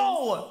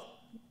impossible.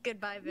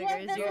 Goodbye,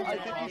 Vigors.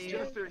 He's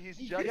Jester.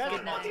 You gotta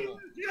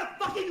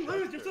fucking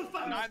lose. You're so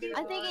fucking stupid.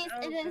 I think he's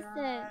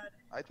innocent.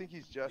 I think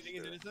he's Jester. You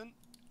think he's innocent?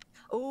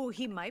 Oh,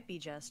 he might be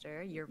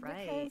Jester. You're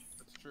right.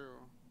 That's true.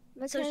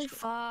 Because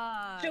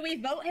Fuck. Should we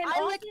vote him? I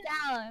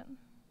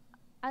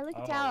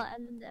looked out.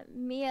 And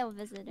Mia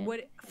visited.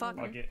 What? Fuck.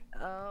 Okay.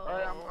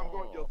 Alright, I'm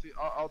going guilty.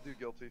 I'll do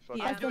guilty. Fuck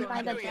Yeah, it.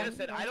 I'm doing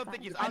innocent. I don't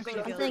think he's. I'm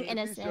saying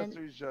innocent.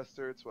 He's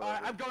Jester. It's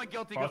whatever. I'm going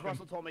guilty because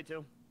Russell told me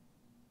to.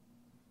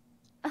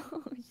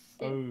 Oh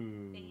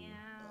shit.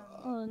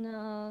 Oh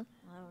no.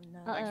 Oh no.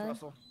 Thanks,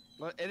 Russell.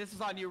 And this is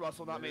on you,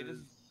 Russell, not me. This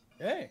is.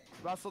 Hey.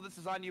 Russell, this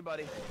is on you,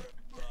 buddy.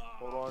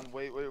 Hold on.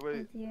 Wait. Oh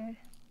dear.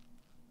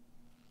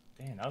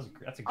 Damn, that's a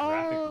graphic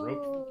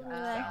rope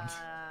sound.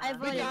 I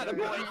voted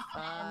for it.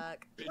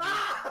 Fuck.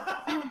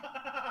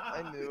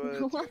 I knew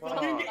it.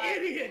 Fucking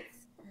idiots.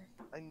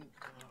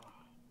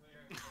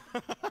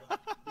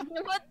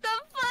 What the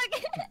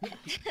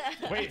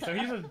fuck? Wait, so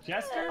he's a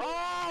jester?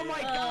 Oh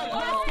my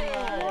god!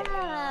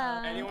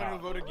 Yeah. Anyone who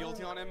voted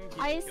guilty on him?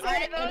 I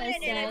said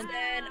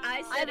innocent.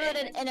 I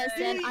voted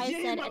innocent. I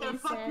said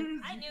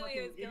innocent. I knew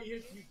he was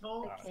guilty.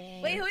 Okay.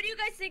 Wait, who do you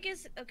guys think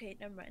is? Okay,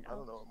 never mind. I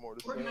don't know what more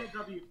to say. Fortnite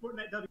W.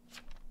 Fortnite W.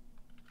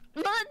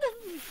 What the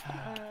f-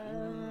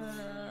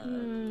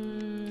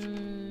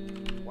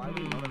 Why are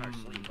we not in our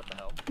sleep? What the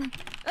hell?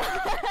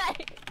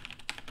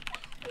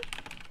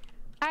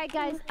 Alright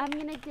guys, I'm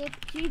gonna dip.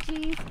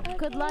 GG's.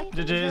 Good luck,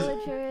 GG's.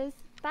 villagers.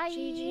 Bye.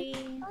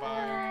 GG.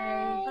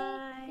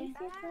 Bye.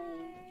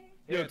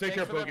 Yo, take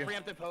care, for the Poki.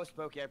 preemptive post,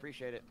 Poki. I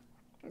appreciate it.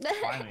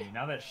 Finally,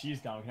 now that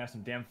she's gone, we can have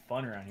some damn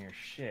fun around here.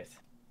 Shit.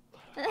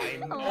 I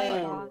know,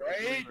 Oh,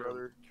 right?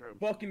 brother. True.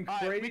 Fucking All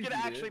crazy. right, we can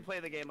actually dude. play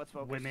the game. Let's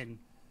focus. Women.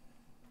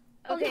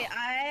 Okay,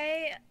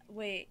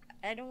 wait.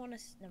 I don't want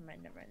to. Never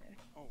mind.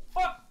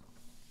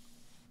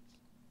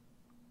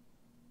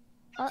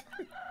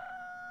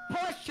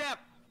 Push, champ.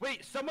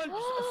 Wait, someone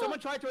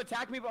tried to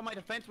attack me, but my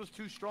defense was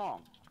too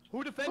strong.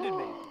 Who defended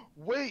me?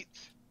 Wait,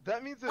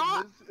 that means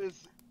that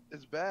Liz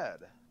is bad.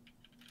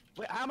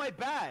 Wait, how am I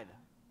bad?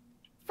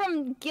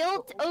 From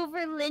guilt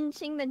over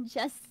lynching the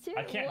jester?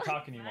 I can't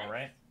talk anymore,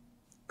 right?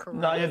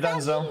 No, you're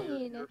done, so.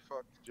 You're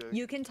fucked, Jake.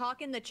 You can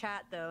talk in the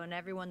chat though, and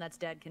everyone that's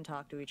dead can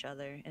talk to each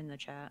other in the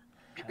chat.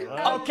 Okay.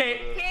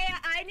 Okay,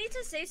 I need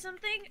to say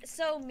something.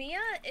 So Mia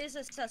is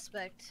a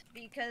suspect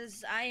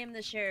because I am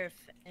the sheriff,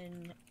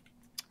 and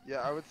Yeah,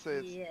 I would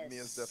say Yes.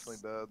 Mia's definitely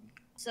bad.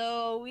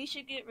 so we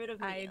should get rid of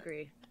Mia. I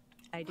agree.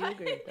 I do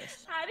agree with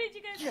this. How did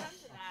you guys come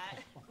to that?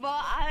 Well,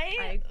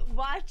 I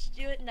watched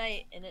you at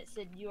night, and it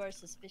said you are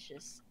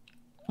suspicious.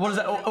 What does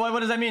that? What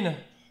does that mean?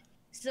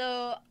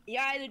 So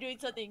you're either doing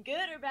something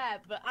good or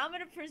bad, but I'm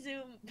gonna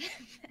presume.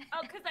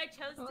 Oh, because I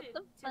chose to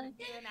do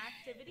an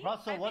activity.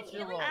 Russell, I've what's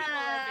been your healing role?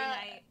 people every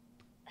night.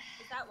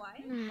 Is that why?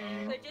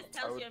 So it just I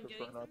tells would you I'm prefer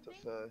doing not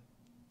something. to say.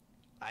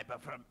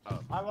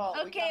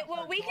 Okay,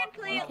 well we can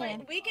play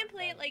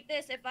it like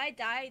this. If I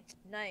die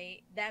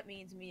tonight, that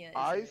means Mia. Is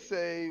I it.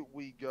 say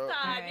we go.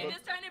 Stop, you're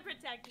just trying to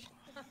protect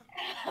yourself.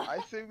 I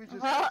say we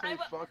just Well, say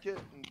fuck it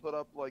and put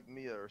up like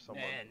Mia or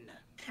someone.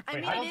 I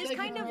mean, it is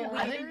kind of weird.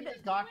 I think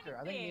he's doctor.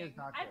 I think he is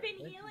doctor. I've been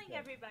healing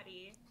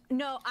everybody.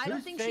 No, I don't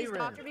Who's think she's favorite?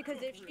 doctor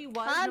because if she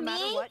was, no matter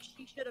me? what,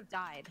 she should have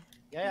died.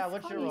 Yeah,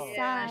 what's your role?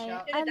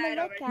 Side. I'm a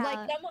lookout.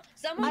 Like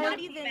someone not would have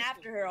even came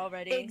after her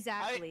already.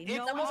 Exactly. It's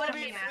No one would have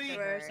obviously- came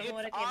after her. Someone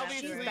would have came after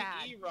Obviously,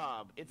 bad.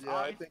 E-Rob. It's Yeah, I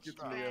obviously think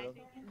it's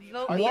Mia.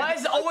 Vote Why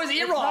is it always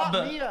E-Rob?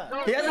 He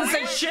hasn't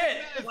said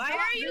shit. Why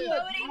are you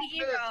voting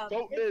E-Rob?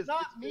 Vote Miz. It's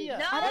not Mia.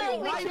 No, I don't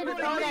think we should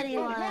vote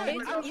anyone.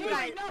 It's you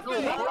guys.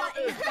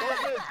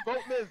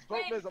 Vote Miz.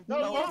 Vote Miz. I'm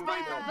telling you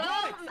right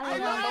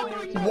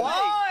now.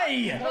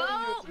 Why?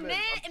 Vote Mia.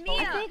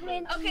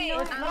 Okay,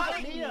 It's not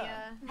Mia.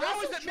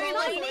 How is it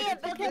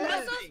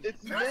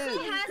It's Miz.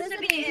 Russell has to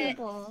be it.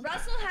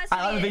 Russell has to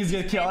I don't be think it.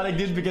 it's chaotic,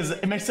 dude, because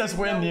it makes us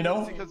win, you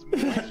know?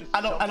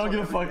 I don't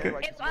give a fuck.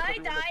 If I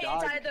die,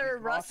 it's either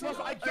Russell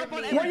or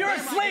me. Well, you're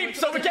asleep,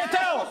 so we can't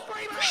tell.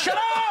 Shut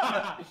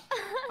up!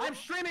 I'm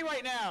streaming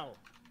right now.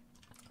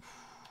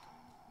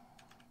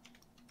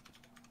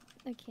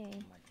 Okay.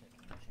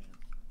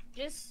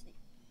 Just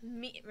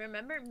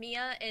remember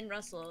Mia and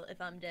Russell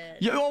if I'm dead.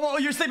 Well,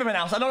 you're sleeping right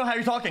now, so I don't know how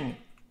you're talking.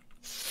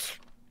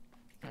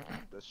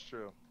 That's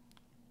true.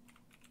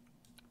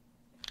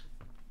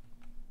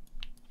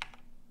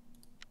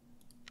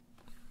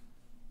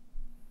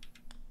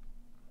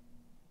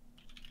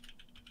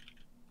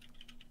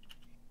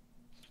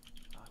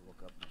 I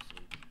woke up in my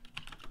sleep.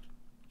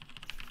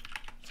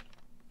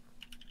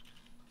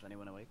 Is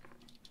anyone awake?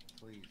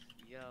 Please.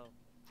 Yo.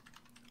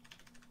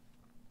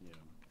 Yeah.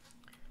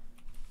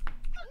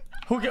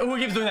 Who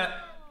keeps doing that?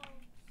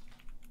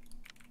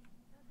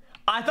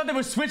 I thought they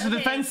would switch the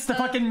defense to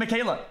fucking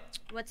Michaela.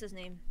 What's his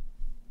name?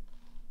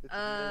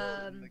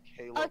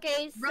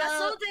 Okay, so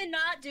Russell did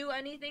not do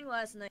anything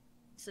last night.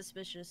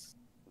 Suspicious.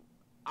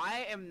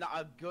 I am not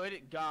a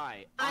good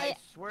guy. I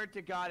swear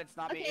to God, it's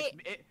not me.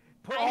 Okay.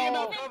 Put me in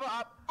the cover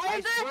up.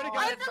 I swear to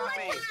God, it's not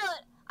me.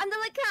 I'm the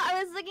lookout.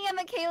 I was looking at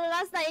Michaela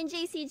last night and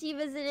JCG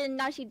visited and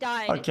now she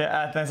died. Okay,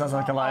 that sounds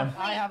like a lie.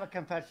 I have a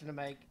confession to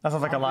make. That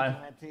sounds like a lie.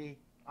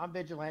 I'm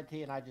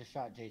vigilante and I just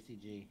shot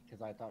JCG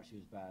because I thought she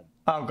was bad.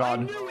 Oh god.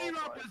 I knew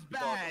E-Rob was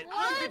bad.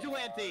 I'm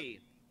vigilante.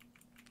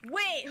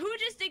 Wait, who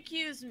just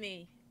accused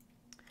me?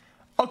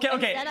 Okay.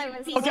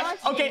 Let's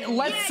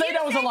say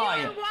that was a lie.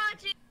 You were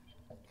watching,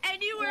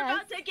 and you were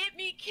about to get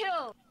me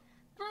killed.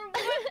 For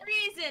what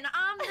reason?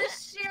 I'm the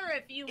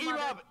sheriff, you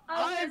E-Rob,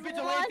 I am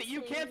vigilante.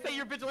 You can't say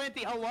you're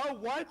vigilante. Hello?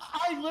 What?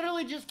 I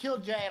literally just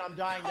killed Jay and I'm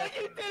dying. Oh,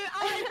 you did it.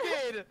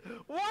 I did.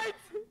 What?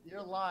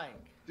 You're lying.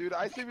 Dude,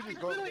 I see we just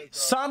vote Miz.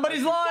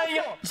 Somebody's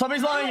lying.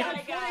 Somebody's lying.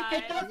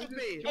 It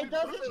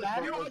doesn't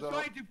matter. You were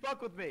trying to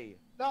fuck with me.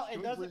 No,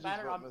 it doesn't please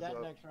matter. just I'm vote dead Miz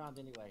up. next round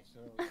anyway. So.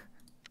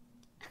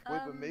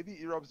 Wait, but maybe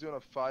E-Rob's doing a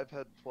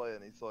 5-head play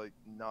and he's like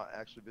not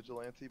actually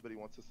vigilante, but he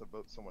wants us to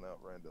vote someone out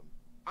random.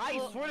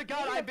 I swear to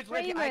God, I'm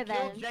vigilante. I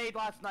killed Jade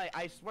last night.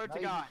 I swear to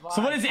God.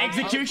 So what is the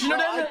executioner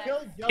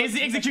then? Is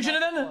the executioner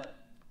then?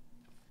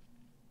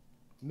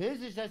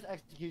 Miz is just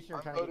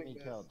executioner trying to get me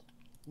killed.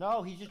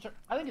 No, he's just.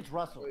 I think it's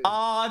Russell.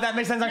 That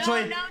makes sense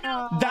actually.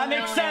 No. That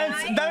makes sense.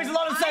 That makes a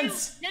lot of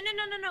sense. No.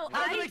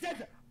 That makes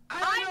sense.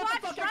 I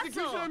watched what the fuck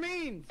executioner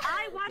means.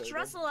 I watched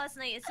Russell last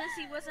night. It says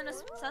he wasn't a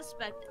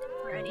suspect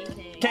for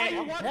anything. Okay,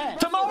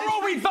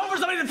 tomorrow we vote for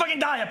somebody to fucking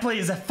die,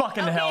 please.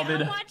 Fucking hell,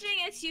 dude. I'm watching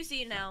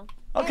xQc now.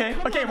 Okay,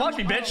 watch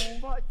me, bitch.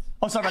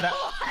 Oh, sorry about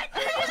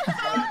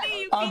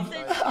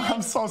that.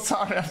 I'm so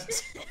sorry.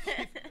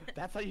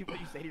 That's how you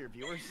say to your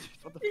viewers?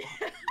 What the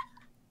fuck?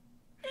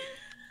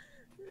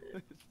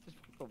 Just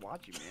for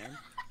watching, man.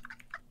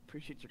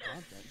 Appreciate your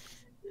content.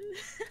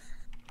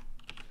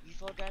 You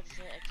forgot to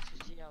say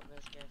xQcOW,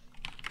 Mizkif.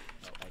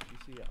 Oh,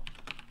 xQcOW.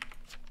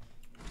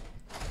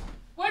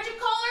 What'd you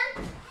call her?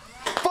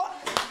 Fuck!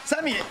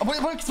 Sammy,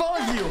 what's wrong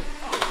with you?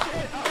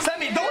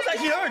 Sammy, those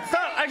actually hurt.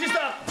 Stop. Actually,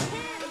 stop.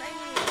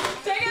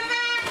 Take it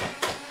back!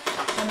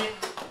 Sammy.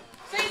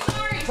 Say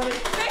sorry! Sammy.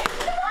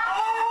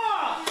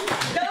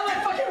 Get out of my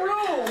fucking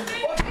room!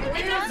 Fucking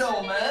weirdo,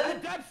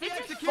 man. That's the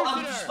executioner!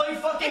 I'm just playing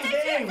fucking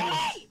games.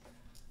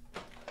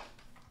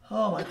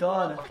 Oh my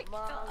god.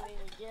 Mommy,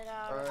 get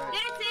out.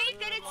 Did it save?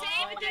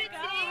 Did it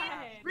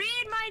save?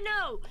 Read my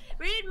note.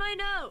 Read my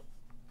note.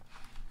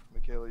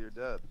 Michaela, you're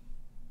dead.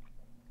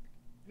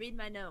 Read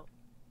my note.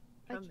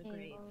 From the Okay,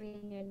 grave. we'll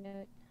read your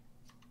note.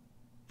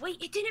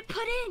 Wait, it didn't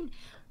put in.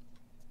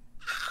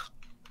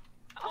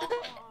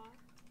 Okay.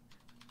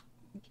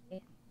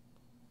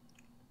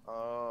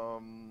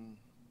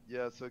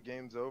 Yeah, so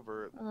game's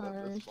over at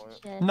this point.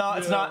 Shit. No,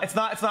 it's not. It's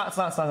not. It's not?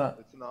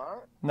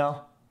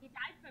 No. He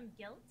died from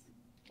guilt?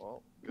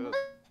 Well, good.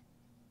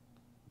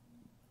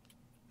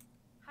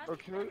 How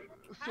Okay,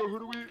 how so who does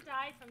do we... one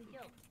die from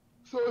guilt?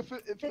 So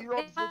if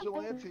E-Rob's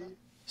vigilante...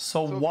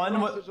 So if one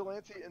E-Rob's was.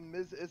 vigilante and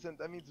Miz isn't,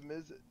 that means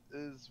Miz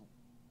is...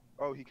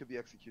 Oh, he could be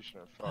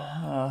executioner. Fuck.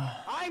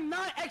 I'm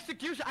not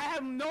executioner. I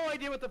have no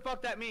idea what the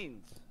fuck that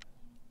means.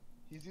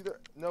 He's either...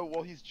 No,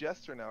 well, he's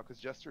Jester now, because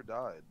Jester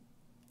died.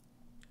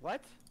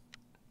 What?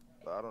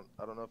 But I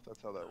don't know if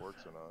that's how that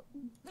works or not.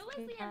 Who was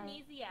the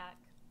amnesiac?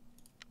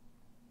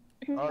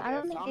 I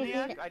don't think you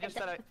need I just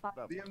said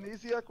The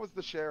amnesiac was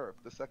the sheriff,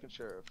 the second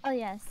sheriff. Oh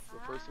yes. The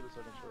first or the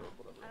second sheriff,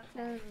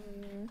 whatever.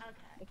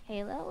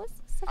 Kayla was.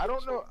 I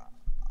don't know.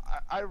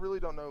 I really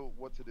don't know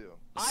what to do.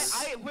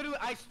 I literally,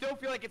 I still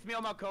feel like it's Mia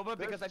Malkova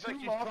because I think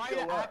she's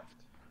trying to act.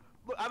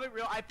 Look, I'm being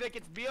real. I think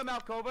it's Mia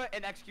Malkova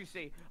and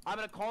xQc. I'm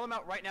gonna call them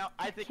out right now.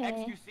 I think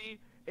xQc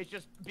is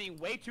just being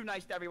way too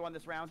nice to everyone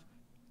this round.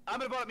 I'm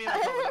gonna vote Mia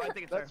Malkova. I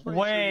think it's fair.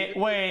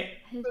 Wait.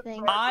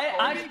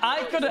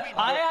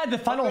 I had the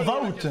final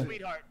vote.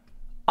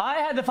 I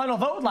had the final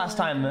vote last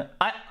time.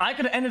 I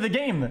could have ended the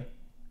game.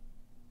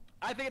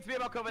 I think it's Mia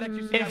Malkova and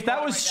xQc. If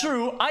that was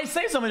true, I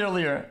say something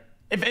earlier.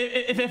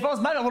 If I was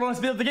mad, I would want to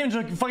speed up the game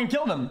to fucking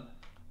kill them.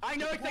 I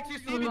know it's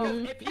xQc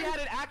because if he had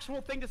an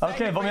actual thing to say,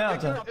 okay, vote me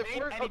out.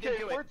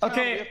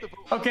 Okay.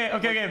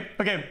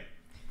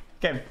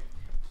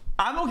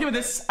 I'm okay with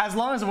this as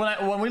long as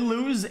when we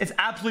lose, it's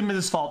absolutely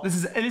Miz's fault.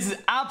 This is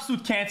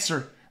absolute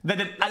cancer.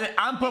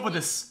 I'm put up with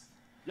this.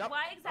 Yep.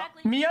 Why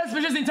exactly? Mia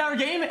switches the entire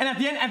game, and at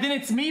the end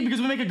it's me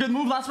because we make a good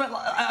move last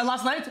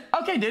night.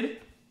 Okay,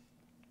 dude.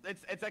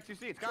 It's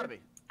xQc. It's gotta be.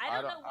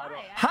 I don't know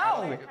why.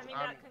 How?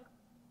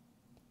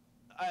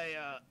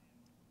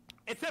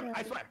 It's him.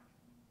 I swear.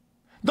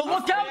 The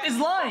lookout is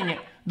lying.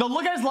 The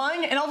lookout is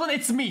lying, and also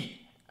it's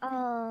me. I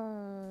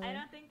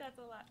don't think that's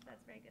a lot.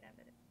 That's very good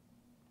evidence.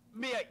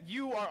 Mia,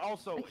 you are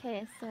also.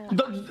 Okay, so.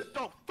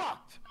 So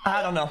fucked.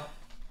 I don't know.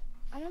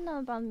 I don't know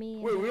about me.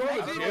 Wait, we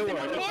already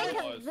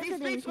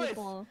visiting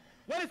people.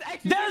 What is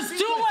xQc? There's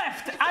two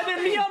left.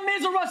 Either Mia,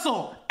 Miz, or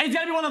Russell. It's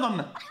gotta be one of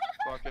them.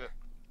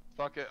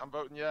 Fuck it. I'm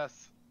voting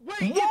yes.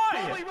 Wait, why?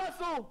 It's probably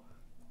Russell.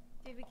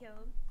 Did we kill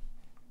him?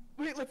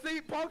 Wait, let's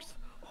see, Punks.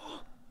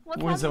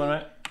 What's that one,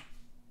 right?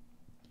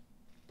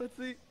 Let's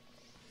see.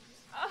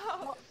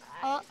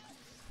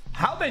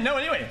 How'd they know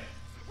anyway?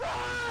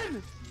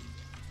 Run!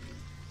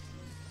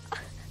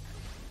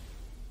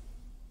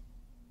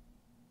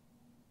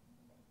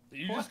 Did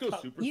you just go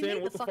Super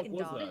Saiyan? What the fuck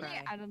was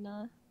that? I don't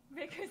know.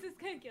 Vickers is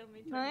gonna kill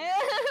me.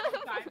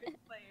 Garbage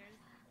players.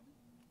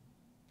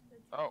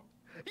 Oh.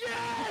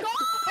 Yes!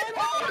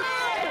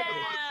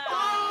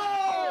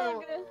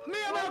 Oh!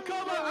 Mia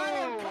Malkova, I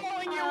am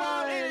calling you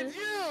out, and it's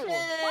you!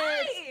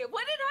 Why?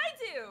 What did I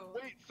do?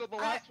 Wait, so the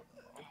last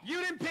you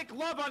didn't pick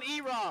love on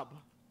E-Rob.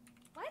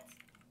 What?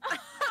 I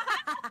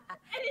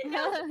didn't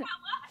know that.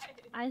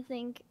 I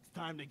think it's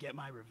time to get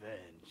my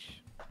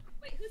revenge.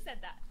 Wait, who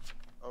said that?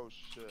 Oh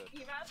shit.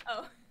 E-Rob?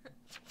 Oh.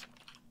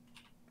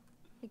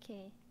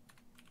 Okay.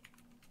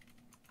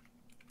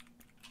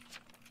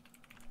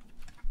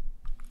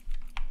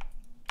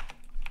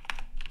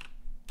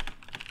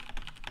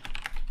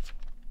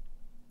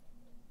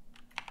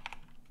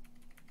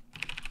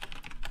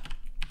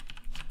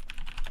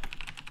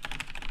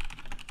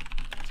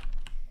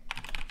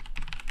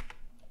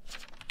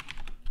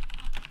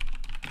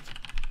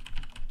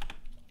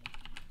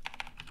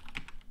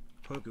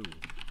 Pogu.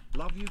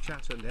 Love you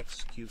chat and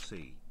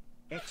xQc.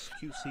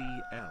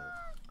 xQcOW.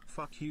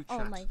 Fuck you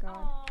chat. Oh my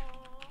god.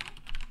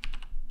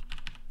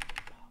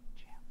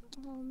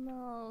 Oh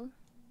no.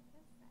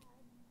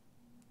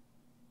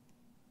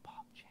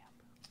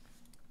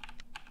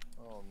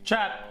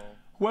 Chat,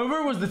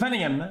 whoever was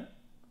defending him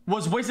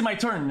was wasting my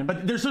turn,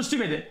 but they're so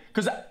stupid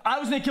because I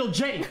was gonna kill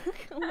Jay.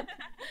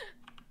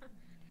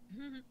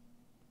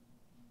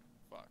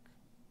 Fuck.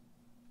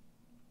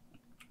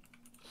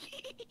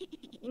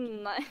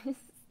 Nice.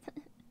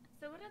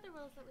 So what are the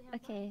rules that we have?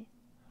 Okay.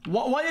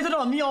 Why is it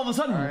on me all of a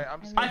sudden?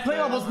 I played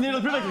almost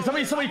nearly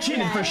perfectly. Somebody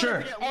cheated for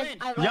sure.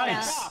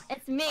 Yikes.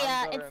 It's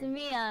Mia. It's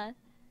Mia.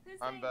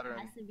 I'm better. It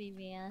has to be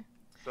Mia.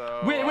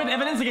 So, with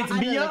evidence against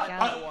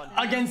Mia,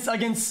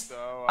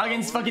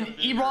 against fucking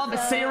E-Rob,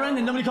 Saren,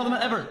 and nobody called them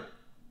out ever.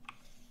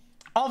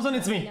 All of a sudden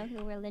it's I me. know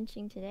who we're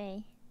lynching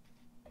today.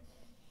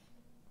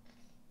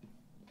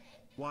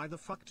 Why the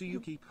fuck do you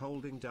keep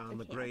holding down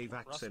the grave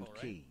accent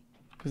key?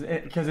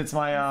 Because it's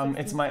my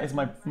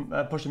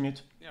push and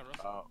mute. Yeah,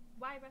 Russell.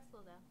 Why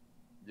Russell though?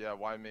 Yeah,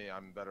 why me?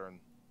 I'm better in.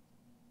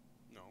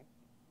 No.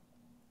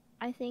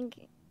 I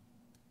think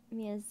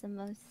Mia's the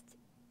most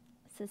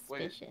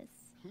suspicious.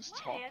 Who's Why?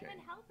 talking? I've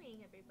been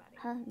helping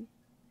everybody.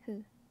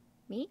 Who?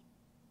 Me?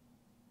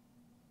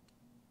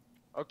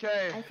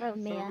 Okay. I vote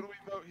Mia. So who do we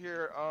vote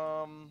here?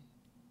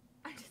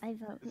 I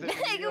vote Is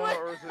it Mia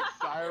or is it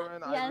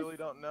Siren? I Yes. really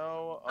don't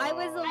know. I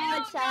was on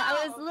the chat.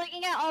 I was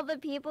looking at all the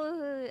people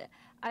who.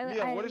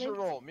 Mia, what is your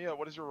role? Mia,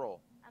 what is your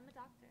role? I'm a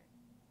doctor.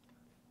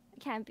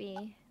 Can't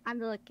be. I'm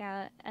the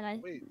lookout,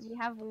 and we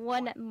have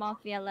one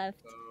mafia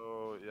left.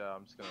 Oh yeah,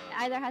 I'm just gonna.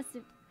 Either has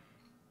to.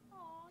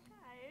 Oh,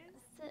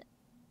 guys.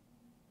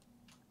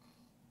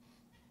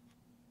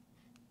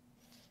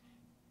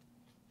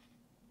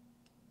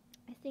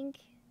 I think.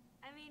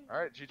 I mean, All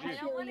right, GG. I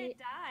don't want to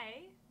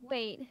die.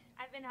 Wait.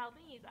 I've been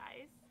helping you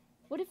guys.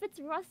 What if it's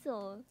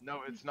Russell?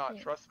 No, it's not.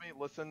 Okay. Trust me.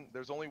 Listen,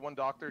 there's only one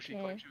doctor. She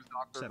Okay. claims she was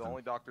doctor. 7. The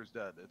only doctor's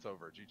dead. It's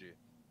over. GG.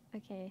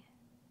 Okay.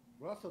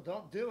 Russell,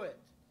 don't do it.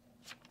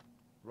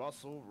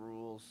 Russell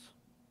rules.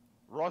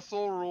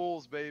 Russell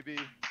rules, baby.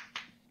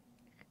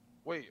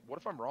 Wait, what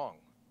if I'm wrong?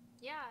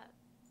 Yeah.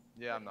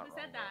 Yeah, I'm not Who wrong.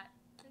 said that?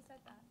 Who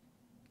said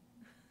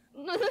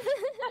that.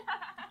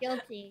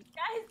 Guilty.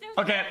 Guys, don't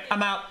Okay,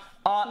 I'm out.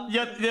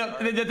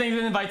 The things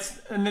and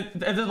invites. And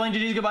this is playing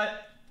GG's. Goodbye.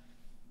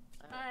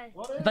 Bye.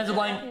 Thanks for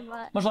playing.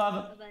 Much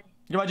love.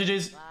 Goodbye,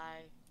 GG's. Bye.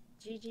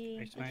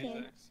 GG.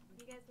 Okay.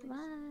 Bye.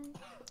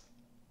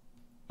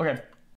 Okay.